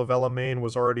Battle of El Alamein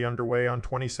was already underway. On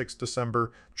 26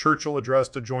 December, Churchill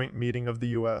addressed a joint meeting of the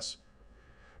U.S.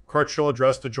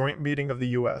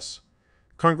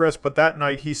 Congress, but that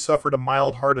night he suffered a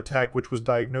mild heart attack which was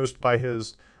diagnosed by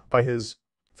his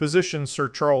physician Sir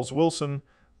Charles Wilson,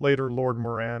 later Lord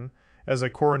Moran, as a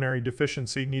coronary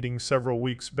deficiency needing several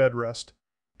weeks' bed rest.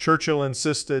 Churchill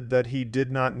insisted that he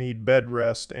did not need bed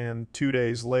rest and 2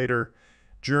 days later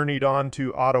journeyed on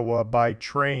to Ottawa by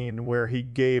train, where he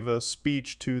gave a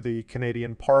speech to the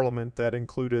Canadian Parliament that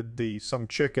included some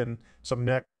chicken, some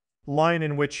neck, line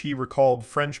in which he recalled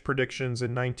French predictions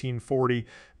in 1940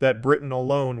 that Britain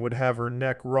alone would have her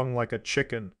neck wrung like a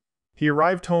chicken. He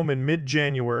arrived home in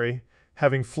mid-January,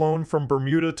 having flown from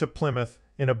Bermuda to Plymouth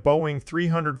in a Boeing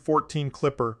 314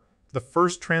 Clipper, the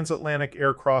first transatlantic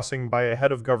air crossing by a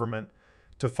head of government,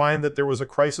 to find that there was a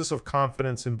crisis of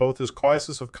confidence in both his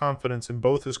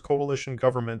coalition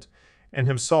government and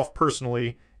himself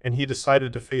personally, and he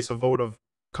decided to face a vote of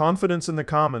confidence in the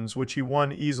Commons, which he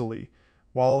won easily.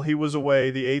 While he was away,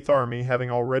 the Eighth Army,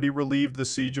 having already relieved the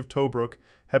siege of Tobruk,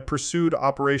 had pursued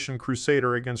Operation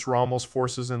Crusader against Rommel's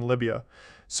forces in Libya,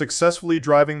 successfully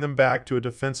driving them back to a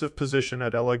defensive position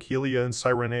at El Aghelia and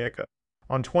Cyrenaica.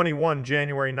 On 21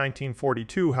 January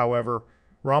 1942, however,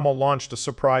 Rommel launched a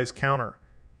surprise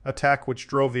counter-attack which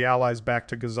drove the Allies back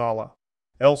to Gazala.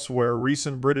 Elsewhere,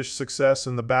 recent British success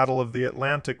in the Battle of the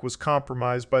Atlantic was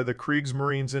compromised by the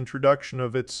Kriegsmarine's introduction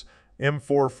of its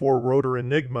M44 rotor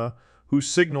Enigma, whose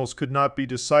signals could not be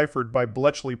deciphered by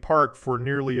Bletchley Park for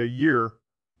nearly a year.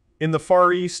 In the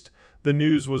Far East, the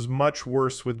news was much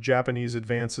worse, with Japanese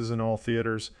advances in all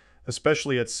theaters,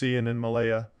 especially at sea and in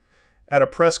Malaya. At a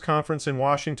press conference in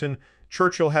Washington,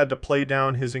 Churchill had to play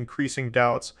down his increasing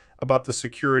doubts about the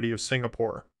security of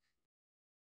Singapore.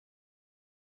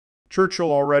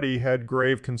 Churchill already had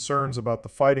grave concerns about the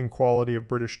fighting quality of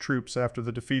British troops after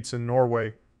the defeats in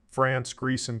Norway, France,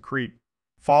 Greece, and Crete.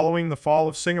 Following the fall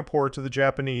of Singapore to the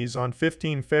Japanese on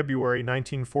 15 February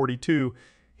 1942,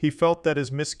 he felt that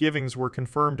his misgivings were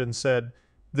confirmed and said,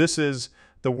 "This is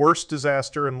the worst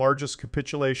disaster and largest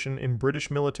capitulation in British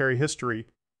military history."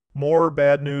 More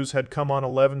bad news had come on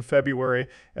 11 February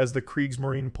as the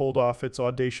Kriegsmarine pulled off its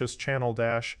audacious Channel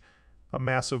dash, a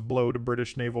massive blow to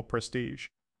British naval prestige.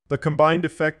 The combined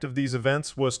effect of these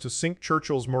events was to sink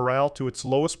Churchill's morale to its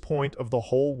lowest point of the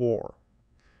whole war.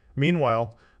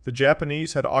 Meanwhile, the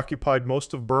Japanese had occupied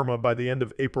most of Burma by the end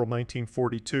of April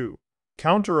 1942.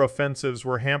 Counter-offensives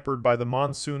were hampered by the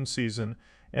monsoon season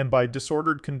and by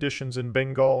disordered conditions in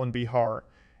Bengal and Bihar,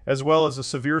 as well as a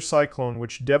severe cyclone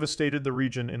which devastated the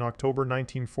region in October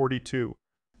 1942.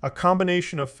 A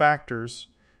combination of factors,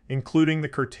 including the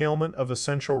curtailment of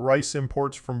essential rice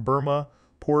imports from Burma,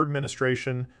 poor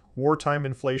administration, wartime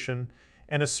inflation,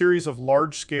 and a series of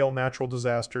large-scale natural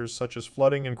disasters such as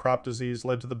flooding and crop disease,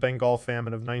 led to the Bengal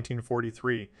famine of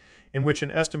 1943, in which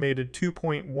an estimated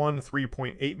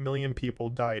 2.13.8 million people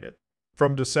died.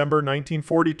 From December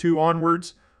 1942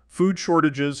 onwards, food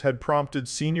shortages had prompted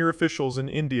senior officials in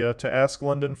India to ask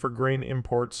London for grain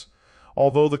imports,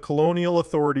 although the colonial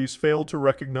authorities failed to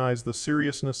recognize the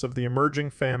seriousness of the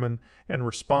emerging famine and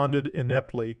responded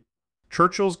ineptly.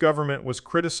 Churchill's government was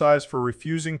criticized for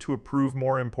refusing to approve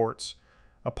more imports,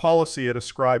 a policy it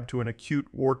ascribed to an acute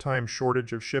wartime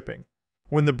shortage of shipping.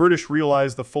 When the British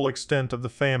realized the full extent of the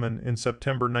famine in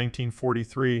September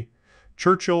 1943,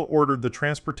 Churchill ordered the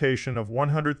transportation of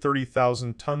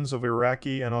 130,000 tons of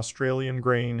Iraqi and Australian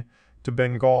grain to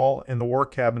Bengal, and the War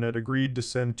Cabinet agreed to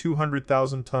send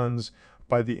 200,000 tons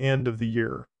by the end of the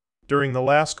year. During the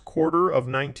last quarter of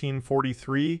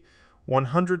 1943,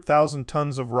 100,000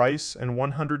 tons of rice and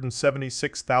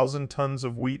 176,000 tons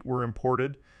of wheat were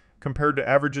imported, compared to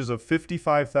averages of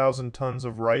 55,000 tons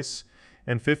of rice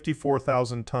and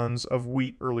 54,000 tons of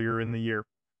wheat earlier in the year.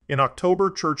 In October,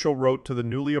 Churchill wrote to the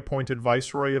newly appointed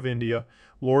Viceroy of India,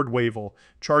 Lord Wavell,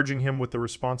 charging him with the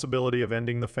responsibility of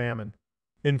ending the famine.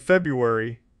 In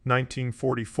February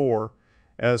 1944,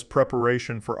 as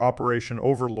preparation for Operation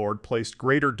Overlord placed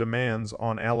greater demands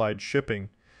on Allied shipping,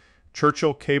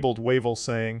 Churchill cabled Wavell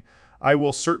saying, "I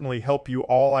will certainly help you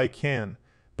all I can,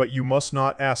 but you must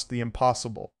not ask the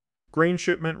impossible." Grain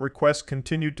shipment requests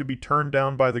continued to be turned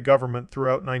down by the government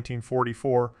throughout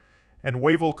 1944, and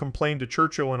Wavell complained to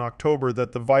Churchill in October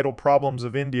that the vital problems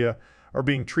of India are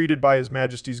being treated by His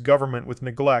Majesty's government with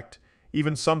neglect,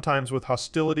 even sometimes with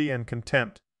hostility and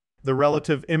contempt. The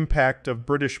relative impact of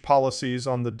British policies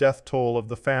on the death toll of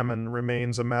the famine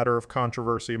remains a matter of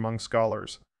controversy among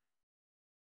scholars.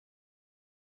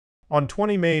 On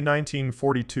 20 May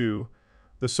 1942,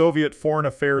 the Soviet Foreign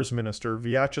Affairs Minister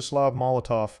Vyacheslav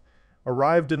Molotov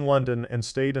arrived in London and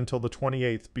stayed until the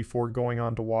 28th before going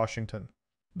on to Washington.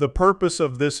 The purpose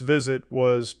of this visit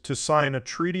was to sign a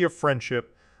treaty of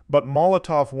friendship, but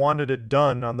Molotov wanted it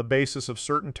done on the basis of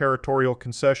certain territorial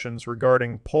concessions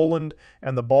regarding Poland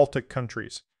and the Baltic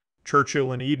countries.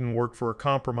 Churchill and Eden worked for a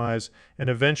compromise, and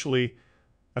eventually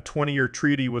a 20-year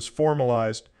treaty was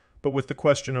formalized, but with the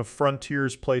question of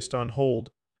frontiers placed on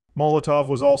hold. Molotov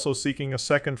was also seeking a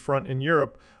second front in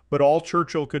Europe, but all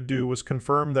Churchill could do was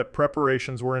confirm that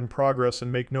preparations were in progress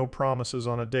and make no promises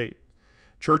on a date.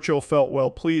 Churchill felt well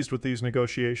pleased with these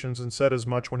negotiations and said as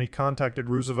much when he contacted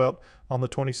Roosevelt on the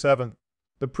 27th.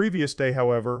 The previous day,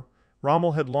 however,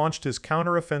 Rommel had launched his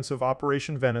counter-offensive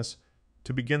Operation Venice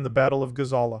to begin the Battle of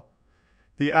Gazala.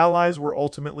 The Allies were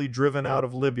ultimately driven out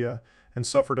of Libya and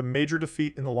suffered a major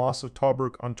defeat in the loss of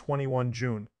Tobruk on 21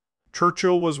 June.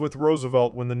 Churchill was with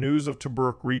Roosevelt when the news of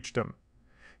Tobruk reached him.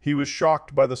 He was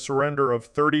shocked by the surrender of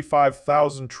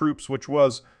 35,000 troops, which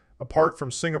was, apart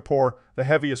from Singapore, the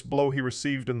heaviest blow he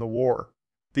received in the war.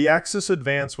 The Axis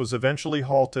advance was eventually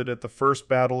halted at the First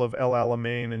Battle of El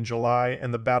Alamein in July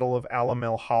and the Battle of Alam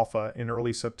el Halfa in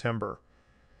early September.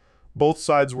 Both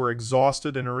sides were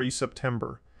exhausted in early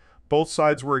September. Both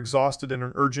sides were exhausted in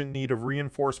an urgent need of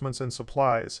reinforcements and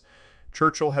supplies.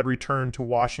 Churchill had returned to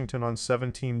Washington on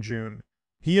 17 June.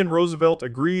 He and Roosevelt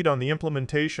agreed on the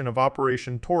implementation of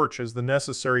Operation Torch as the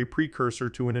necessary precursor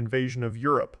to an invasion of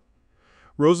Europe.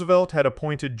 Roosevelt had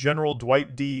appointed General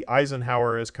Dwight D.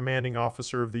 Eisenhower as commanding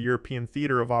officer of the European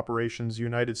Theater of Operations,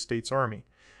 United States Army.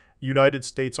 United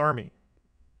States Army.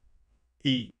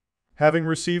 Having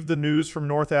received the news from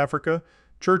North Africa,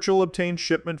 Churchill obtained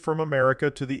shipment from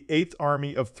America to the 8th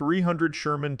Army of 300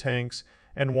 Sherman tanks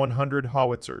and 100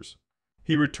 howitzers.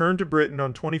 He returned to Britain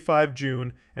on 25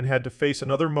 June and had to face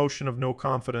another motion of no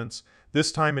confidence,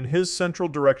 this time in his central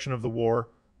direction of the war,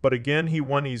 but again he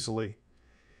won easily.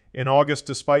 In August,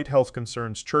 despite health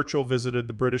concerns, Churchill visited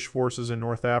the British forces in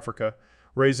North Africa,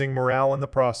 raising morale in the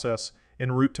process,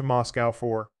 en route to Moscow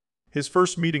for his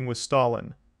first meeting with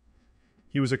Stalin.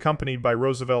 He was accompanied by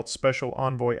Roosevelt's special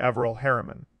envoy Averell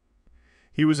Harriman.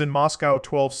 He was in Moscow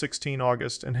 12-16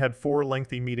 August and had 4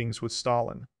 lengthy meetings with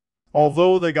Stalin.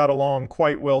 Although they got along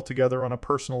quite well together on a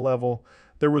personal level,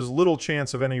 there was little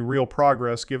chance of any real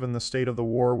progress given the state of the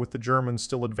war, with the Germans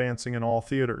still advancing in all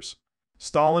theaters.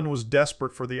 Stalin was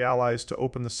desperate for the Allies to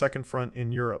open the Second Front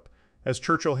in Europe, as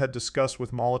Churchill had discussed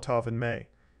with Molotov in May,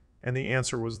 and the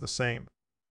answer was the same.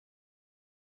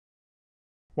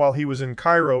 While he was in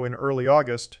Cairo in early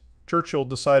August, Churchill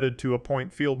decided to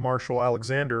appoint Field Marshal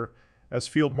Alexander as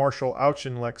Field Marshal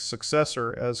Auchinleck's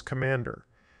successor as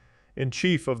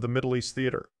commander-in-chief of the Middle East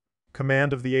Theater.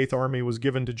 Command of the 8th Army was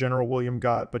given to General William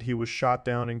Gott, but he was shot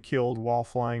down and killed while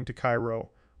flying to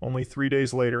Cairo. Only 3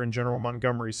 days later, and General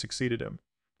Montgomery succeeded him.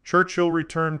 Churchill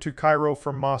returned to Cairo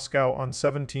from Moscow on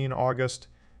 17 August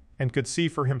and could see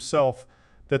for himself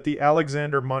that the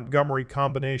Alexander-Montgomery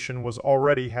combination was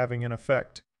already having an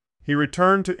effect. He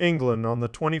returned to England on the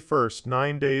 21st,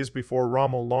 9 days before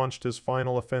Rommel launched his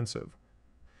final offensive.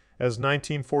 As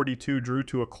 1942 drew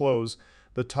to a close,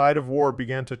 the tide of war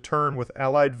began to turn with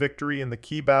Allied victory in the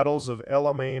key battles of El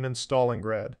Alamein and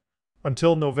Stalingrad.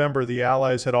 Until November, the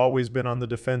Allies had always been on the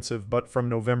defensive, but from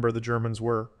November the Germans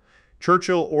were.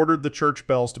 Churchill ordered the church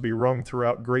bells to be rung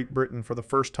throughout Great Britain for the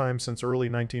first time since early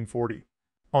 1940.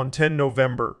 On 10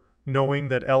 November, knowing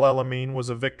that El Alamein was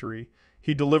a victory,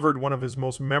 he delivered one of his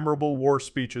most memorable war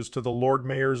speeches to the Lord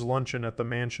Mayor's luncheon at the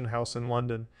Mansion House in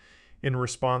London, in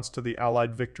response to the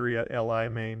Allied victory at El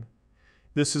Alamein.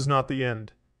 This is not the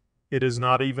end. It is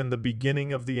not even the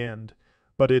beginning of the end,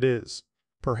 but it is,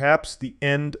 perhaps, the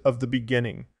end of the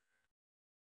beginning.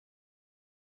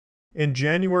 In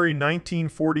January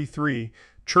 1943,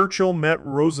 Churchill met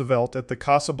Roosevelt at the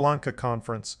Casablanca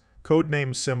Conference,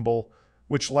 codename Symbol,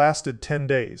 which lasted 10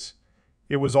 days.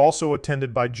 It was also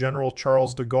attended by General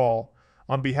Charles de Gaulle.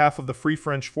 On behalf of the Free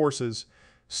French forces,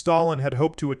 Stalin had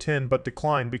hoped to attend but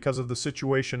declined because of the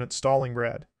situation at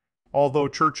Stalingrad. Although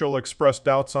Churchill expressed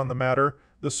doubts on the matter,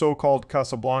 the so-called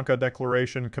Casablanca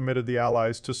Declaration committed the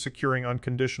Allies to securing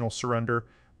unconditional surrender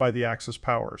by the Axis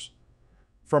powers.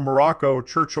 From Morocco,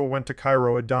 Churchill went to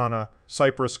Cairo, Adana,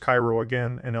 Cyprus, Cairo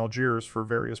again, and Algiers for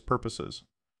various purposes.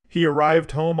 He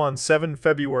arrived home on 7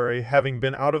 February, having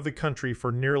been out of the country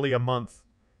for nearly a month.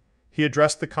 He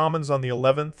addressed the Commons on the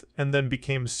 11th and then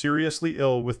became seriously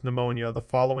ill with pneumonia the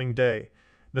following day,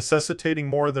 necessitating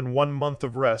more than 1 month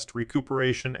of rest,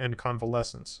 recuperation, and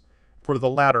convalescence. For the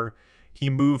latter, he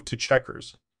moved to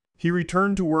Chequers. He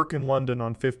returned to work in London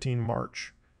on 15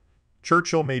 March.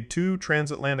 Churchill made 2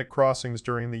 transatlantic crossings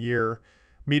during the year,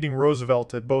 meeting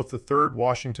Roosevelt at both the Third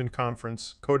Washington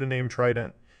Conference, codenamed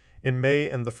Trident, in May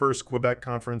and the First Quebec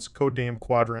Conference, codenamed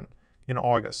Quadrant, in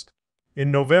August.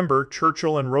 In November,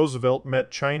 Churchill and Roosevelt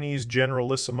met Chinese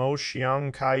Generalissimo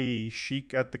Chiang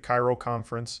Kai-shek at the Cairo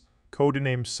Conference,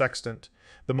 codenamed Sextant.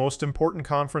 The most important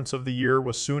conference of the year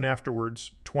was soon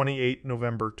afterwards, 28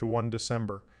 November to 1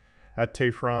 December, at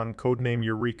Tehran, codenamed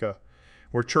Eureka,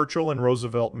 where Churchill and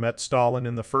Roosevelt met Stalin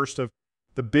in the first of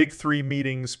the Big Three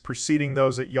meetings preceding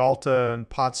those at Yalta and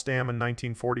Potsdam in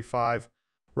 1945.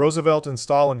 Roosevelt and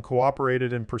Stalin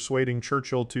cooperated in persuading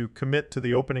Churchill to commit to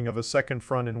the opening of a second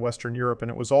front in Western Europe, and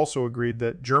it was also agreed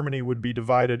that Germany would be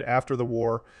divided after the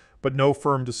war, but no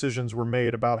firm decisions were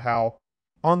made about how.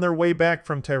 On their way back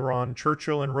from Tehran,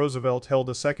 Churchill and Roosevelt held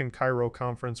a second Cairo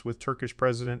conference with Turkish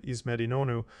President İsmet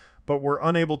İnönü, but were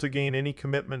unable to gain any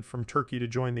commitment from Turkey to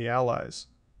join the Allies.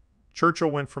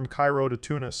 Churchill went from Cairo to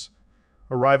Tunis,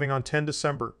 arriving on 10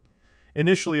 December,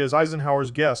 initially as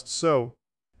Eisenhower's guest, so,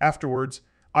 afterwards,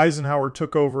 Eisenhower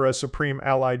took over as Supreme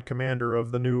Allied Commander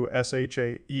of the new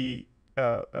SHAE,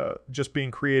 just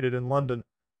being created in London.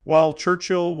 While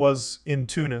Churchill was in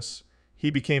Tunis, he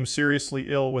became seriously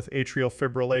ill with atrial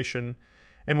fibrillation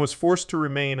and was forced to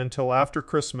remain until after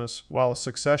Christmas while a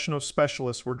succession of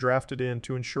specialists were drafted in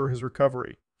to ensure his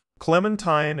recovery.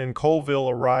 Clementine and Colville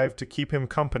arrived to keep him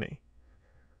company.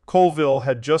 Colville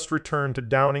had just returned to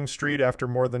Downing Street after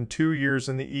more than 2 years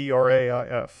in the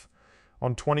ERAIF.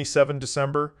 On 27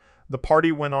 December, the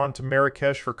party went on to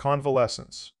Marrakesh for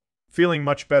convalescence. Feeling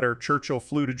much better, Churchill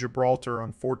flew to Gibraltar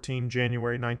on 14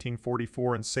 January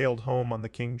 1944 and sailed home on the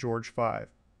King George V.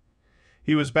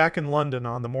 He was back in London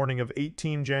on the morning of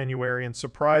 18 January and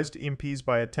surprised MPs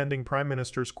by attending Prime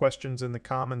Minister's questions in the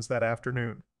Commons that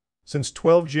afternoon. Since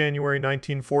 12 January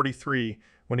 1943,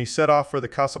 when he set off for the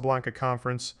Casablanca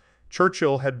Conference,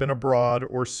 Churchill had been abroad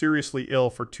or seriously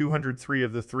ill for 203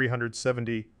 of the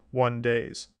 371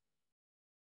 days.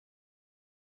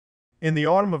 In the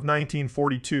autumn of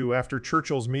 1942, after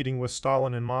Churchill's meeting with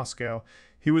Stalin in Moscow,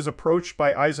 he was approached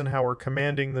by Eisenhower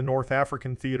commanding the North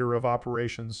African Theater of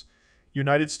Operations,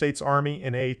 United States Army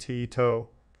in NATO,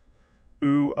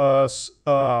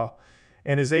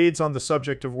 and his aides on the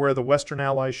subject of where the Western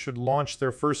Allies should launch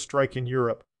their first strike in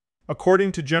Europe.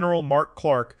 According to General Mark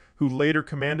Clark, who later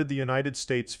commanded the United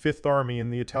States Fifth Army in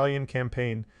the Italian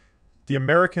campaign, the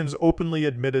Americans openly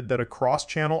admitted that a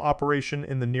cross-channel operation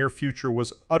in the near future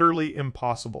was utterly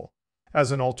impossible.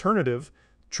 As an alternative,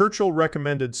 Churchill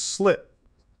recommended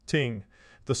slitting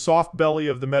the soft belly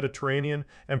of the Mediterranean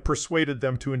and persuaded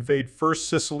them to invade first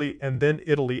Sicily and then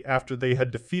Italy after they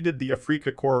had defeated the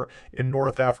Exchequer Corps in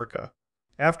North Africa.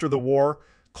 After the war,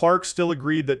 Clark still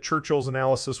agreed that Churchill's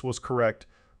analysis was correct,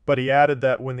 but he added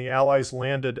that when the Allies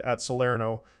landed at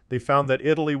Salerno, they found that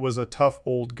Italy was a tough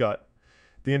old gut.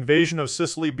 The invasion of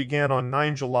Sicily began on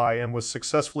 9 July and was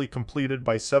successfully completed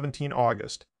by 17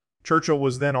 August. Churchill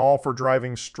was then all for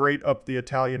driving straight up the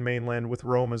Italian mainland with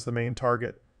Rome as the main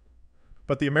target.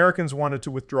 But the Americans wanted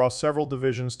to withdraw several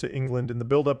divisions to England in the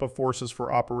buildup of forces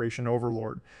for Operation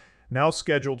Overlord, now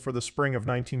scheduled for the spring of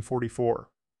 1944.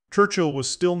 Churchill was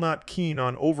still not keen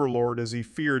on Overlord as he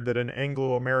feared that an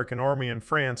Anglo-American army in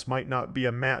France might not be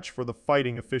a match for the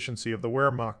fighting efficiency of the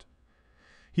Wehrmacht.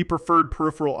 He preferred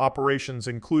peripheral operations,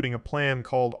 including a plan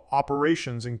called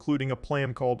Operation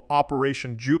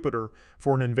Jupiter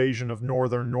for an invasion of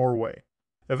northern Norway.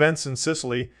 Events in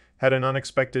Sicily had an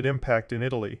unexpected impact in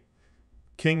Italy.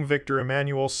 King Victor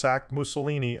Emmanuel sacked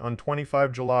Mussolini on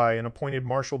 25 July and appointed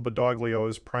Marshal Badoglio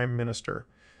as prime minister.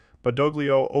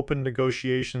 Badoglio opened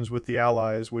negotiations with the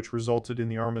Allies, which resulted in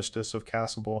the Armistice of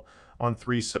Cassel on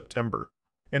 3 September.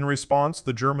 In response,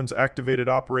 the Germans activated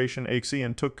Operation Exchequer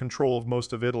and took control of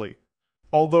most of Italy.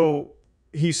 Although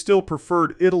he still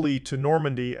preferred Italy to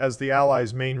Normandy as the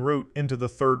Allies' main route into the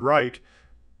Third Reich,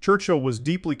 Churchill was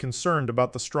deeply concerned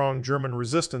about the strong German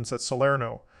resistance at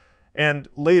Salerno, and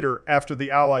later, after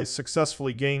the Allies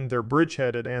successfully gained their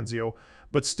bridgehead at Anzio,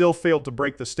 but still failed to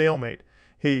break the stalemate,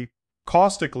 he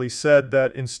caustically said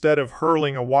that instead of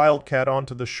hurling a wildcat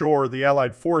onto the shore, the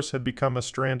Allied force had become a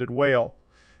stranded whale.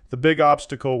 The big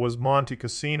obstacle was Monte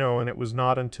Cassino, and it was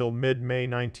not until mid-May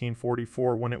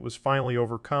 1944 when it was finally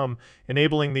overcome,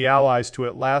 enabling the Allies to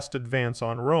at last advance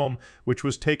on Rome, which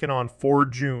was taken on 4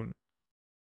 June.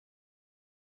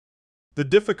 The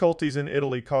difficulties in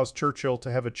Italy caused Churchill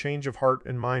to have a change of heart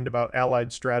and mind about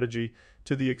Allied strategy,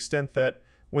 to the extent that,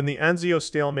 when the Anzio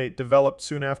stalemate developed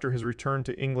soon after his return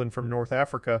to England from North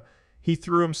Africa, he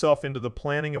threw himself into the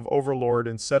planning of Overlord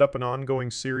and set up an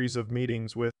ongoing series of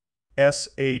meetings with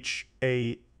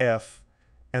SHAF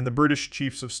and the British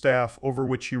Chiefs of Staff, over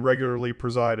which he regularly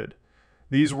presided.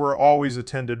 These were always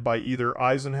attended by either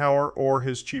Eisenhower or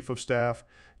his Chief of Staff,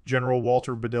 General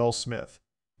Walter Bedell Smith.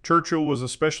 Churchill was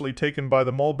especially taken by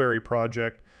the Mulberry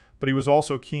Project, but he was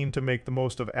also keen to make the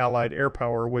most of Allied air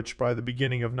power, which by the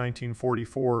beginning of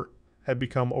 1944 had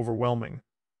become overwhelming.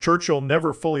 Churchill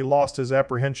never fully lost his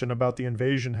apprehension about the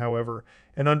invasion, however,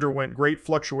 and underwent great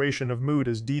fluctuation of mood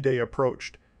as D-Day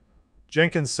approached.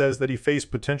 Jenkins says that he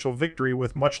faced potential victory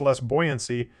with much less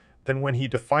buoyancy than when he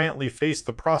defiantly faced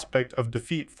the prospect of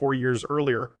defeat 4 years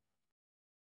earlier.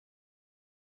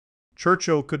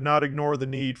 Churchill could not ignore the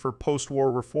need for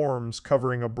post-war reforms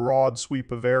covering a broad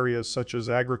sweep of areas such as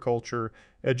agriculture,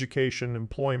 education,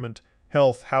 employment,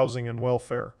 health, housing, and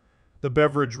welfare. The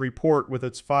Beveridge Report, with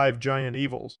its 5 giant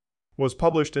evils, was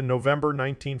published in November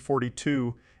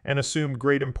 1942 and assumed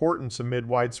great importance amid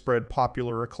widespread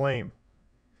popular acclaim.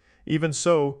 Even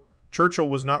so, Churchill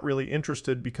was not really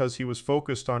interested because he was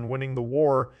focused on winning the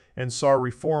war and saw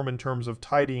reform in terms of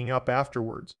tidying up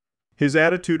afterwards. His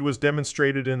attitude was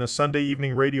demonstrated in a Sunday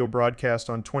evening radio broadcast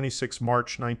on 26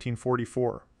 March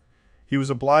 1944. He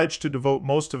was obliged to devote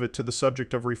most of it to the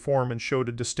subject of reform and showed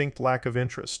a distinct lack of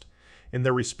interest. In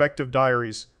their respective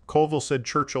diaries, Colville said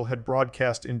Churchill had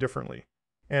broadcast indifferently,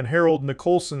 and Harold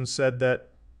Nicolson said that,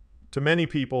 to many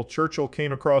people, Churchill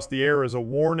came across the air as a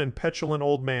worn and petulant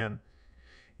old man.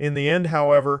 In the end,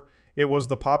 however, it was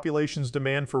the population's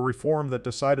demand for reform that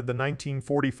decided the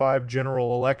 1945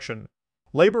 general election.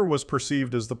 Labour was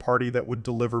perceived as the party that would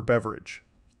deliver Beveridge.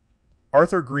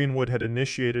 Arthur Greenwood had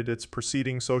initiated its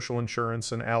preceding Social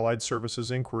Insurance and Allied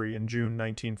Services inquiry in June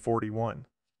 1941.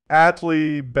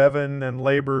 Attlee, Bevan, and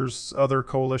Labour's other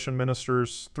coalition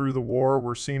ministers through the war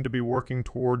were seen to be working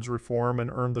towards reform and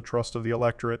earned the trust of the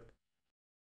electorate.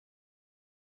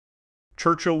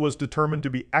 Churchill was determined to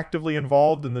be actively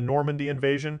involved in the Normandy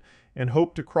invasion and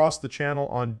hoped to cross the Channel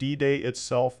on D-Day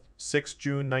itself, 6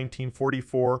 June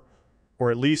 1944, or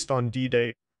at least on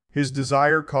D-Day. His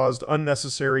desire caused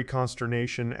unnecessary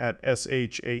consternation at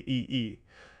SHAEE,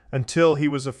 until he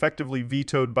was effectively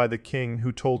vetoed by the King,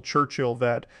 who told Churchill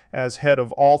that, as head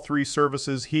of all 3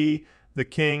 services, he, the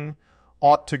King,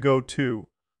 ought to go too.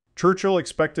 Churchill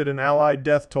expected an Allied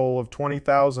death toll of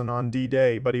 20,000 on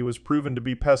D-Day, but he was proven to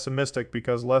be pessimistic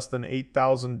because less than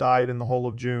 8,000 died in the whole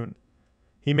of June.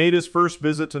 He made his first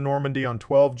visit to Normandy on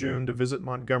 12 June to visit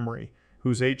Montgomery,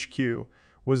 whose HQ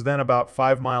was then about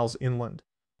 5 miles inland.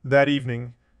 That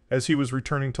evening, as he was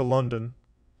returning to London,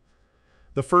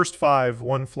 the first 5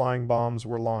 one-flying bombs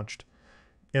were launched.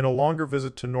 In a longer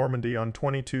visit to Normandy on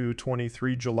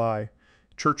 22-23 July,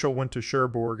 Churchill went to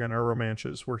Cherbourg and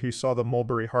Arromanches, where he saw the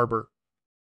Mulberry Harbor.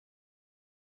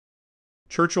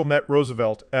 Churchill met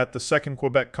Roosevelt at the Second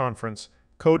Quebec Conference,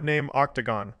 codename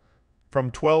Octagon,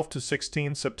 from 12 to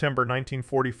 16 September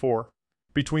 1944.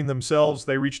 Between themselves,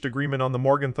 they reached agreement on the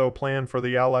Morgenthau Plan for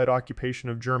the Allied occupation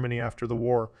of Germany after the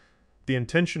war, the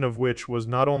intention of which was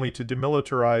not only to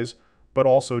demilitarize, but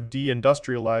also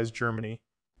de-industrialize Germany.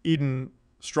 Eden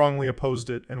strongly opposed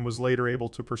it and was later able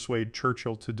to persuade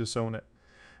Churchill to disown it.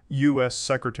 U.S.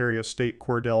 Secretary of State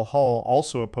Cordell Hull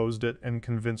also opposed it and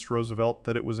convinced Roosevelt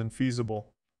that it was infeasible.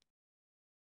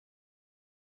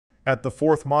 At the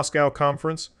Fourth Moscow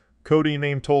Conference,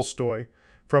 codenamed Tolstoy,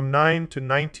 from 9 to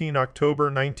 19 October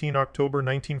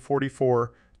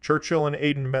 1944, Churchill and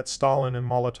Eden met Stalin and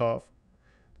Molotov.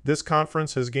 This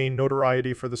conference has gained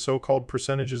notoriety for the so-called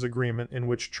Percentages Agreement, in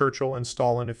which Churchill and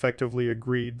Stalin effectively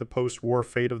agreed the post-war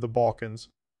fate of the Balkans.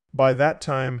 By that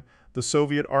time, the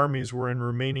Soviet armies were in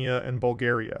Romania and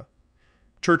Bulgaria.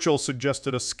 Churchill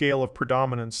suggested a scale of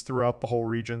predominance throughout the whole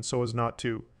region so as not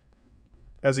to,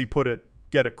 as he put it,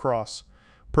 get across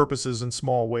purposes in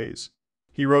small ways.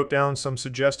 He wrote down some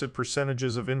suggested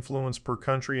percentages of influence per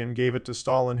country and gave it to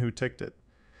Stalin, who ticked it.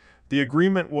 The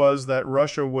agreement was that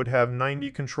Russia would have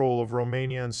 90 control of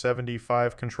Romania and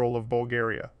 75 control of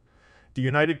Bulgaria. The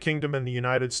United Kingdom and the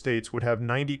United States would have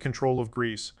 90 control of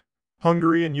Greece.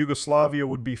 Hungary and Yugoslavia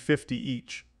would be 50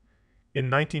 each. In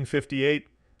 1958,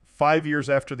 5 years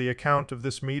after the account of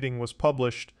this meeting was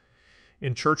published,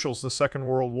 in Churchill's The Second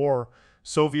World War,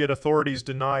 Soviet authorities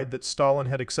denied that Stalin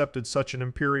had accepted such an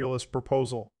imperialist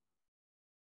proposal.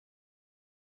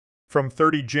 From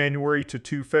 30 January to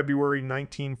 2 February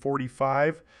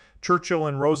 1945, Churchill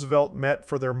and Roosevelt met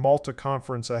for their Malta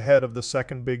Conference ahead of the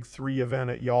Second Big Three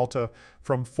event at Yalta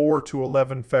from 4 to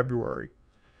 11 February.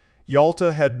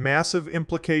 Yalta had massive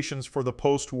implications for the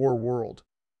post-war world.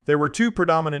 There were 2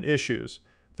 predominant issues: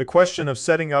 the question of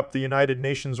setting up the United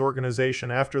Nations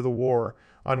organization after the war,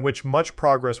 on which much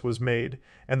progress was made,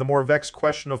 and the more vexed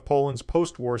question of Poland's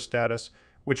post-war status,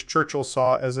 which Churchill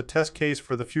saw as a test case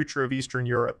for the future of Eastern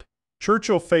Europe.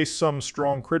 Churchill faced some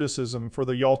strong criticism for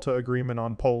the Yalta Agreement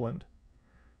on Poland.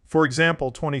 For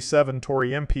example, 27 Tory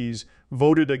MPs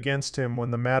voted against him when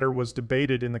the matter was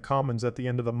debated in the Commons at the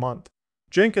end of the month.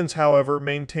 Jenkins, however,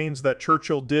 maintains that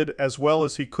Churchill did as well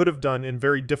as he could have done in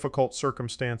very difficult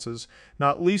circumstances,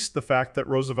 not least the fact that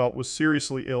Roosevelt was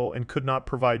seriously ill and could not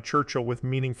provide Churchill with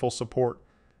meaningful support.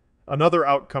 Another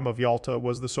outcome of Yalta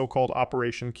was the so-called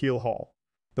Operation Keelhaul.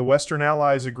 The Western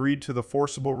Allies agreed to the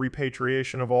forcible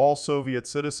repatriation of all Soviet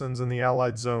citizens in the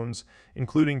Allied zones,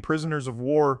 including prisoners of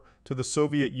war, to the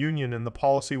Soviet Union, and the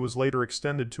policy was later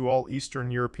extended to all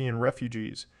Eastern European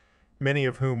refugees, many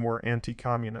of whom were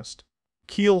anti-communist.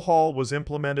 Keel Haul was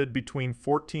implemented between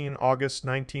 14 August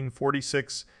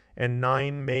 1946 and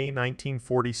 9 May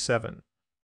 1947.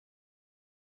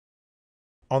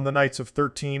 On the nights of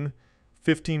 15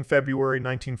 February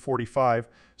 1945,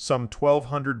 some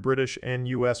 1,200 British and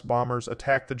U.S. bombers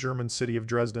attacked the German city of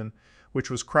Dresden,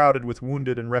 which was crowded with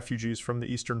wounded and refugees from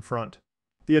the Eastern Front.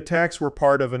 The attacks were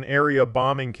part of an area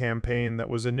bombing campaign that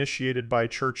was initiated by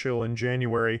Churchill in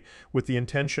January with the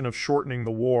intention of shortening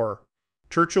the war.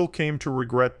 Churchill came to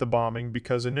regret the bombing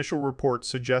because initial reports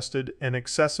suggested an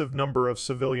excessive number of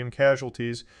civilian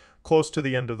casualties close to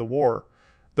the end of the war,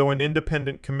 though an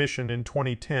independent commission in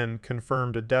 2010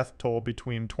 confirmed a death toll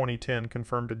between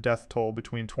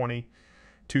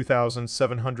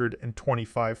 22,700 and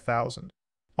 25,000.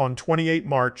 On 28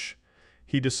 March,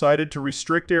 he decided to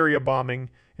restrict area bombing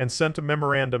and sent a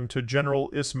memorandum to General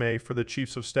Ismay for the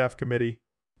Chiefs of Staff Committee.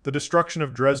 The destruction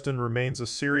of Dresden remains a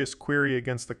serious query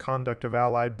against the conduct of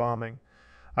Allied bombing.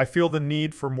 I feel the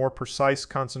need for more precise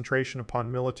concentration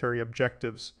upon military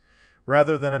objectives,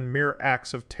 rather than on mere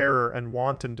acts of terror and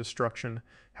wanton destruction,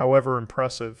 however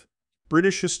impressive.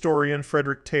 British historian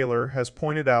Frederick Taylor has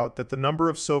pointed out that the number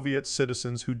of Soviet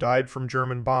citizens who died from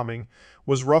German bombing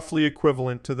was roughly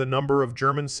equivalent to the number of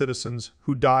German citizens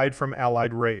who died from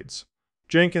Allied raids.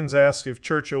 Jenkins asks if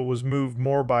Churchill was moved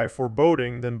more by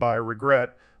foreboding than by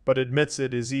regret, but admits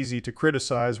it is easy to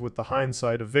criticize with the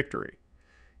hindsight of victory.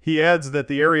 He adds that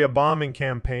the area bombing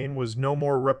campaign was no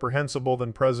more reprehensible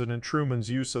than President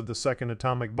Truman's use of the second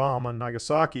atomic bomb on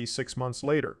Nagasaki 6 months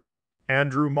later.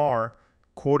 Andrew Marr,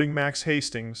 quoting Max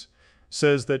Hastings,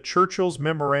 says that Churchill's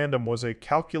memorandum was a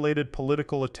calculated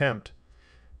political attempt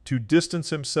to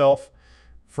distance himself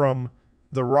from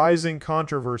the rising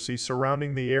controversy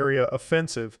surrounding the area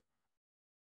offensive.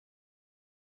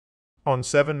 On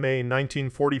 7 May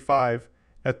 1945,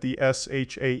 at the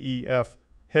SHAEF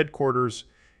headquarters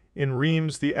in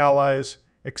Reims, the Allies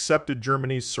accepted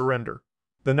Germany's surrender.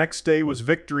 The next day was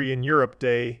Victory in Europe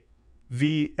Day,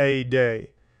 VA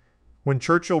Day, when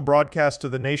Churchill broadcast to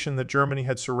the nation that Germany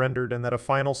had surrendered and that a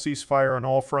final ceasefire on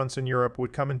all fronts in Europe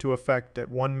would come into effect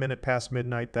at 1 minute past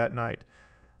midnight that night,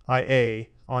 IA,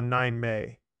 on 9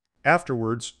 May.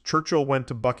 Afterwards, Churchill went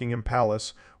to Buckingham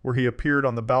Palace, where he appeared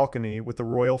on the balcony with the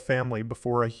royal family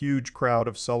before a huge crowd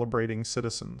of celebrating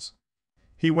citizens.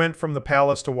 He went from the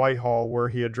palace to Whitehall, where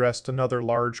he addressed another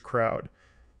large crowd.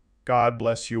 God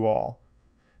bless you all.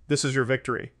 This is your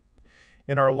victory.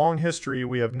 In our long history,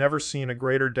 we have never seen a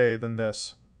greater day than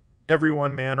this.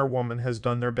 Everyone, man or woman, has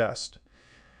done their best.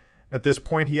 At this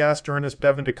point, he asked Ernest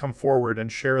Bevin to come forward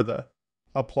and share the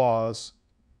applause.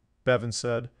 Bevin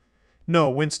said, "No,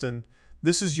 Winston,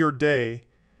 this is your day,"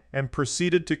 and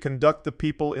proceeded to conduct the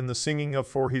people in the singing of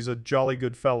 "For He's a Jolly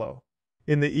Good Fellow."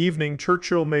 In the evening,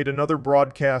 Churchill made another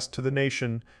broadcast to the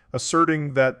nation,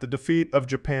 asserting that the defeat of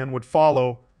Japan would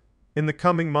follow in the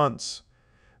coming months.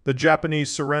 The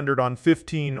Japanese surrendered on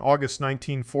 15 August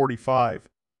 1945.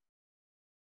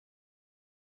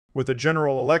 With a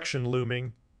general election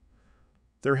looming,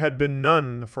 there had been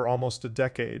none for almost a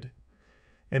decade,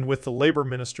 and with the labor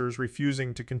ministers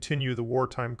refusing to continue the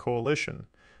wartime coalition,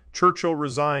 Churchill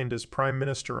resigned as Prime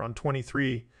Minister on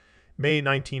 23 May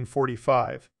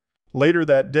 1945. Later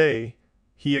that day,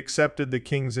 he accepted the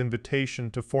King's invitation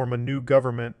to form a new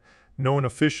government known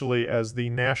officially as the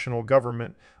National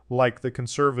Government, like the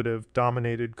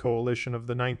conservative-dominated coalition of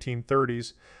the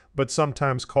 1930s, but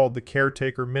sometimes called the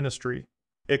Caretaker Ministry.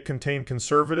 It contained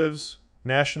conservatives,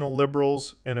 national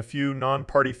liberals, and a few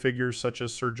non-party figures such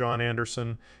as Sir John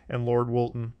Anderson and Lord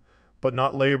Woolton, but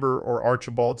not Labour or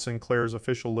Archibald Sinclair's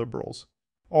official liberals.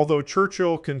 Although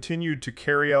Churchill continued to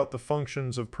carry out the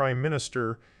functions of Prime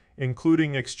Minister,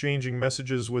 including exchanging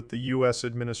messages with the U.S.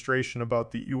 administration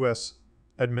about the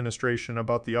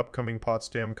upcoming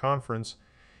Potsdam Conference,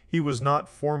 he was not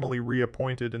formally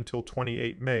reappointed until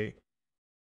 28 May.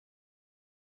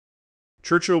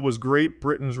 Churchill was Great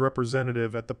Britain's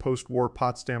representative at the post-war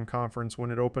Potsdam Conference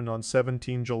when it opened on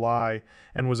 17 July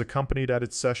and was accompanied at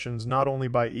its sessions not only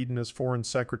by Eden as Foreign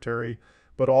Secretary,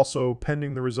 but also,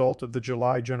 pending the result of the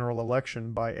July general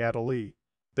election, by Adderley.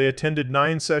 They attended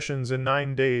 9 sessions in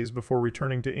 9 days before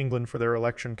returning to England for their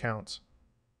election counts.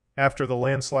 After the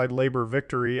landslide Labour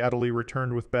victory, Adderley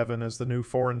returned with Bevin as the new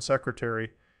Foreign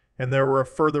Secretary, and there were a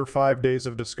further 5 days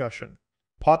of discussion.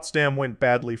 Potsdam went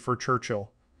badly for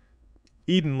Churchill.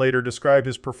 Eden later described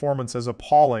his performance as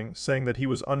appalling, saying that he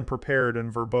was unprepared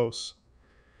and verbose.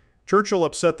 Churchill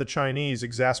upset the Chinese,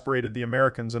 exasperated the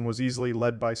Americans, and was easily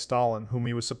led by Stalin, whom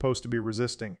he was supposed to be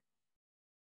resisting.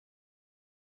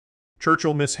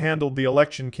 Churchill mishandled the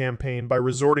election campaign by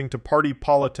resorting to party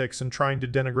politics and trying to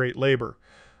denigrate labor.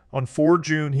 On 4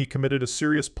 June, he committed a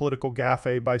serious political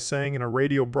gaffe by saying in a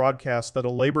radio broadcast that a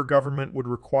Labour government would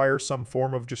require some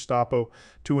form of Gestapo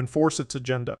to enforce its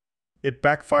agenda. It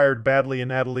backfired badly,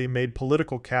 and Attlee made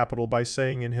political capital by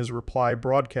saying in his reply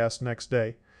broadcast next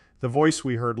day, "The voice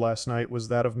we heard last night was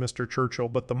that of Mr. Churchill,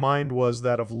 but the mind was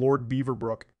that of Lord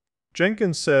Beaverbrook."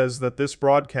 Jenkins says that this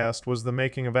broadcast was the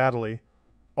making of Attlee.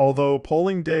 Although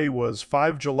polling day was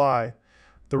 5 July,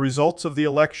 the results of the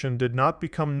election did not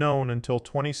become known until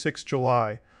 26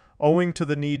 July, owing to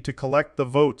the need to collect the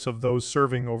votes of those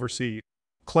serving overseas.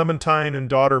 Clementine and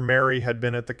daughter Mary had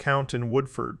been at the Count in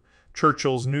Woodford,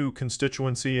 Churchill's new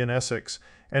constituency in Essex,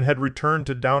 and had returned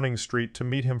to Downing Street to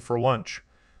meet him for lunch.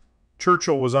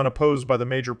 Churchill was unopposed by the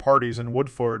major parties in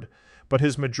Woodford, but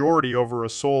his majority over a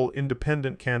sole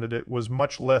independent candidate was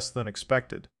much less than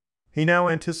expected. He now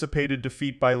anticipated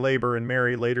defeat by Labour, and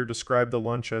Mary later described the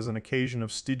lunch as an occasion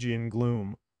of Stygian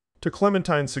gloom. To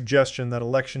Clementine's suggestion that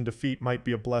election defeat might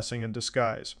be a blessing in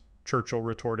disguise, Churchill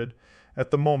retorted, "At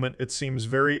the moment it seems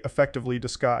very effectively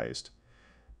disguised."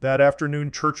 That afternoon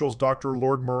Churchill's doctor,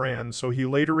 Lord Moran, so he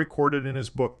later recorded in his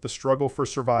book The Struggle for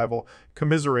Survival,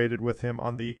 commiserated with him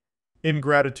on the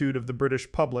ingratitude of the British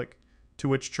public, to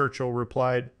which Churchill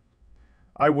replied,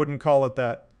 "I wouldn't call it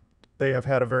that. They have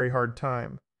had a very hard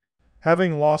time."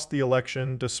 Having lost the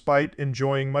election, despite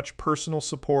enjoying much personal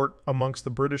support amongst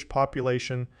the British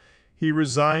population, he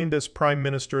resigned as Prime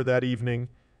Minister that evening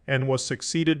and was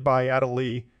succeeded by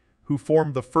Attlee, who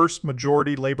formed the first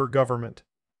majority Labour government.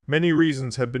 Many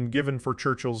reasons have been given for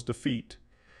Churchill's defeat,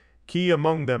 key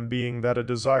among them being that a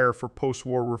desire for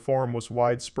post-war reform was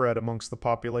widespread amongst the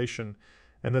population,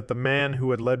 and that the man who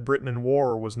had led Britain in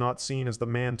war was not seen as the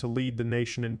man to lead the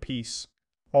nation in peace.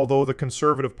 Although the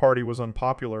Conservative Party was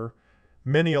unpopular,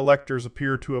 many electors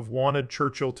appear to have wanted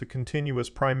Churchill to continue as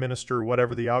Prime Minister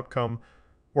whatever the outcome,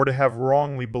 or to have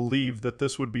wrongly believed that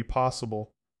this would be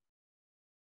possible.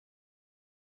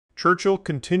 Churchill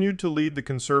continued to lead the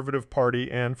Conservative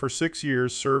Party and for 6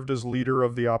 years served as leader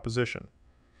of the opposition.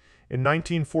 In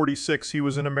 1946 he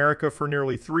was in America for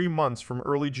nearly 3 months from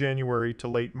early January to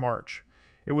late March.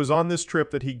 It was on this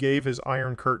trip that he gave his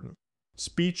Iron Curtain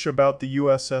speech about the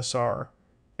USSR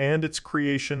and its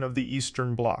creation of the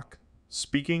Eastern Bloc.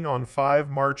 Speaking on 5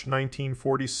 March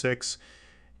 1946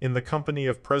 in the company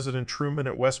of President Truman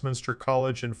at Westminster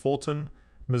College in Fulton,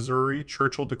 Missouri,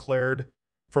 Churchill declared,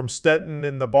 "From Stettin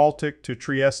in the Baltic to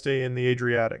Trieste in the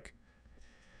Adriatic,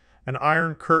 an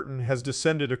iron curtain has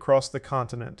descended across the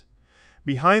continent.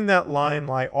 Behind that line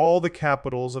lie all the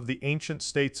capitals of the ancient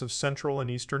states of Central and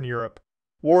Eastern Europe: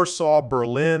 Warsaw,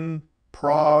 Berlin,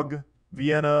 Prague,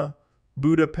 Vienna,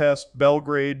 Budapest,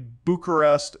 Belgrade,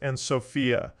 Bucharest, and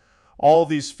Sofia. All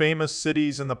these famous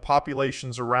cities and the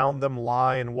populations around them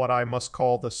lie in what I must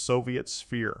call the Soviet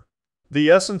sphere."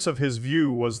 The essence of his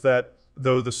view was that,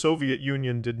 though the Soviet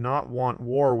Union did not want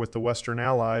war with the Western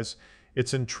Allies,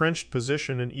 its entrenched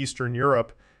position in Eastern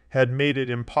Europe had made it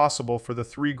impossible for the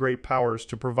three great powers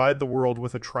to provide the world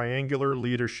with a triangular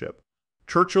leadership.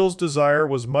 Churchill's desire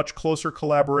was much closer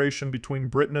collaboration between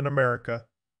Britain and America.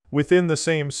 Within the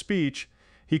same speech,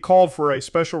 he called for a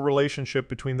special relationship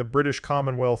between the British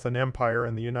Commonwealth and Empire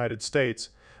and the United States,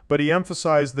 but he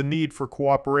emphasized the need for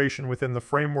cooperation within the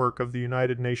framework of the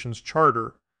United Nations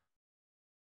Charter.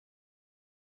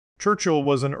 Churchill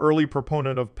was an early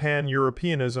proponent of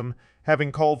pan-Europeanism,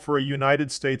 having called for a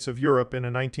United States of Europe in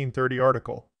a 1930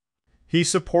 article. He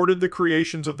supported the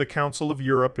creations of the Council of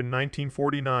Europe in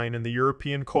 1949 and the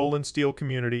European Coal and Steel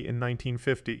Community in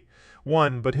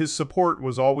 1951, but his support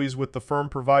was always with the firm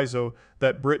proviso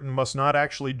that Britain must not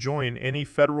actually join any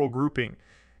federal grouping.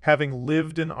 Having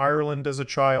lived in Ireland as a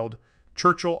child,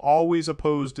 Churchill always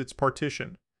opposed its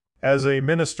partition. As a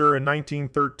minister in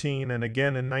 1913 and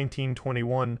again in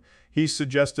 1921, he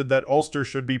suggested that Ulster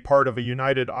should be part of a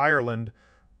united Ireland,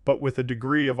 but with a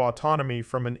degree of autonomy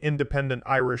from an independent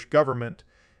Irish government.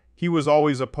 He was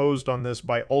always opposed on this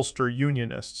by Ulster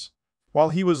Unionists. While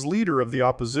he was leader of the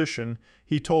opposition,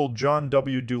 he told John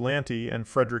W. Dulantey and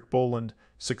Frederick Boland,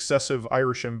 successive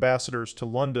Irish ambassadors to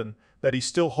London, that he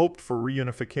still hoped for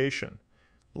reunification.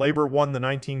 Labour won the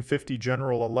 1950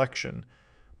 general election,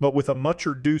 but with a much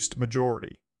reduced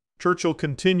majority. Churchill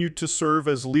continued to serve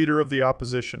as leader of the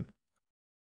opposition.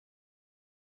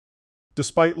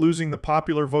 Despite losing the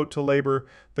popular vote to Labour,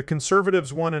 the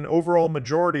Conservatives won an overall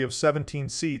majority of 17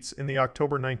 seats in the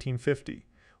October 1950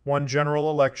 general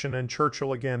election, and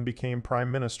Churchill again became Prime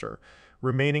Minister.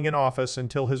 remaining in office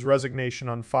until his resignation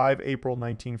on 5 April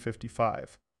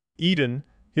 1955. Eden,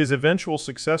 his eventual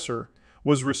successor,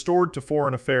 was restored to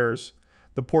foreign affairs,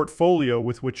 the portfolio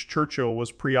with which Churchill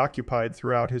was preoccupied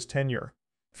throughout his tenure.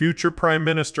 Future Prime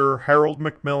Minister Harold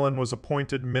Macmillan was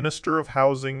appointed Minister of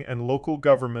Housing and Local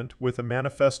Government with a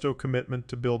manifesto commitment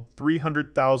to build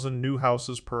 300,000 new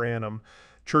houses per annum,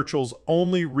 Churchill's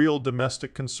only real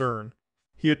domestic concern.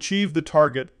 He achieved the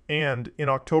target and, in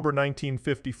October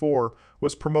 1954,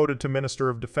 was promoted to Minister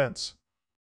of Defense.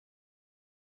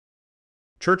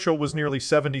 Churchill was nearly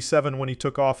 77 when he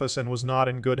took office and was not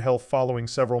in good health following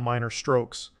several minor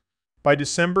strokes. By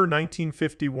December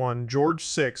 1951, George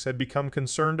VI had become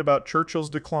concerned about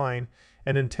Churchill's decline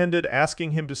and intended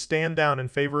asking him to stand down in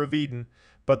favor of Eden,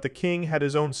 but the king had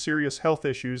his own serious health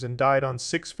issues and died on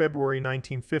 6 February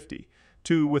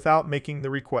 1952 without making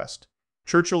the request.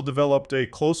 Churchill developed a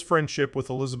close friendship with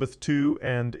Elizabeth II,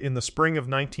 and in the spring of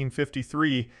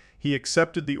 1953, he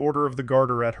accepted the Order of the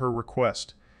Garter at her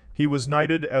request. He was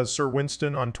knighted as Sir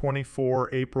Winston on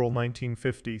 24 April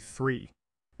 1953.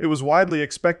 It was widely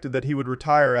expected that he would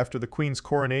retire after the Queen's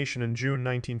coronation in June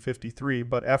 1953,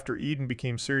 but after Eden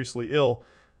became seriously ill,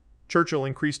 Churchill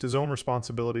increased his own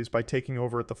responsibilities by taking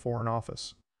over at the Foreign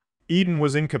Office. Eden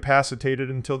was incapacitated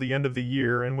until the end of the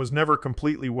year and was never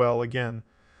completely well again.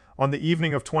 On the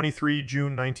evening of 23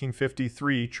 June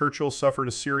 1953, Churchill suffered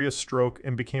a serious stroke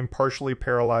and became partially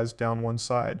paralyzed down one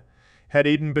side. Had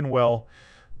Eden been well,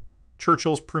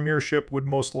 Churchill's premiership would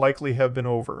most likely have been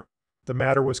over. The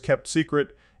matter was kept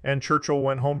secret, and Churchill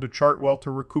went home to Chartwell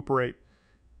to recuperate.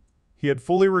 He had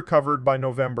fully recovered by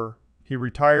November. He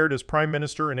retired as Prime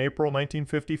Minister in April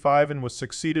 1955 and was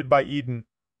succeeded by Eden.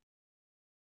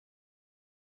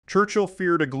 Churchill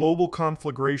feared a global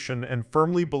conflagration and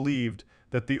firmly believed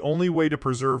that the only way to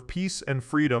preserve peace and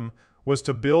freedom was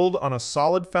to build on a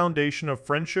solid foundation of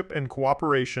friendship and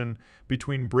cooperation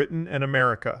between Britain and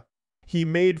America. He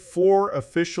made 4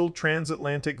 official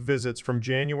transatlantic visits from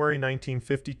January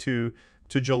 1952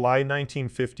 to July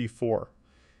 1954.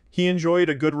 He enjoyed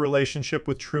a good relationship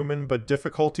with Truman, but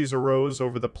difficulties arose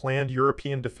over the planned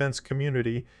European Defense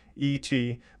Community, ET,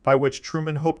 by which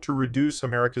Truman hoped to reduce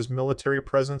America's military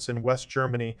presence in West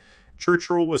Germany.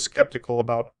 Churchill was skeptical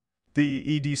about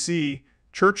the EDC.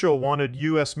 Churchill wanted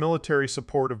U.S. military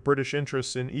support of British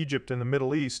interests in Egypt and the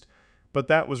Middle East, but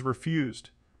that was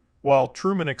refused. While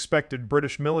Truman expected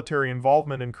British military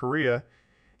involvement in Korea,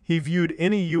 he viewed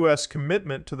any U.S.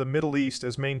 commitment to the Middle East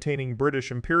as maintaining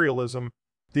British imperialism.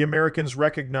 The Americans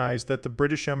recognized that the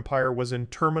British Empire was in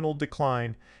terminal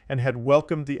decline and had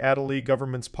welcomed the Adderley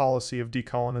government's policy of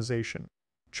decolonization.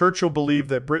 Churchill believed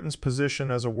that Britain's position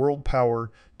as a world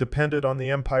power depended on the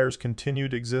empire's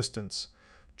continued existence.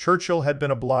 Churchill had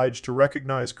been obliged to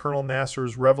recognize Colonel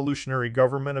Nasser's revolutionary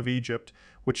government of Egypt,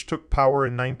 which took power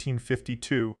in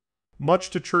 1952. Much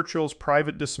to Churchill's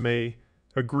private dismay,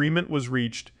 agreement was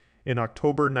reached in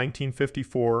October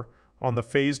 1954 on the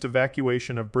phased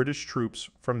evacuation of British troops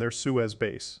from their Suez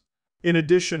base. In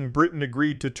addition, Britain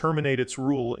agreed to terminate its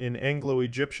rule in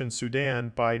Anglo-Egyptian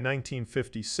Sudan by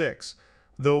 1956,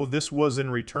 though this was in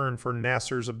return for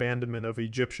Nasser's abandonment of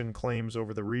Egyptian claims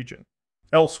over the region.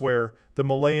 Elsewhere, the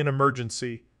Malayan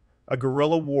Emergency, a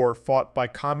guerrilla war fought by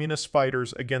communist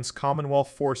fighters against Commonwealth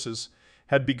forces,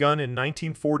 had begun in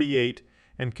 1948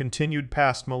 and continued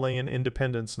past Malayan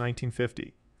independence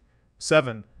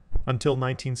 1957 until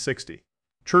 1960.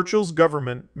 Churchill's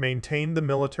government maintained the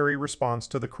military response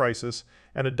to the crisis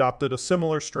and adopted a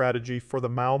similar strategy for the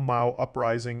Mau Mau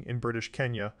uprising in British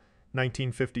Kenya,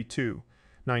 1952,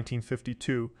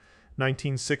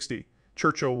 1960.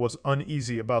 Churchill was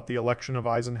uneasy about the election of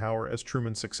Eisenhower as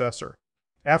Truman's successor.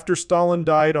 After Stalin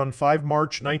died on 5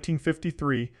 March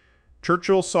 1953,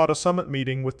 Churchill sought a summit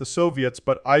meeting with the Soviets,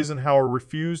 but Eisenhower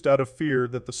refused out of fear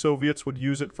that the Soviets would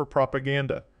use it for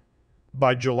propaganda.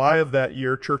 By July of that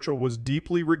year, Churchill was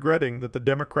deeply regretting that the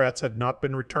Democrats had not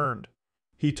been returned.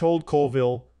 He told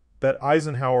Colville that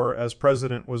Eisenhower as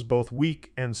president was both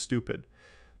weak and stupid.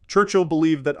 Churchill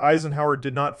believed that Eisenhower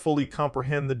did not fully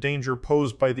comprehend the danger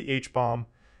posed by the H-bomb,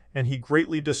 and he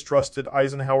greatly distrusted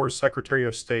Eisenhower's Secretary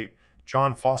of State,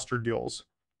 John Foster Dulles.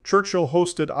 Churchill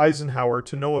hosted Eisenhower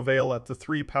to no avail at the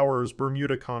Three Powers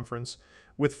Bermuda Conference,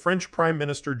 with French Prime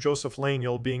Minister Joseph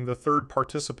Laniel being the third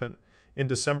participant in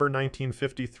December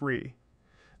 1953.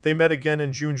 They met again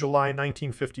in June-July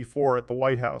 1954 at the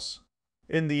White House.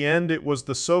 In the end, it was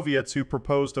the Soviets who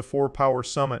proposed a four-power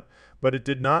summit, but it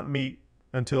did not meet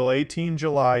until 18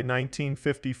 July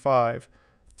 1955,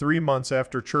 3 months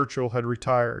after Churchill had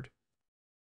retired.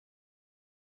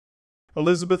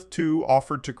 Elizabeth II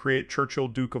offered to create Churchill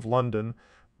Duke of London,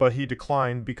 but he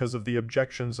declined because of the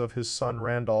objections of his son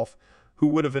Randolph, who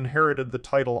would have inherited the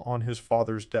title on his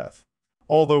father's death.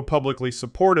 Although publicly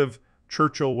supportive,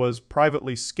 Churchill was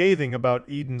privately scathing about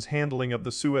Eden's handling of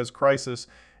the Suez Crisis,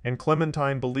 and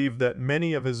Clementine believed that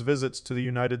many of his visits to the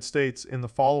United States in the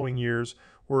following years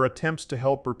were attempts to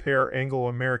help repair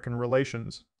Anglo-American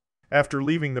relations. After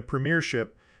leaving the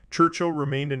premiership, Churchill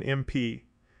remained an MP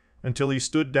until he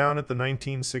stood down at the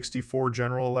 1964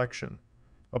 general election.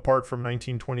 Apart from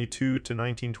 1922 to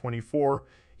 1924,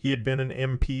 he had been an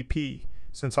MPP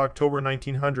since October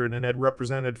 1900 and had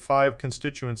represented 5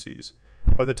 constituencies.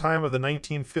 By the time of the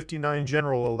 1959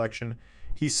 general election,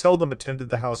 he seldom attended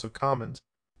the House of Commons.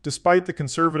 Despite the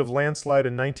Conservative landslide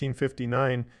in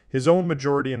 1959, his own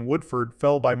majority in Woodford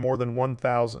fell by more than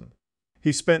 1,000.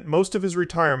 He spent most of his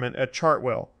retirement at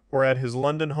Chartwell, or at his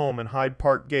London home in Hyde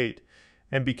Park Gate,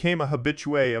 and became a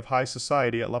habitué of high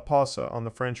society at La Pausa on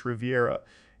the French Riviera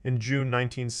in June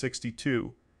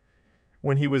 1962.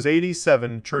 When he was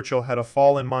 87, Churchill had a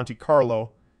fall in Monte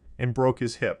Carlo and broke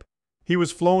his hip. He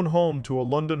was flown home to a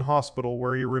London hospital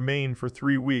where he remained for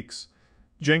 3 weeks.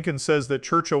 Jenkins says that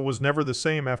Churchill was never the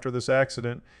same after this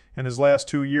accident, and his last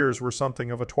 2 years were something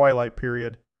of a twilight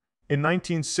period. In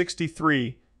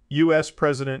 1963, U.S.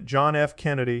 President John F.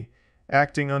 Kennedy,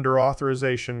 acting under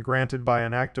authorization granted by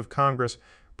an act of Congress,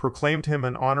 proclaimed him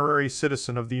an honorary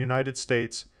citizen of the United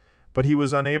States, but he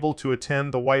was unable to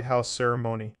attend the White House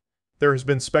ceremony. There has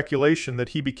been speculation that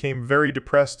he became very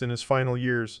depressed in his final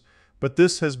years, but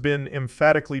this has been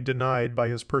emphatically denied by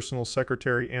his personal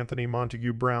secretary Anthony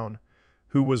Montague Brown,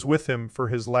 who was with him for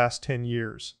his last 10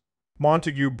 years.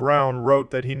 Montague Brown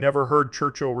wrote that he never heard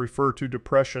Churchill refer to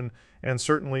depression, and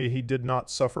certainly he did not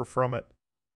suffer from it.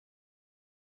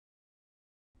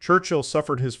 Churchill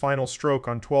suffered his final stroke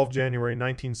on 12 January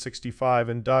 1965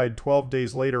 and died 12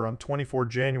 days later on 24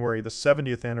 January, the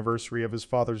 70th anniversary of his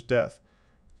father's death.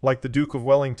 Like the Duke of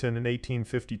Wellington in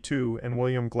 1852 and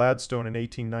William Gladstone in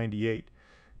 1898,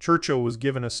 Churchill was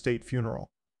given a state funeral.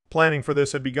 Planning for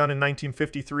this had begun in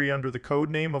 1953 under the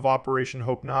code name of Operation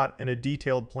Hope Not, and a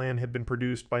detailed plan had been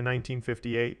produced by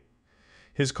 1958.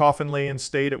 His coffin lay in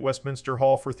state at Westminster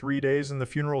Hall for 3 days, and the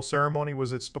funeral ceremony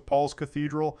was at St. Paul's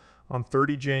Cathedral on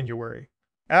 30 January.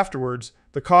 Afterwards,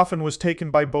 the coffin was taken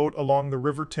by boat along the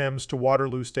River Thames to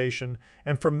Waterloo Station,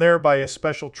 and from there by a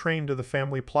special train to the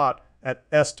family plot at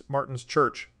St. Martin's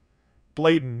Church,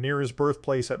 Blaydon, near his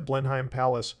birthplace at Blenheim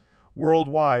Palace.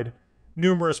 Worldwide,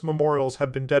 numerous memorials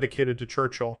have been dedicated to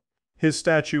Churchill. His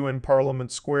statue in Parliament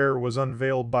Square was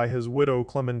unveiled by his widow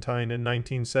Clementine in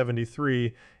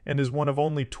 1973 and is one of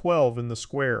only 12 in the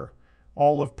square,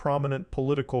 all of prominent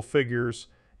political figures,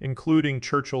 including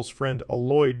Churchill's friend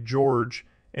Lloyd George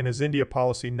and his India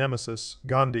policy nemesis,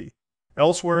 Gandhi.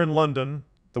 Elsewhere in London,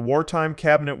 the wartime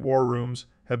Cabinet War Rooms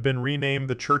have been renamed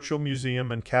the Churchill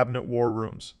Museum and Cabinet War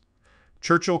Rooms.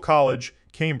 Churchill College,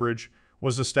 Cambridge,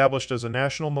 was established as a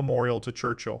national memorial to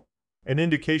Churchill. An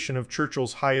indication of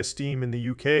Churchill's high esteem in the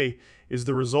UK is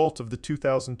the result of the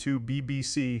 2002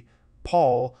 BBC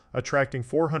poll attracting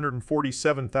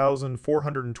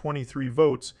 447,423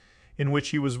 votes, in which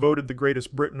he was voted the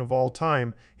greatest Briton of all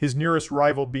time, his nearest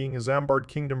rival being Isambard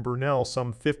Kingdom Brunel,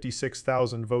 some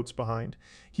 56,000 votes behind.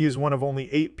 He is one of only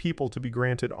 8 people to be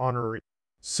granted honorary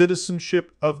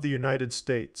citizenship of the United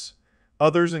States.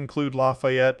 Others include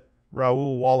Lafayette,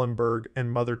 Raoul Wallenberg,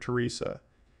 and Mother Teresa.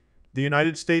 The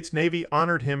United States Navy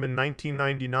honored him in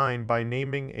 1999 by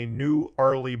naming a new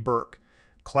Arleigh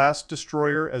Burke-class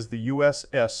destroyer as the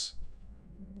USS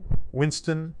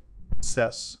Winston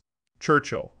Leonard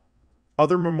Churchill.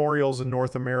 Other memorials in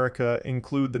North America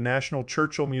include the National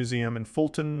Churchill Museum in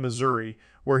Fulton, Missouri,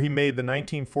 where he made the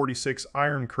 1946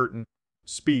 Iron Curtain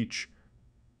speech,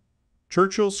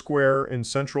 Churchill Square in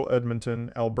central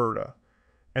Edmonton, Alberta,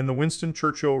 and the Winston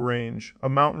Churchill Range, a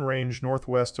mountain range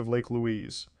northwest of Lake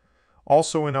Louise.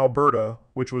 Also in Alberta,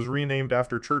 which was renamed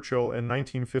after Churchill in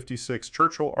 1956,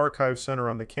 Churchill Archive Center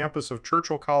on the campus of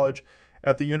Churchill College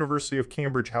at the University of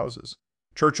Cambridge houses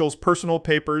Churchill's personal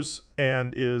papers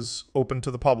and is open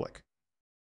to the public.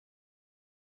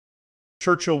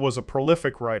 Churchill was a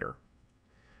prolific writer.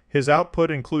 His output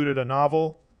included a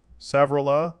novel,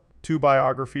 Savourla, 2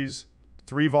 biographies,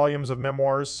 3 volumes of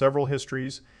memoirs, several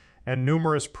histories, and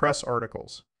numerous press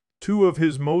articles. 2 of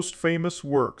his most famous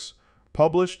works,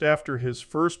 published after his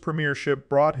first premiership,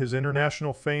 brought his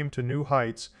international fame to new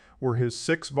heights, were his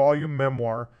 6-volume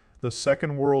memoir, The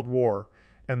Second World War,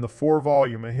 and the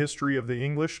 4-volume A History of the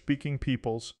English-Speaking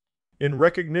Peoples. In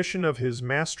recognition of his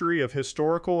mastery of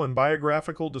historical and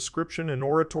biographical description and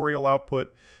oratorial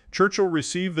output, Churchill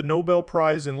received the Nobel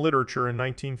Prize in Literature in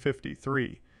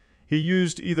 1953. He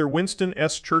used either Winston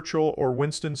S. Churchill or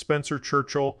Winston Spencer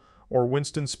Churchill or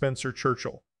Winston Spencer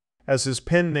Churchill as his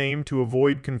pen name to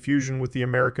avoid confusion with the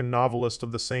American novelist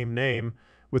of the same name,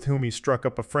 with whom he struck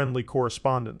up a friendly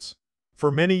correspondence.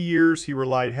 For many years, he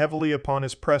relied heavily upon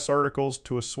his press articles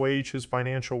to assuage his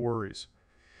financial worries.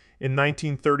 In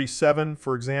 1937,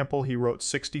 for example, he wrote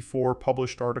 64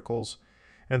 published articles,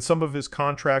 and some of his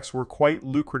contracts were quite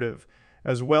lucrative.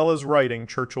 As well as writing,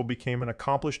 Churchill became an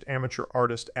accomplished amateur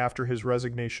artist after his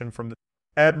resignation from the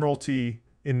Admiralty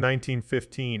in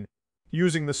 1915.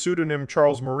 Using the pseudonym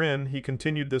Charles Marin, he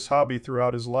continued this hobby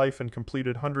throughout his life and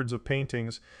completed hundreds of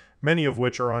paintings, many of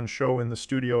which are on show in the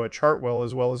studio at Chartwell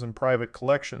as well as in private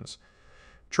collections.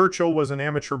 Churchill was an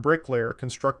amateur bricklayer,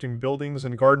 constructing buildings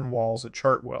and garden walls at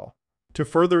Chartwell. To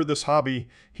further this hobby,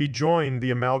 he joined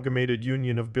the Amalgamated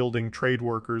Union of Building Trade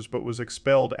Workers, but was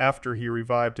expelled after he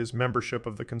revived his membership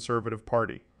of the Conservative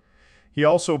Party. He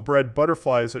also bred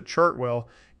butterflies at Chartwell,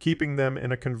 keeping them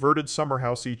in a converted summer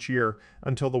house each year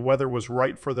until the weather was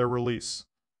right for their release.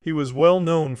 He was well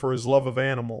known for his love of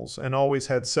animals and always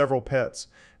had several pets,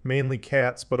 mainly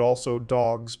cats, but also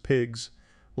dogs, pigs,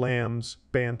 lambs,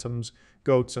 bantams,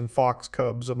 goats, and fox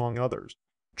cubs, among others.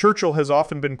 Churchill has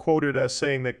often been quoted as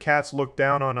saying that cats look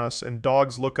down on us and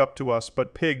dogs look up to us,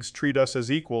 but pigs treat us as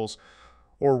equals,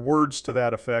 or words to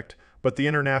that effect, but the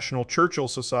International Churchill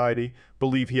Society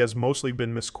believe he has mostly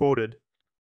been misquoted.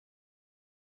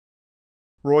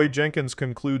 Roy Jenkins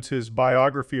concludes his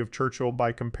biography of Churchill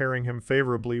by comparing him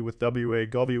favorably with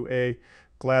W.A.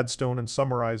 Gladstone and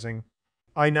summarizing,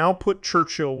 "I now put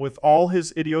Churchill with all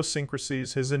his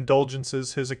idiosyncrasies, his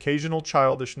indulgences, his occasional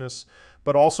childishness,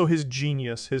 but also his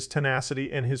genius, his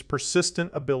tenacity, and his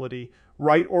persistent ability,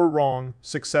 right or wrong,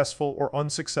 successful or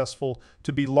unsuccessful,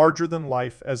 to be larger than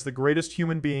life, as the greatest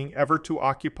human being ever to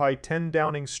occupy 10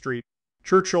 Downing Street."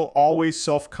 Churchill always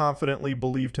self-confidently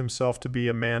believed himself to be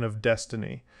a man of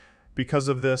destiny. Because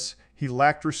of this, he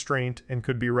lacked restraint and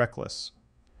could be reckless.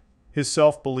 His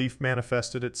self-belief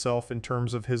manifested itself in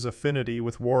terms of his affinity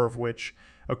with war, of which,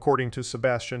 according to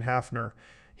Sebastian Haffner,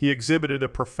 he exhibited a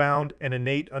profound and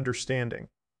innate understanding.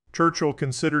 Churchill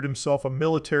considered himself a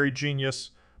military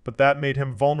genius, but that made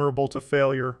him vulnerable to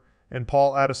failure, and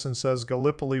Paul Addison says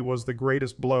Gallipoli was the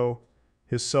greatest blow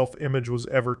his self-image was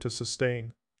ever to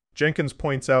sustain. Jenkins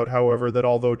points out, however, that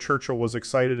although Churchill was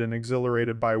excited and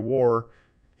exhilarated by war,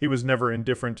 he was never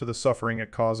indifferent to the suffering it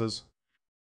causes.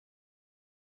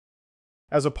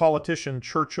 As a politician,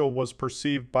 Churchill was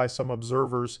perceived by some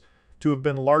observers to have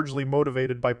been largely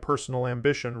motivated by personal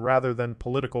ambition rather than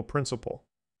political principle.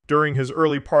 During his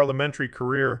early parliamentary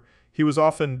career, he was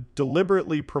often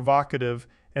deliberately provocative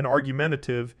and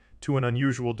argumentative to an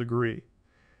unusual degree,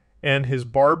 and his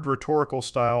barbed rhetorical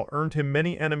style earned him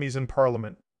many enemies in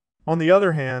Parliament. On the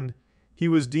other hand, he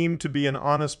was deemed to be an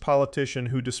honest politician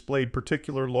who displayed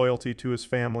particular loyalty to his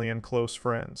family and close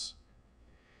friends.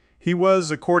 He was,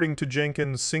 according to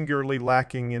Jenkins, singularly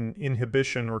lacking in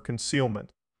inhibition or concealment.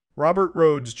 Robert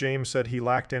Rhodes James said he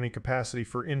lacked any capacity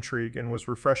for intrigue and was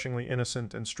refreshingly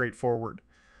innocent and straightforward.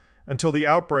 Until the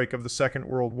outbreak of the Second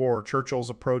World War, Churchill's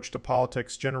approach to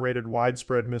politics generated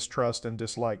widespread mistrust and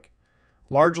dislike,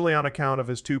 largely on account of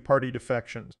his two-party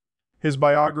defections. His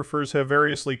biographers have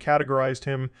variously categorized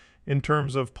him in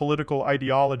terms of political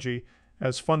ideology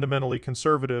as fundamentally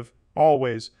conservative,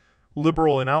 always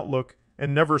liberal in outlook,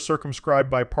 and never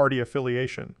circumscribed by party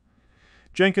affiliation.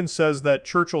 Jenkins says that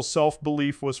Churchill's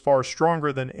self-belief was far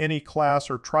stronger than any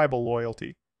class or tribal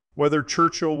loyalty. Whether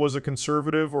Churchill was a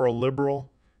conservative or a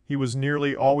liberal, he was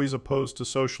nearly always opposed to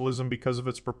socialism because of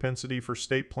its propensity for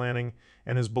state planning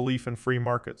and his belief in free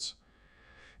markets.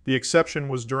 The exception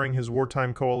was during his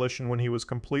wartime coalition, when he was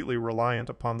completely reliant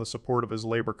upon the support of his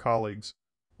Labour colleagues.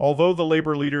 Although the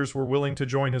Labour leaders were willing to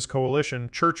join his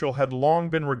coalition, Churchill had long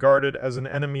been regarded as an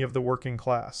enemy of the working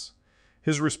class.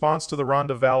 His response to the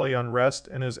Rhondda Valley unrest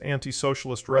and his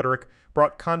anti-socialist rhetoric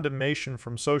brought condemnation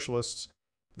from socialists.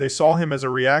 They saw him as a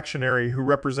reactionary who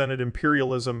represented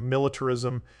imperialism,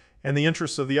 militarism, and the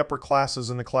interests of the upper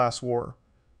classes in the class war.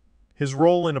 His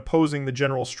role in opposing the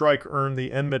general strike earned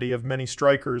the enmity of many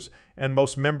strikers and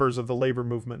most members of the labor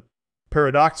movement.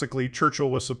 Paradoxically, Churchill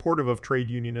was supportive of trade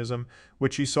unionism,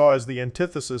 which he saw as the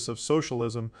antithesis of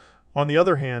socialism. On the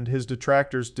other hand, his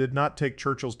detractors did not take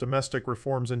Churchill's domestic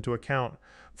reforms into account,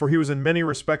 for he was in many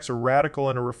respects a radical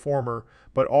and a reformer,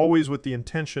 but always with the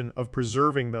intention of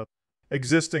preserving the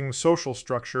existing social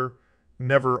structure,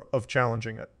 never of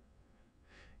challenging it.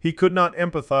 He could not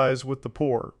empathize with the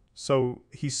poor, so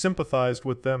he sympathized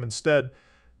with them instead,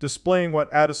 displaying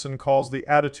what Addison calls the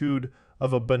attitude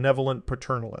of a benevolent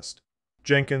paternalist.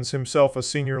 Jenkins, himself a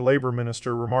senior Labour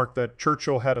minister, remarked that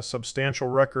Churchill had a substantial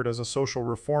record as a social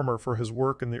reformer for his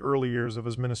work in the early years of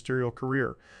his ministerial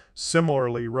career.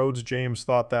 Similarly, Rhodes James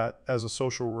thought that, as a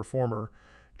social reformer,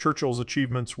 Churchill's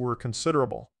achievements were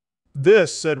considerable.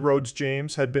 This, said Rhodes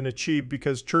James, had been achieved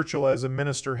because Churchill as a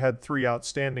minister had three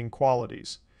outstanding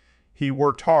qualities. He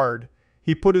worked hard,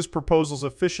 he put his proposals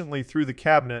efficiently through the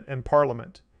cabinet and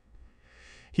parliament.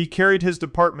 He carried his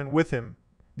department with him.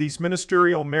 These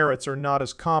ministerial merits are not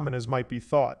as common as might be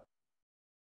thought.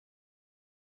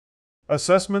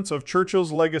 Assessments of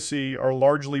Churchill's legacy are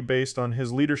largely based on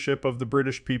his leadership of the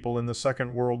British people in the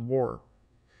Second World War.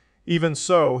 Even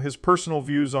so, his personal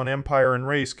views on empire and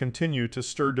race continue to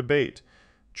stir debate.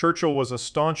 Churchill was a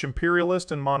staunch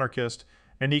imperialist and monarchist,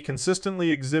 and he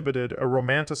consistently exhibited a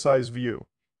romanticized view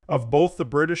of both the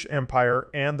British Empire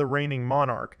and the reigning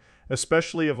monarch,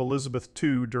 especially of Elizabeth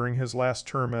II during his last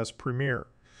term as Premier.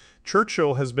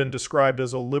 Churchill has been described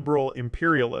as a liberal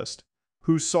imperialist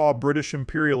who saw British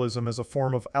imperialism as a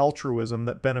form of altruism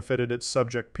that benefited its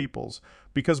subject peoples,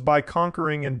 because by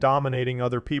conquering and dominating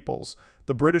other peoples,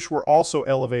 the British were also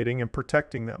elevating and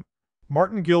protecting them.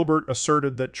 Martin Gilbert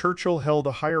asserted that Churchill held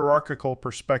a hierarchical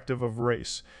perspective of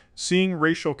race, seeing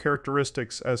racial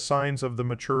characteristics as signs of the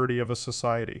maturity of a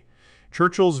society.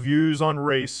 Churchill's views on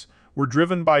race were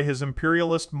driven by his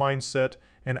imperialist mindset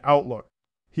and outlook.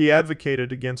 He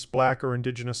advocated against black or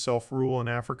indigenous self-rule in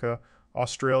Africa,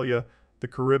 Australia, the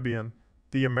Caribbean,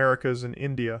 the Americas, and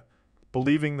India,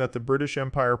 believing that the British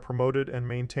Empire promoted and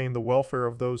maintained the welfare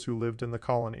of those who lived in the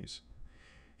colonies.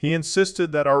 He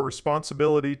insisted that our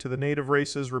responsibility to the native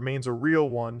races remains a real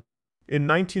one. In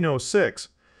 1906,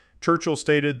 Churchill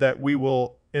stated that we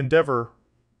will endeavor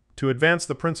to advance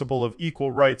the principle of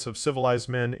equal rights of civilized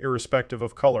men irrespective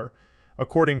of color.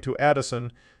 According to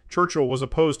Addison, Churchill was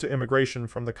opposed to immigration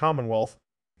from the Commonwealth.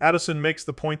 Addison makes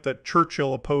the point that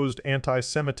Churchill opposed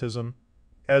anti-Semitism,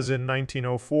 as in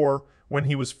 1904, when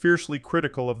he was fiercely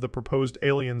critical of the proposed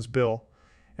Aliens Bill,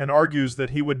 and argues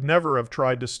that he would never have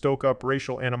tried to stoke up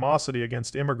racial animosity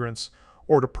against immigrants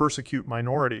or to persecute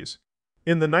minorities.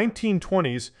 In the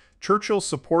 1920s, Churchill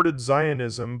supported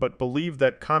Zionism but believed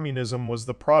that communism was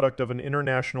the product of an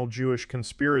international Jewish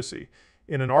conspiracy.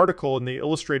 In an article in the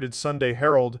Illustrated Sunday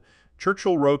Herald,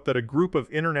 Churchill wrote that a group of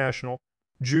international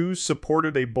Jews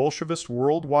supported a Bolshevist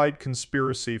worldwide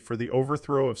conspiracy for the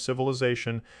overthrow of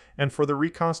civilization and for the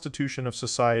reconstitution of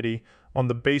society on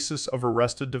the basis of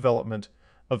arrested development,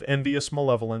 of envious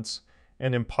malevolence,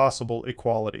 and impossible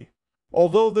equality.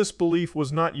 Although this belief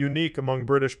was not unique among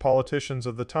British politicians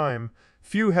of the time,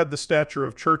 few had the stature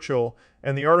of Churchill,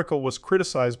 and the article was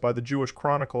criticized by the Jewish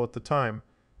Chronicle at the time.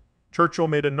 Churchill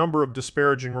made a number of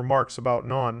disparaging remarks about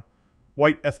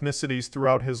non-white ethnicities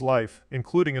throughout his life,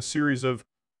 including a series of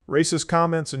racist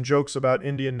comments and jokes about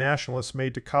Indian nationalists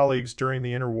made to colleagues during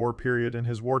the interwar period in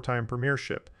his wartime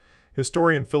premiership.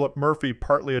 Historian Philip Murphy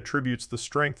partly attributes the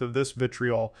strength of this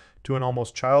vitriol to an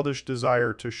almost childish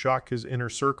desire to shock his inner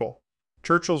circle.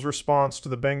 Churchill's response to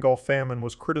the Bengal famine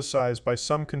was criticized by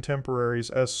some contemporaries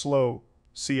as slow,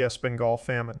 C.S. Bengal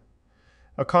famine.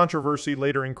 A controversy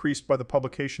later increased by the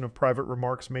publication of private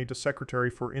remarks made to Secretary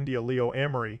for India Leo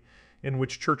Amory, in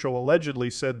which Churchill allegedly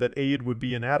said that aid would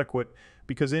be inadequate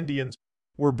because Indians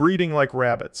were breeding like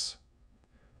rabbits.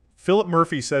 Philip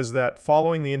Murphy says that,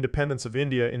 following the independence of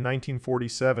India in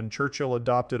 1947, Churchill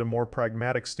adopted a more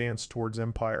pragmatic stance towards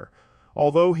empire,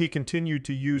 although he continued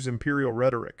to use imperial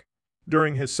rhetoric.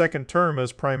 During his second term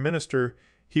as Prime Minister,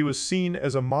 he was seen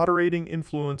as a moderating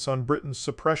influence on Britain's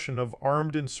suppression of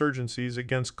armed insurgencies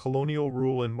against colonial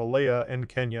rule in Malaya and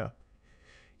Kenya.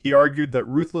 He argued that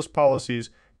ruthless policies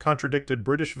contradicted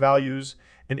British values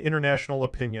and international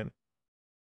opinion.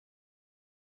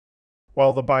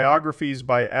 While the biographies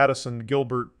by Addison,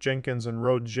 Gilbert, Jenkins, and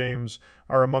Rhodes James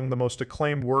are among the most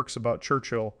acclaimed works about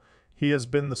Churchill, he has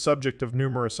been the subject of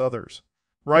numerous others.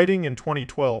 Writing in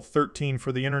 2012-13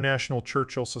 for the International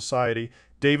Churchill Society,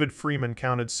 David Freeman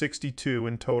counted 62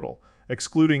 in total,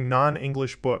 excluding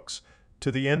non-English books,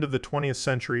 to the end of the 20th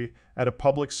century at a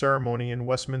public ceremony in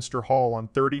Westminster Hall on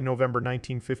 30 November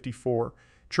 1954.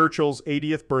 Churchill's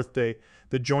 80th birthday,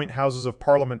 the joint Houses of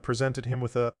Parliament presented him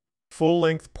with a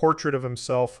full-length portrait of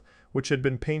himself, which had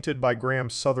been painted by Graham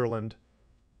Sutherland.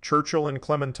 Churchill and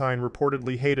Clementine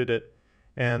reportedly hated it,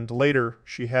 and later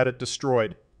she had it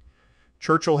destroyed.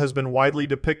 Churchill has been widely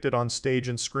depicted on stage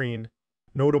and screen.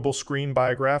 Notable screen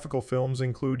biographical films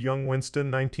include Young Winston,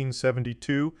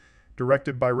 1972,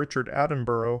 directed by Richard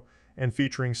Attenborough, and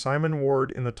featuring Simon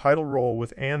Ward in the title role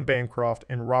with Anne Bancroft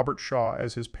and Robert Shaw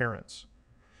as his parents.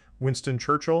 Winston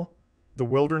Churchill, The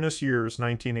Wilderness Years,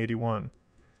 1981.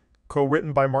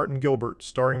 co-written by Martin Gilbert,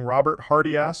 starring Robert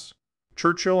Hardy as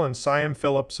Churchill and Siam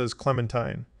Phillips as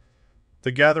Clementine.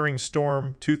 The Gathering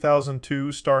Storm,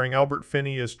 2002, starring Albert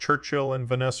Finney as Churchill and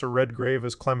Vanessa Redgrave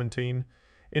as Clementine.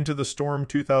 Into the Storm,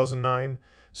 2009,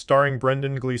 starring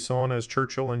Brendan Gleeson as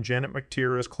Churchill and Janet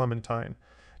McTeer as Clementine.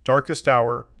 Darkest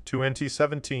Hour,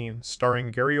 2017,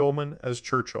 starring Gary Oldman as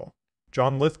Churchill.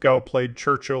 John Lithgow played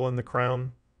Churchill in The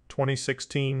Crown,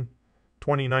 2016.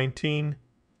 2019.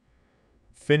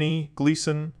 Finney,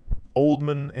 Gleeson,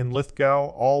 Oldman, and Lithgow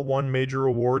all won major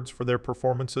awards for their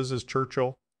performances as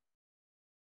Churchill.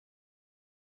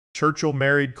 Churchill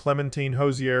married Clementine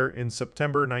Hozier in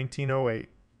September 1908.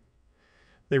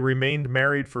 They remained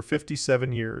married for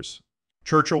 57 years.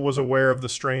 Churchill was aware of the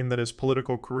strain that his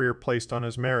political career placed on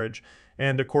his marriage,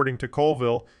 and according to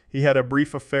Colville, he had a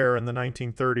brief affair in the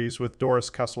 1930s with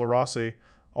Doris Castellarossi,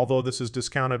 although this is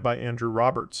discounted by Andrew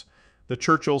Roberts. The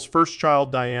Churchills' first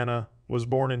child, Diana, was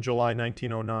born in July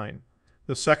 1909.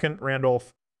 The second,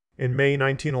 Randolph, in May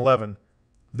 1911.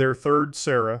 Their third,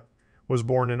 Sarah, was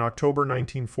born in October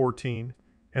 1914,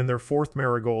 and their fourth,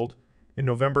 Marigold, in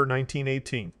November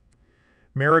 1918.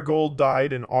 Marigold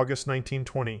died in August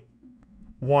 1920.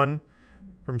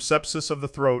 From sepsis of the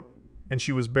throat, and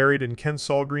she was buried in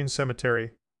Kensal Green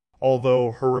Cemetery,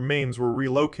 although her remains were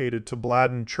relocated to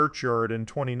Bladden Churchyard in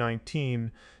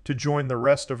 2019 to join the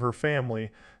rest of her family.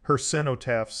 Her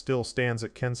cenotaph still stands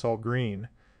at Kensal Green.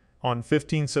 On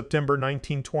 15 September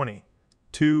 1920,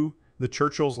 the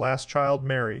Churchills' last child,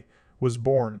 Mary, was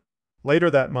born. Later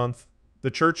that month,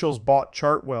 the Churchills bought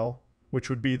Chartwell, which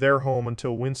would be their home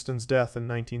until Winston's death in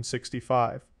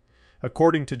 1965.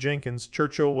 According to Jenkins,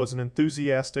 Churchill was an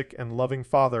enthusiastic and loving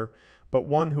father, but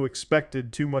one who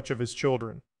expected too much of his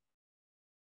children.